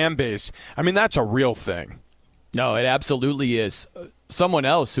and their fan base, I mean, that's a real thing. No, it absolutely is. Someone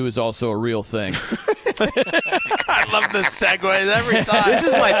else who is also a real thing. I love the segues every time. This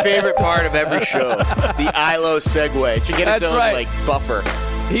is my favorite part of every show. The ILO segue. It should get its own buffer.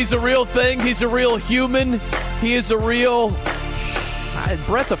 He's a real thing. He's a real human. He is a real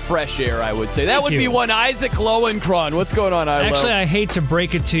breath of fresh air, I would say. That would be one Isaac Lowenkron. What's going on, ILO? Actually, I hate to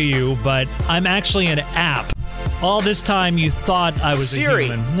break it to you, but I'm actually an app. All this time you thought I was Siri.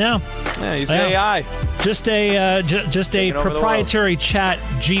 a human. No. Yeah, he's AI. Just a proprietary chat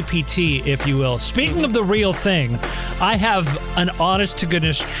GPT, if you will. Speaking of the real thing, I have an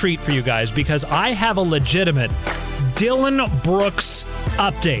honest-to-goodness treat for you guys, because I have a legitimate Dylan Brooks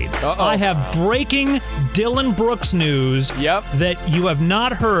update. I have breaking Dylan Brooks news that you have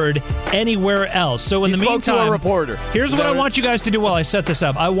not heard anywhere else. So in the meantime, to a reporter. Here's what I want you guys to do while I set this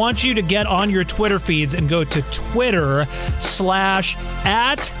up. I want you to get on your Twitter feeds and go to Twitter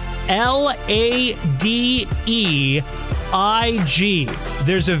 /@LADE IG.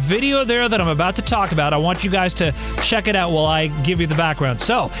 There's a video there that I'm about to talk about. I want you guys to check it out while I give you the background.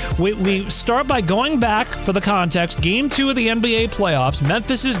 So, we start by going back for the context. Game 2 of the NBA playoffs,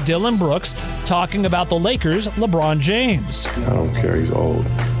 Memphis' Dylan Brooks talking about the Lakers' LeBron James. I don't care. He's old.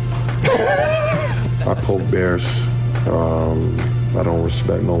 I poke bears. I don't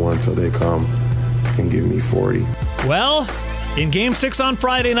respect no one until they come and give me 40. Well, in Game 6 on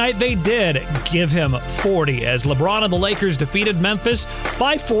Friday night, they did give him 40 as LeBron and the Lakers defeated Memphis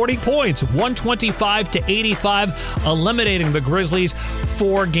by 40 points, 125-85, eliminating the Grizzlies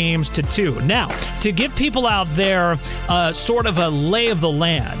 4-2. Now, to give people out there sort of a lay of the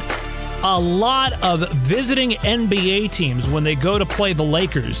land, a lot of visiting NBA teams, when they go to play the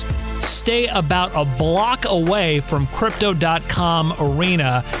Lakers, stay about a block away from Crypto.com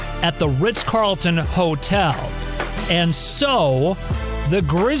Arena at the Ritz-Carlton Hotel. And so the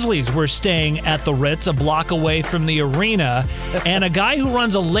Grizzlies were staying at the Ritz, a block away from the arena, and a guy who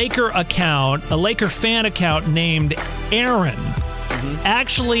runs a Laker fan account named Aaron,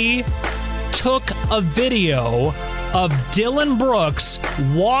 actually took a video of Dylan Brooks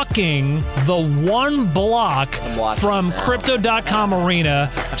walking the one block from Crypto.com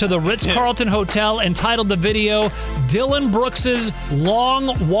Arena to the Ritz-Carlton Hotel, and titled the video, Dylan Brooks'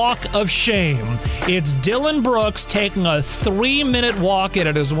 Long Walk of Shame. It's Dylan Brooks taking a 3-minute walk, and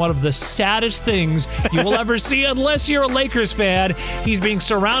it is one of the saddest things you will ever see unless you're a Lakers fan. He's being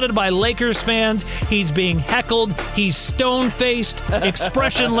surrounded by Lakers fans. He's being heckled. He's stone-faced,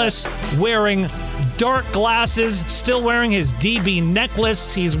 expressionless, wearing dark glasses, still wearing his DB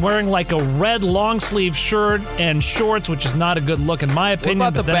necklace. He's wearing like a red long-sleeve shirt and shorts, which is not a good look in my opinion. What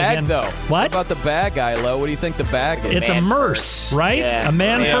about the bag, though? What about the bag, Ilo? What do you think the bag is? It's a merce, right? Yeah, a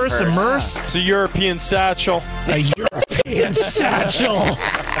man purse, a merce. It's a European satchel. A European satchel.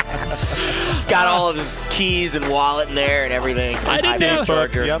 He's got all of his keys and wallet in there and everything. I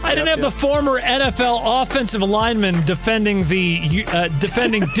didn't have the former NFL offensive lineman defending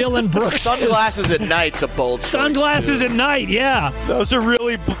Dylan Brooks. Sunglasses at night's a bold choice. Sunglasses at night, yeah. Those are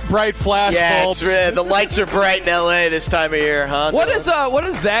really bright flash bulbs. The lights are bright in L.A. this time of year, huh? What does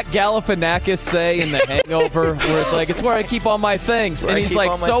Zach Galifianakis say in The Hangover, where it's like, it's where I keep all my things, and he's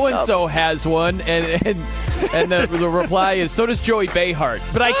like, so and so has one, and the reply is, so does Joey Behart.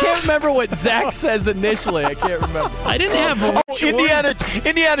 But I can't remember what Zach says initially. I can't remember. I didn't have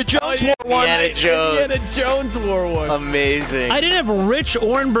Indiana Jones wore one. Indiana Jones wore one. Amazing. I didn't have Rich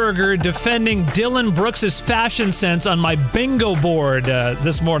Ohrnberger defending Dylan Brooks' fashion sense on my bingo board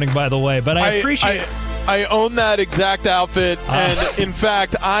this morning, by the way. But I appreciate I own that exact outfit, and in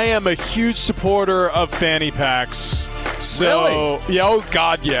fact, I am a huge supporter of fanny packs. So, really? Yeah, oh,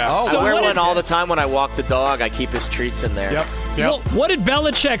 God, yeah. Oh, so I wear one all the time when I walk the dog. I keep his treats in there. Yep. Well, what did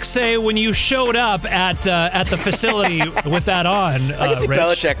Belichick say when you showed up at the facility with that on, I can see Rich?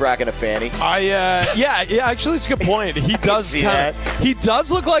 Belichick rocking a fanny. Yeah, actually, it's a good point. He does he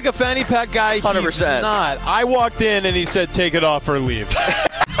does look like a fanny pack guy. 100%. He's not. I walked in and he said, take it off or leave.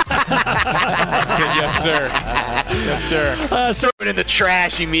 I said, yes, sir. Yes, sir. Throw it in the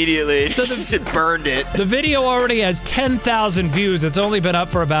trash immediately. So it burned it. The video already has 10,000 views. It's only been up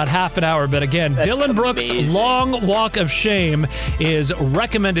for about half an hour. But again, That's Dylan Brooks' amazing. Long Walk of Shame is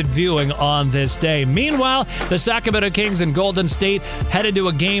recommended viewing on this day. Meanwhile, the Sacramento Kings and Golden State headed to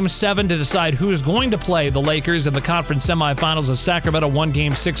a Game 7 to decide who's going to play the Lakers in the conference semifinals. As Sacramento won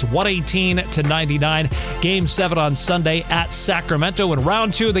Game 6, 118-99. Game 7 on Sunday at Sacramento. In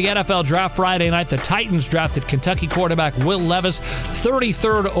round 2 of the NFL Draft Friday night, the Titans drafted Kentucky quarterback Will Levis,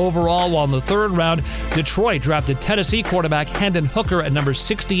 33rd overall, while in the third round, Detroit drafted Tennessee quarterback Hendon Hooker at number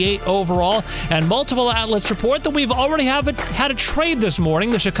 68 overall. And multiple outlets report that we've already had a trade this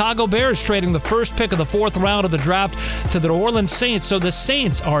morning. The Chicago Bears trading the first pick of the fourth round of the draft to the New Orleans Saints. So the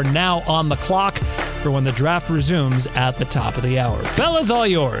Saints are now on the clock for when the draft resumes at the top of the hour. Fellas, all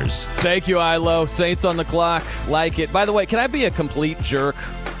yours. Thank you, Ilo. Saints on the clock. Like it. By the way, can I be a complete jerk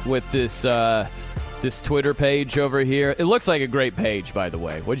with this Twitter page over here? It looks like a great page, by the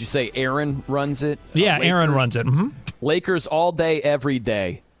way. What'd you say? Aaron runs it? Yeah, Aaron runs it. Mm-hmm. Lakers all day, every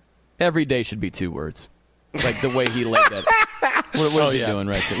day. Every day should be 2 words. Like the way he laid that. What are you doing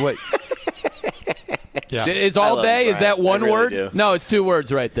right there? What? Yeah. Is all day? Is that one word? No, it's 2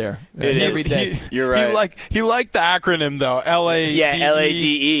 words right there. every day. You're right. He liked the acronym though. LADE. Yeah,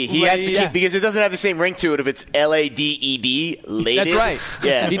 LADE. He has to keep, because it doesn't have the same ring to it if it's LADED. That's right.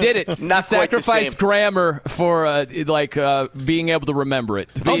 Yeah, he did it. Not he sacrificed grammar for being able to remember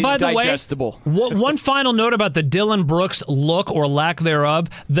it. To be by the digestible. way, one final note about the Dylan Brooks look or lack thereof: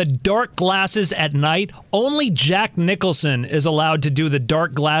 the dark glasses at night. Only Jack Nicholson is allowed to do the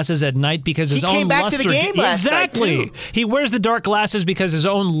dark glasses at night because his own came back luster. to the game last night, too. He wears the dark glasses because his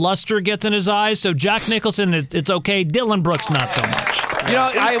own luster gets in his eyes. So Jack Nicholson, it's okay. Dylan Brooks, not so much. It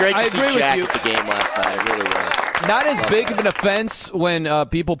was great to see agree Jack with you. at the game last night. It really was. Not as big of an offense when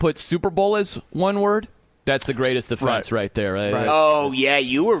people put Super Bowl as one word. That's the greatest offense right there. Right? Oh yeah,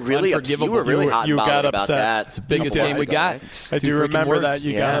 you were really unforgivable. You were really hot you got about upset. that. It's the biggest game we got. I do remember that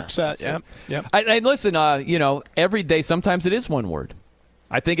you got upset. Yeah. And listen, every day sometimes it is one word.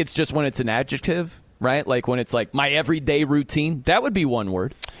 I think it's just when it's an adjective, right? Like when it's like my everyday routine, that would be one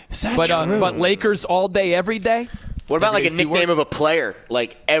word. Is that true? But Lakers all day, every day. What about like a nickname of a player,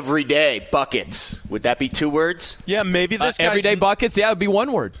 like Everyday Buckets? Would that be 2 words? Yeah, maybe this guy's Everyday Buckets. Yeah, it would be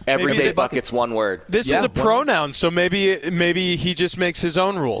one word. Everyday Buckets, one word. This is a pronoun, so maybe he just makes his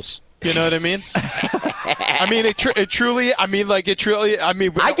own rules. You know what I mean? I gave him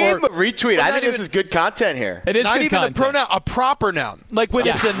a retweet. I think this is good content here. It is not good even content. a pronoun, a proper noun. Like when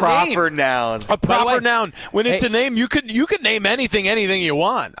it's a proper noun. A proper noun. When it's a name, you could name anything you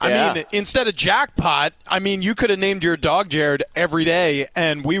want. I mean, instead of Jackpot, you could have named your dog Jared every day,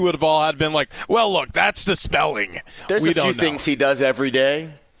 and we would have all had been like, well, look, that's the spelling. There's a few things he does every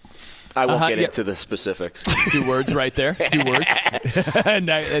day. I won't get into the specifics. 2 words right there. 2 words.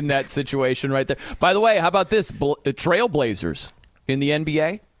 in that situation right there. By the way, how about this? Trailblazers in the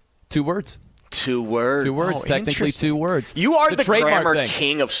NBA? 2 words. 2 words. 2 words. Technically 2 words. You are the grammar thing.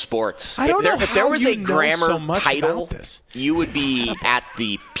 king of sports. I don't know if there was a grammar so much title, about this. you would be at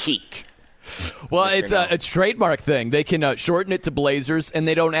the peak. Well, it's a trademark thing. They can shorten it to Blazers, and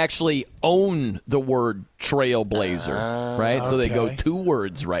they don't actually own the word Trailblazer, right? Okay. So they go 2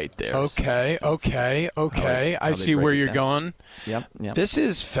 words right there. Okay. I see where you're going. Yep. This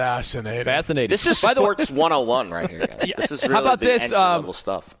is fascinating. This is sports 101 right here, guys. This is really How about this? entry-level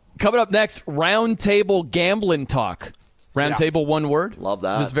stuff. Coming up next, roundtable gambling talk. Roundtable, one word. Love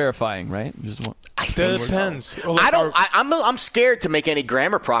that. Just verifying, right? Just one. Depends. I'm scared to make any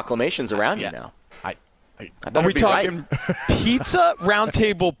grammar proclamations around you now. Are we talking pizza, round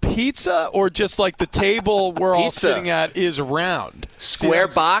table pizza, or just like the table we're all sitting at is round? Square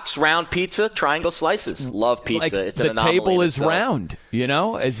box, round pizza, triangle slices. Love pizza. Like it's an the anomaly table in is itself. round.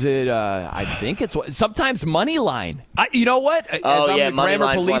 Is it? I think it's sometimes money line. You know what? Money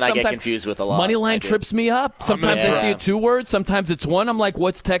line's one I get confused with a lot. Money line trips me up. Sometimes I see it 2 words. Sometimes it's 1. I'm like,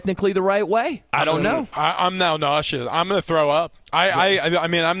 what's technically the right way? I don't know. I'm now nauseous. I'm going to throw up.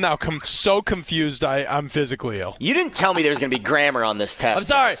 I'm now so confused. I'm physically ill. You didn't tell me there was going to be grammar on this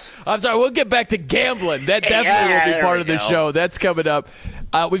test. I'm sorry. We'll get back to gambling. That definitely will be part of the show. That's coming up.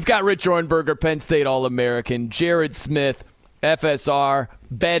 We've got Rich Ohrnberger, Penn State All-American, Jared Smith, FSR,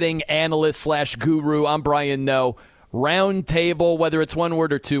 betting analyst / guru. I'm Brian Noe. Round table, whether it's 1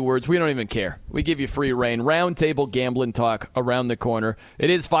 word or 2 words, we don't even care. We give you free reign. Round table gambling talk around the corner. It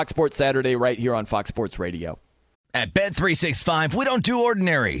is Fox Sports Saturday right here on Fox Sports Radio. At Bet365, we don't do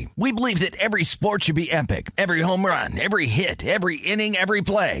ordinary. We believe that every sport should be epic. Every home run, every hit, every inning, every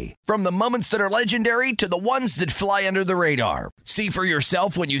play. From the moments that are legendary to the ones that fly under the radar. See for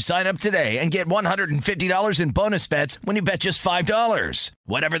yourself when you sign up today and get $150 in bonus bets when you bet just $5.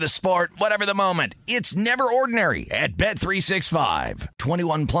 Whatever the sport, whatever the moment, it's never ordinary at Bet365.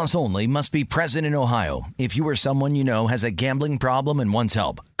 21 plus only. Must be present in Ohio. If you or someone you know has a gambling problem and wants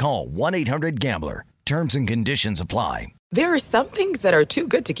help, call 1-800-GAMBLER. Terms and conditions apply. There are some things that are too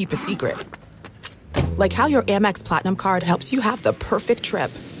good to keep a secret. Like how your Amex Platinum card helps you have the perfect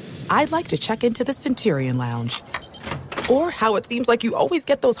trip. I'd like to check into the Centurion Lounge. Or how it seems like you always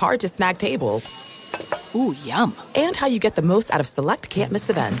get those hard-to-snag tables. Ooh, yum. And how you get the most out of select can't-miss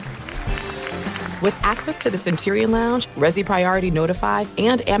events. With access to the Centurion Lounge, Resi Priority Notified,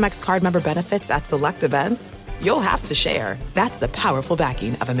 and Amex card member benefits at select events, you'll have to share. That's the powerful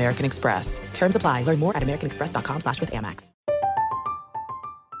backing of American Express. Terms apply. Learn more at americanexpress.com/withAmex.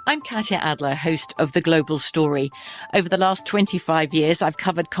 I'm Katya Adler, host of The Global Story. Over the last 25 years, I've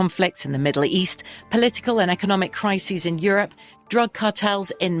covered conflicts in the Middle East, political and economic crises in Europe, drug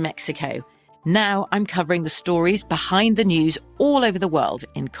cartels in Mexico. Now I'm covering the stories behind the news all over the world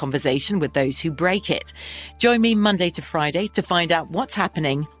in conversation with those who break it. Join me Monday to Friday to find out what's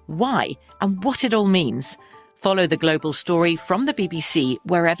happening, why, and what it all means. Follow The Global Story from the BBC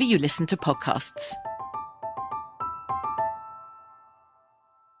wherever you listen to podcasts.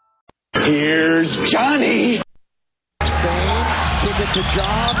 Here's Johnny. Kick it to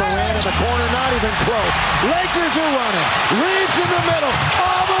Ja Morant in the corner, not even close. Lakers are running. Reeves in the middle,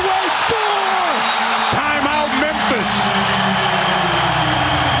 all the way, score! Timeout, Memphis.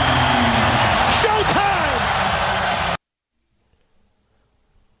 Showtime!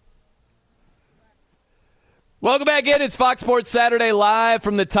 Welcome back in. It's Fox Sports Saturday live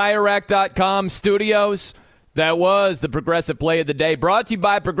from the TireRack.com studios. That was the Progressive Play of the Day, brought to you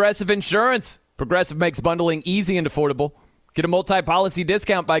by Progressive Insurance. Progressive makes bundling easy and affordable. Get a multi-policy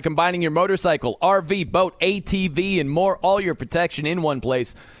discount by combining your motorcycle, RV, boat, ATV, and more. All your protection in one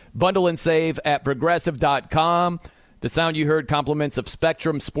place. Bundle and save at Progressive.com. The sound you heard compliments of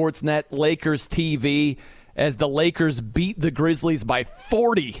Spectrum Sportsnet Lakers TV as the Lakers beat the Grizzlies by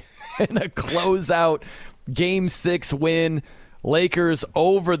 40 in a closeout Game 6 win. Lakers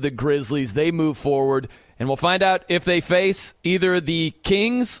over the Grizzlies. They move forward, and we'll find out if they face either the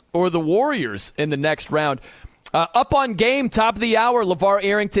Kings or the Warriors in the next round. Up on game, top of the hour, LeVar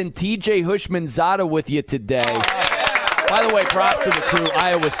Arrington, TJ Hushmanzada with you today. By the way, props to the crew.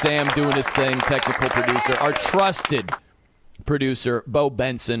 Iowa Sam doing his thing, technical producer. Our trusted producer, Bo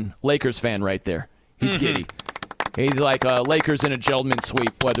Benson, Lakers fan right there. He's giddy. He's like Lakers in a gentleman's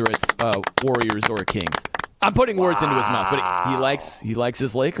sweep, whether it's Warriors or Kings. I'm putting words into his mouth, but he likes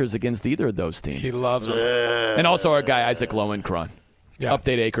his Lakers against either of those teams. He loves them. And also our guy, Isaac Lowenkron. Yeah.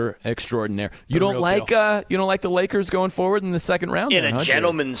 Update Acre extraordinaire. You don't like the Lakers going forward in the second round? In a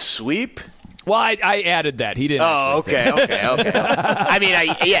gentleman's sweep? Well, I added that. He didn't. Oh, okay. I mean,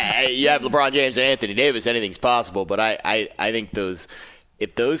 you have LeBron James and Anthony Davis. Anything's possible. But I think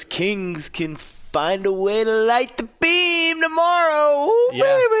if those Kings can find a way to light the beam tomorrow,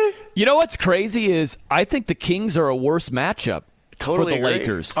 baby. You know what's crazy is I think the Kings are a worse matchup. Totally for the agree.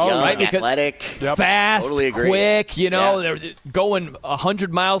 Lakers. Oh, right? Athletic. Fast, totally quick, they're going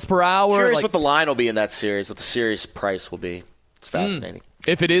 100 miles per hour. Curious what the line will be in that series, what the series price will be. It's fascinating.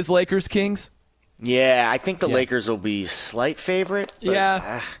 If it is Lakers-Kings? Yeah, I think the Lakers will be slight favorite.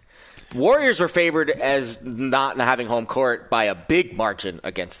 But, Warriors were favored as not having home court by a big margin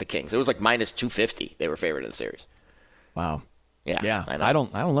against the Kings. It was like minus 250 they were favored in the series. Wow. Yeah, I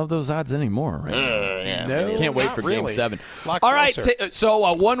don't love those odds anymore. Right? No, can't wait for Game 7. All right,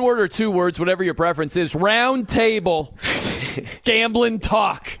 so one word or two words, whatever your preference is. Round table gambling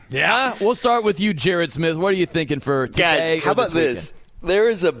talk. Yeah, we'll start with you, Jared Smith. What are you thinking for today? Guys, how about this? There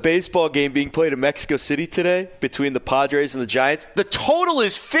is a baseball game being played in Mexico City today between the Padres and the Giants. The total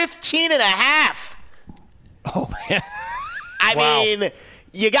is 15.5. Oh man! I mean,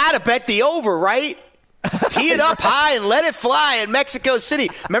 you got to bet the over, right? Tee it up high and let it fly in Mexico City.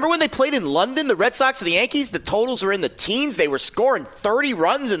 Remember when they played in London, the Red Sox and the Yankees? The totals were in the teens. They were scoring 30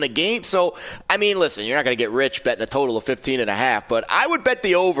 runs in the game. So, I mean, listen, you're not going to get rich betting a total of 15.5, but I would bet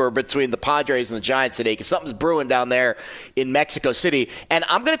the over between the Padres and the Giants today because something's brewing down there in Mexico City. And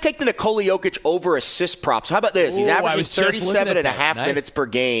I'm going to take the Nikola Jokic over assist props. How about this? He's averaging 37.5 minutes per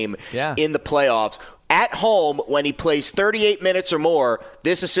game in the playoffs. At home, when he plays 38 minutes or more,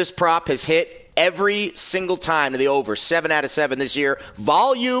 this assist prop has hit every single time to the over. 7 out of 7 this year.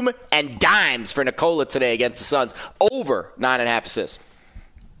 Volume and dimes for Nikola today against the Suns. Over 9.5 assists.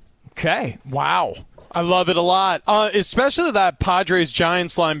 Okay. Wow. I love it a lot, especially that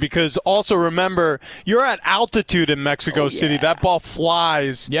Padres-Giants line because also remember, you're at altitude in Mexico City. That ball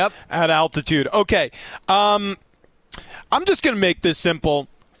flies at altitude. Okay. I'm just going to make this simple.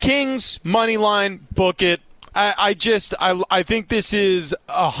 Kings, money line, book it. I think this is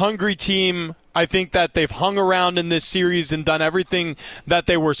a hungry team. I think that they've hung around in this series and done everything that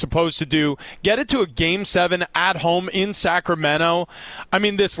they were supposed to do. Get it to a Game 7 at home in Sacramento. I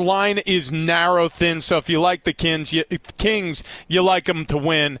mean, this line is narrow thin, so if you like the Kings, you like them to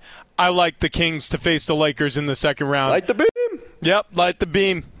win. I like the Kings to face the Lakers in the second round. Light the beam. Yep, light the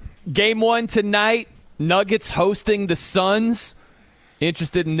beam. Game 1 tonight, Nuggets hosting the Suns.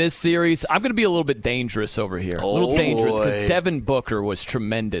 Interested in this series. I'm going to be a little bit dangerous over here. A little dangerous because Devin Booker was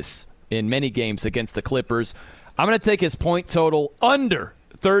tremendous in many games against the Clippers. I'm going to take his point total under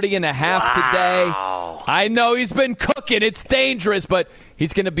 30.5 today. I know he's been cooking. It's dangerous, but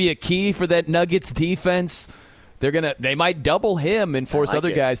he's going to be a key for that Nuggets defense. They might double him and force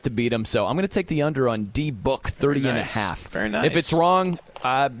other guys to beat him. So I'm going to take the under on D-Book 30.5. Very nice. If it's wrong,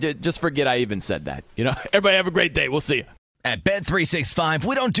 just forget I even said that. Everybody have a great day. We'll see you. At Bet365,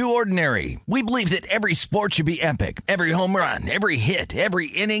 we don't do ordinary. We believe that every sport should be epic. Every home run, every hit, every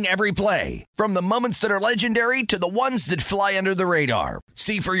inning, every play. From the moments that are legendary to the ones that fly under the radar.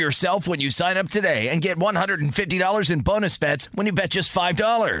 See for yourself when you sign up today and get $150 in bonus bets when you bet just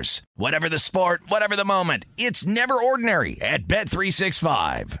 $5. Whatever the sport, whatever the moment, it's never ordinary at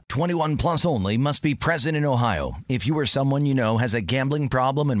Bet365. 21 plus only. Must be present in Ohio. If you or someone you know has a gambling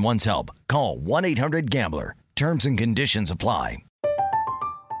problem and wants help, call 1-800-GAMBLER. Terms and conditions apply.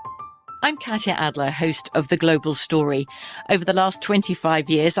 I'm Katya Adler, host of The Global Story. Over the last 25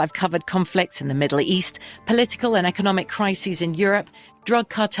 years, I've covered conflicts in the Middle East, political and economic crises in Europe, drug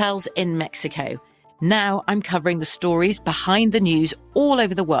cartels in Mexico. Now I'm covering the stories behind the news all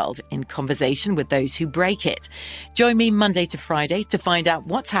over the world in conversation with those who break it. Join me Monday to Friday to find out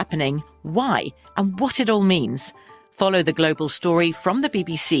what's happening, why, and what it all means. Follow The Global Story from the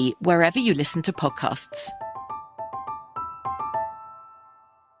BBC wherever you listen to podcasts.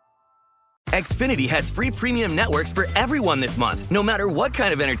 Xfinity has free premium networks for everyone this month, no matter what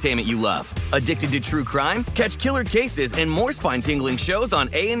kind of entertainment you love. Addicted to true crime? Catch killer cases and more spine-tingling shows on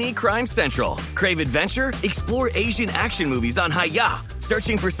A&E Crime Central. Crave adventure? Explore Asian action movies on Hi-Ya.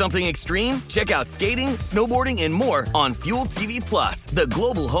 Searching for something extreme? Check out skating, snowboarding, and more on Fuel TV Plus, the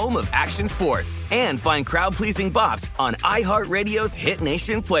global home of action sports. And find crowd-pleasing bops on iHeartRadio's Hit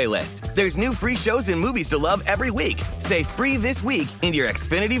Nation playlist. There's new free shows and movies to love every week. Say free this week in your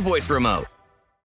Xfinity voice remote.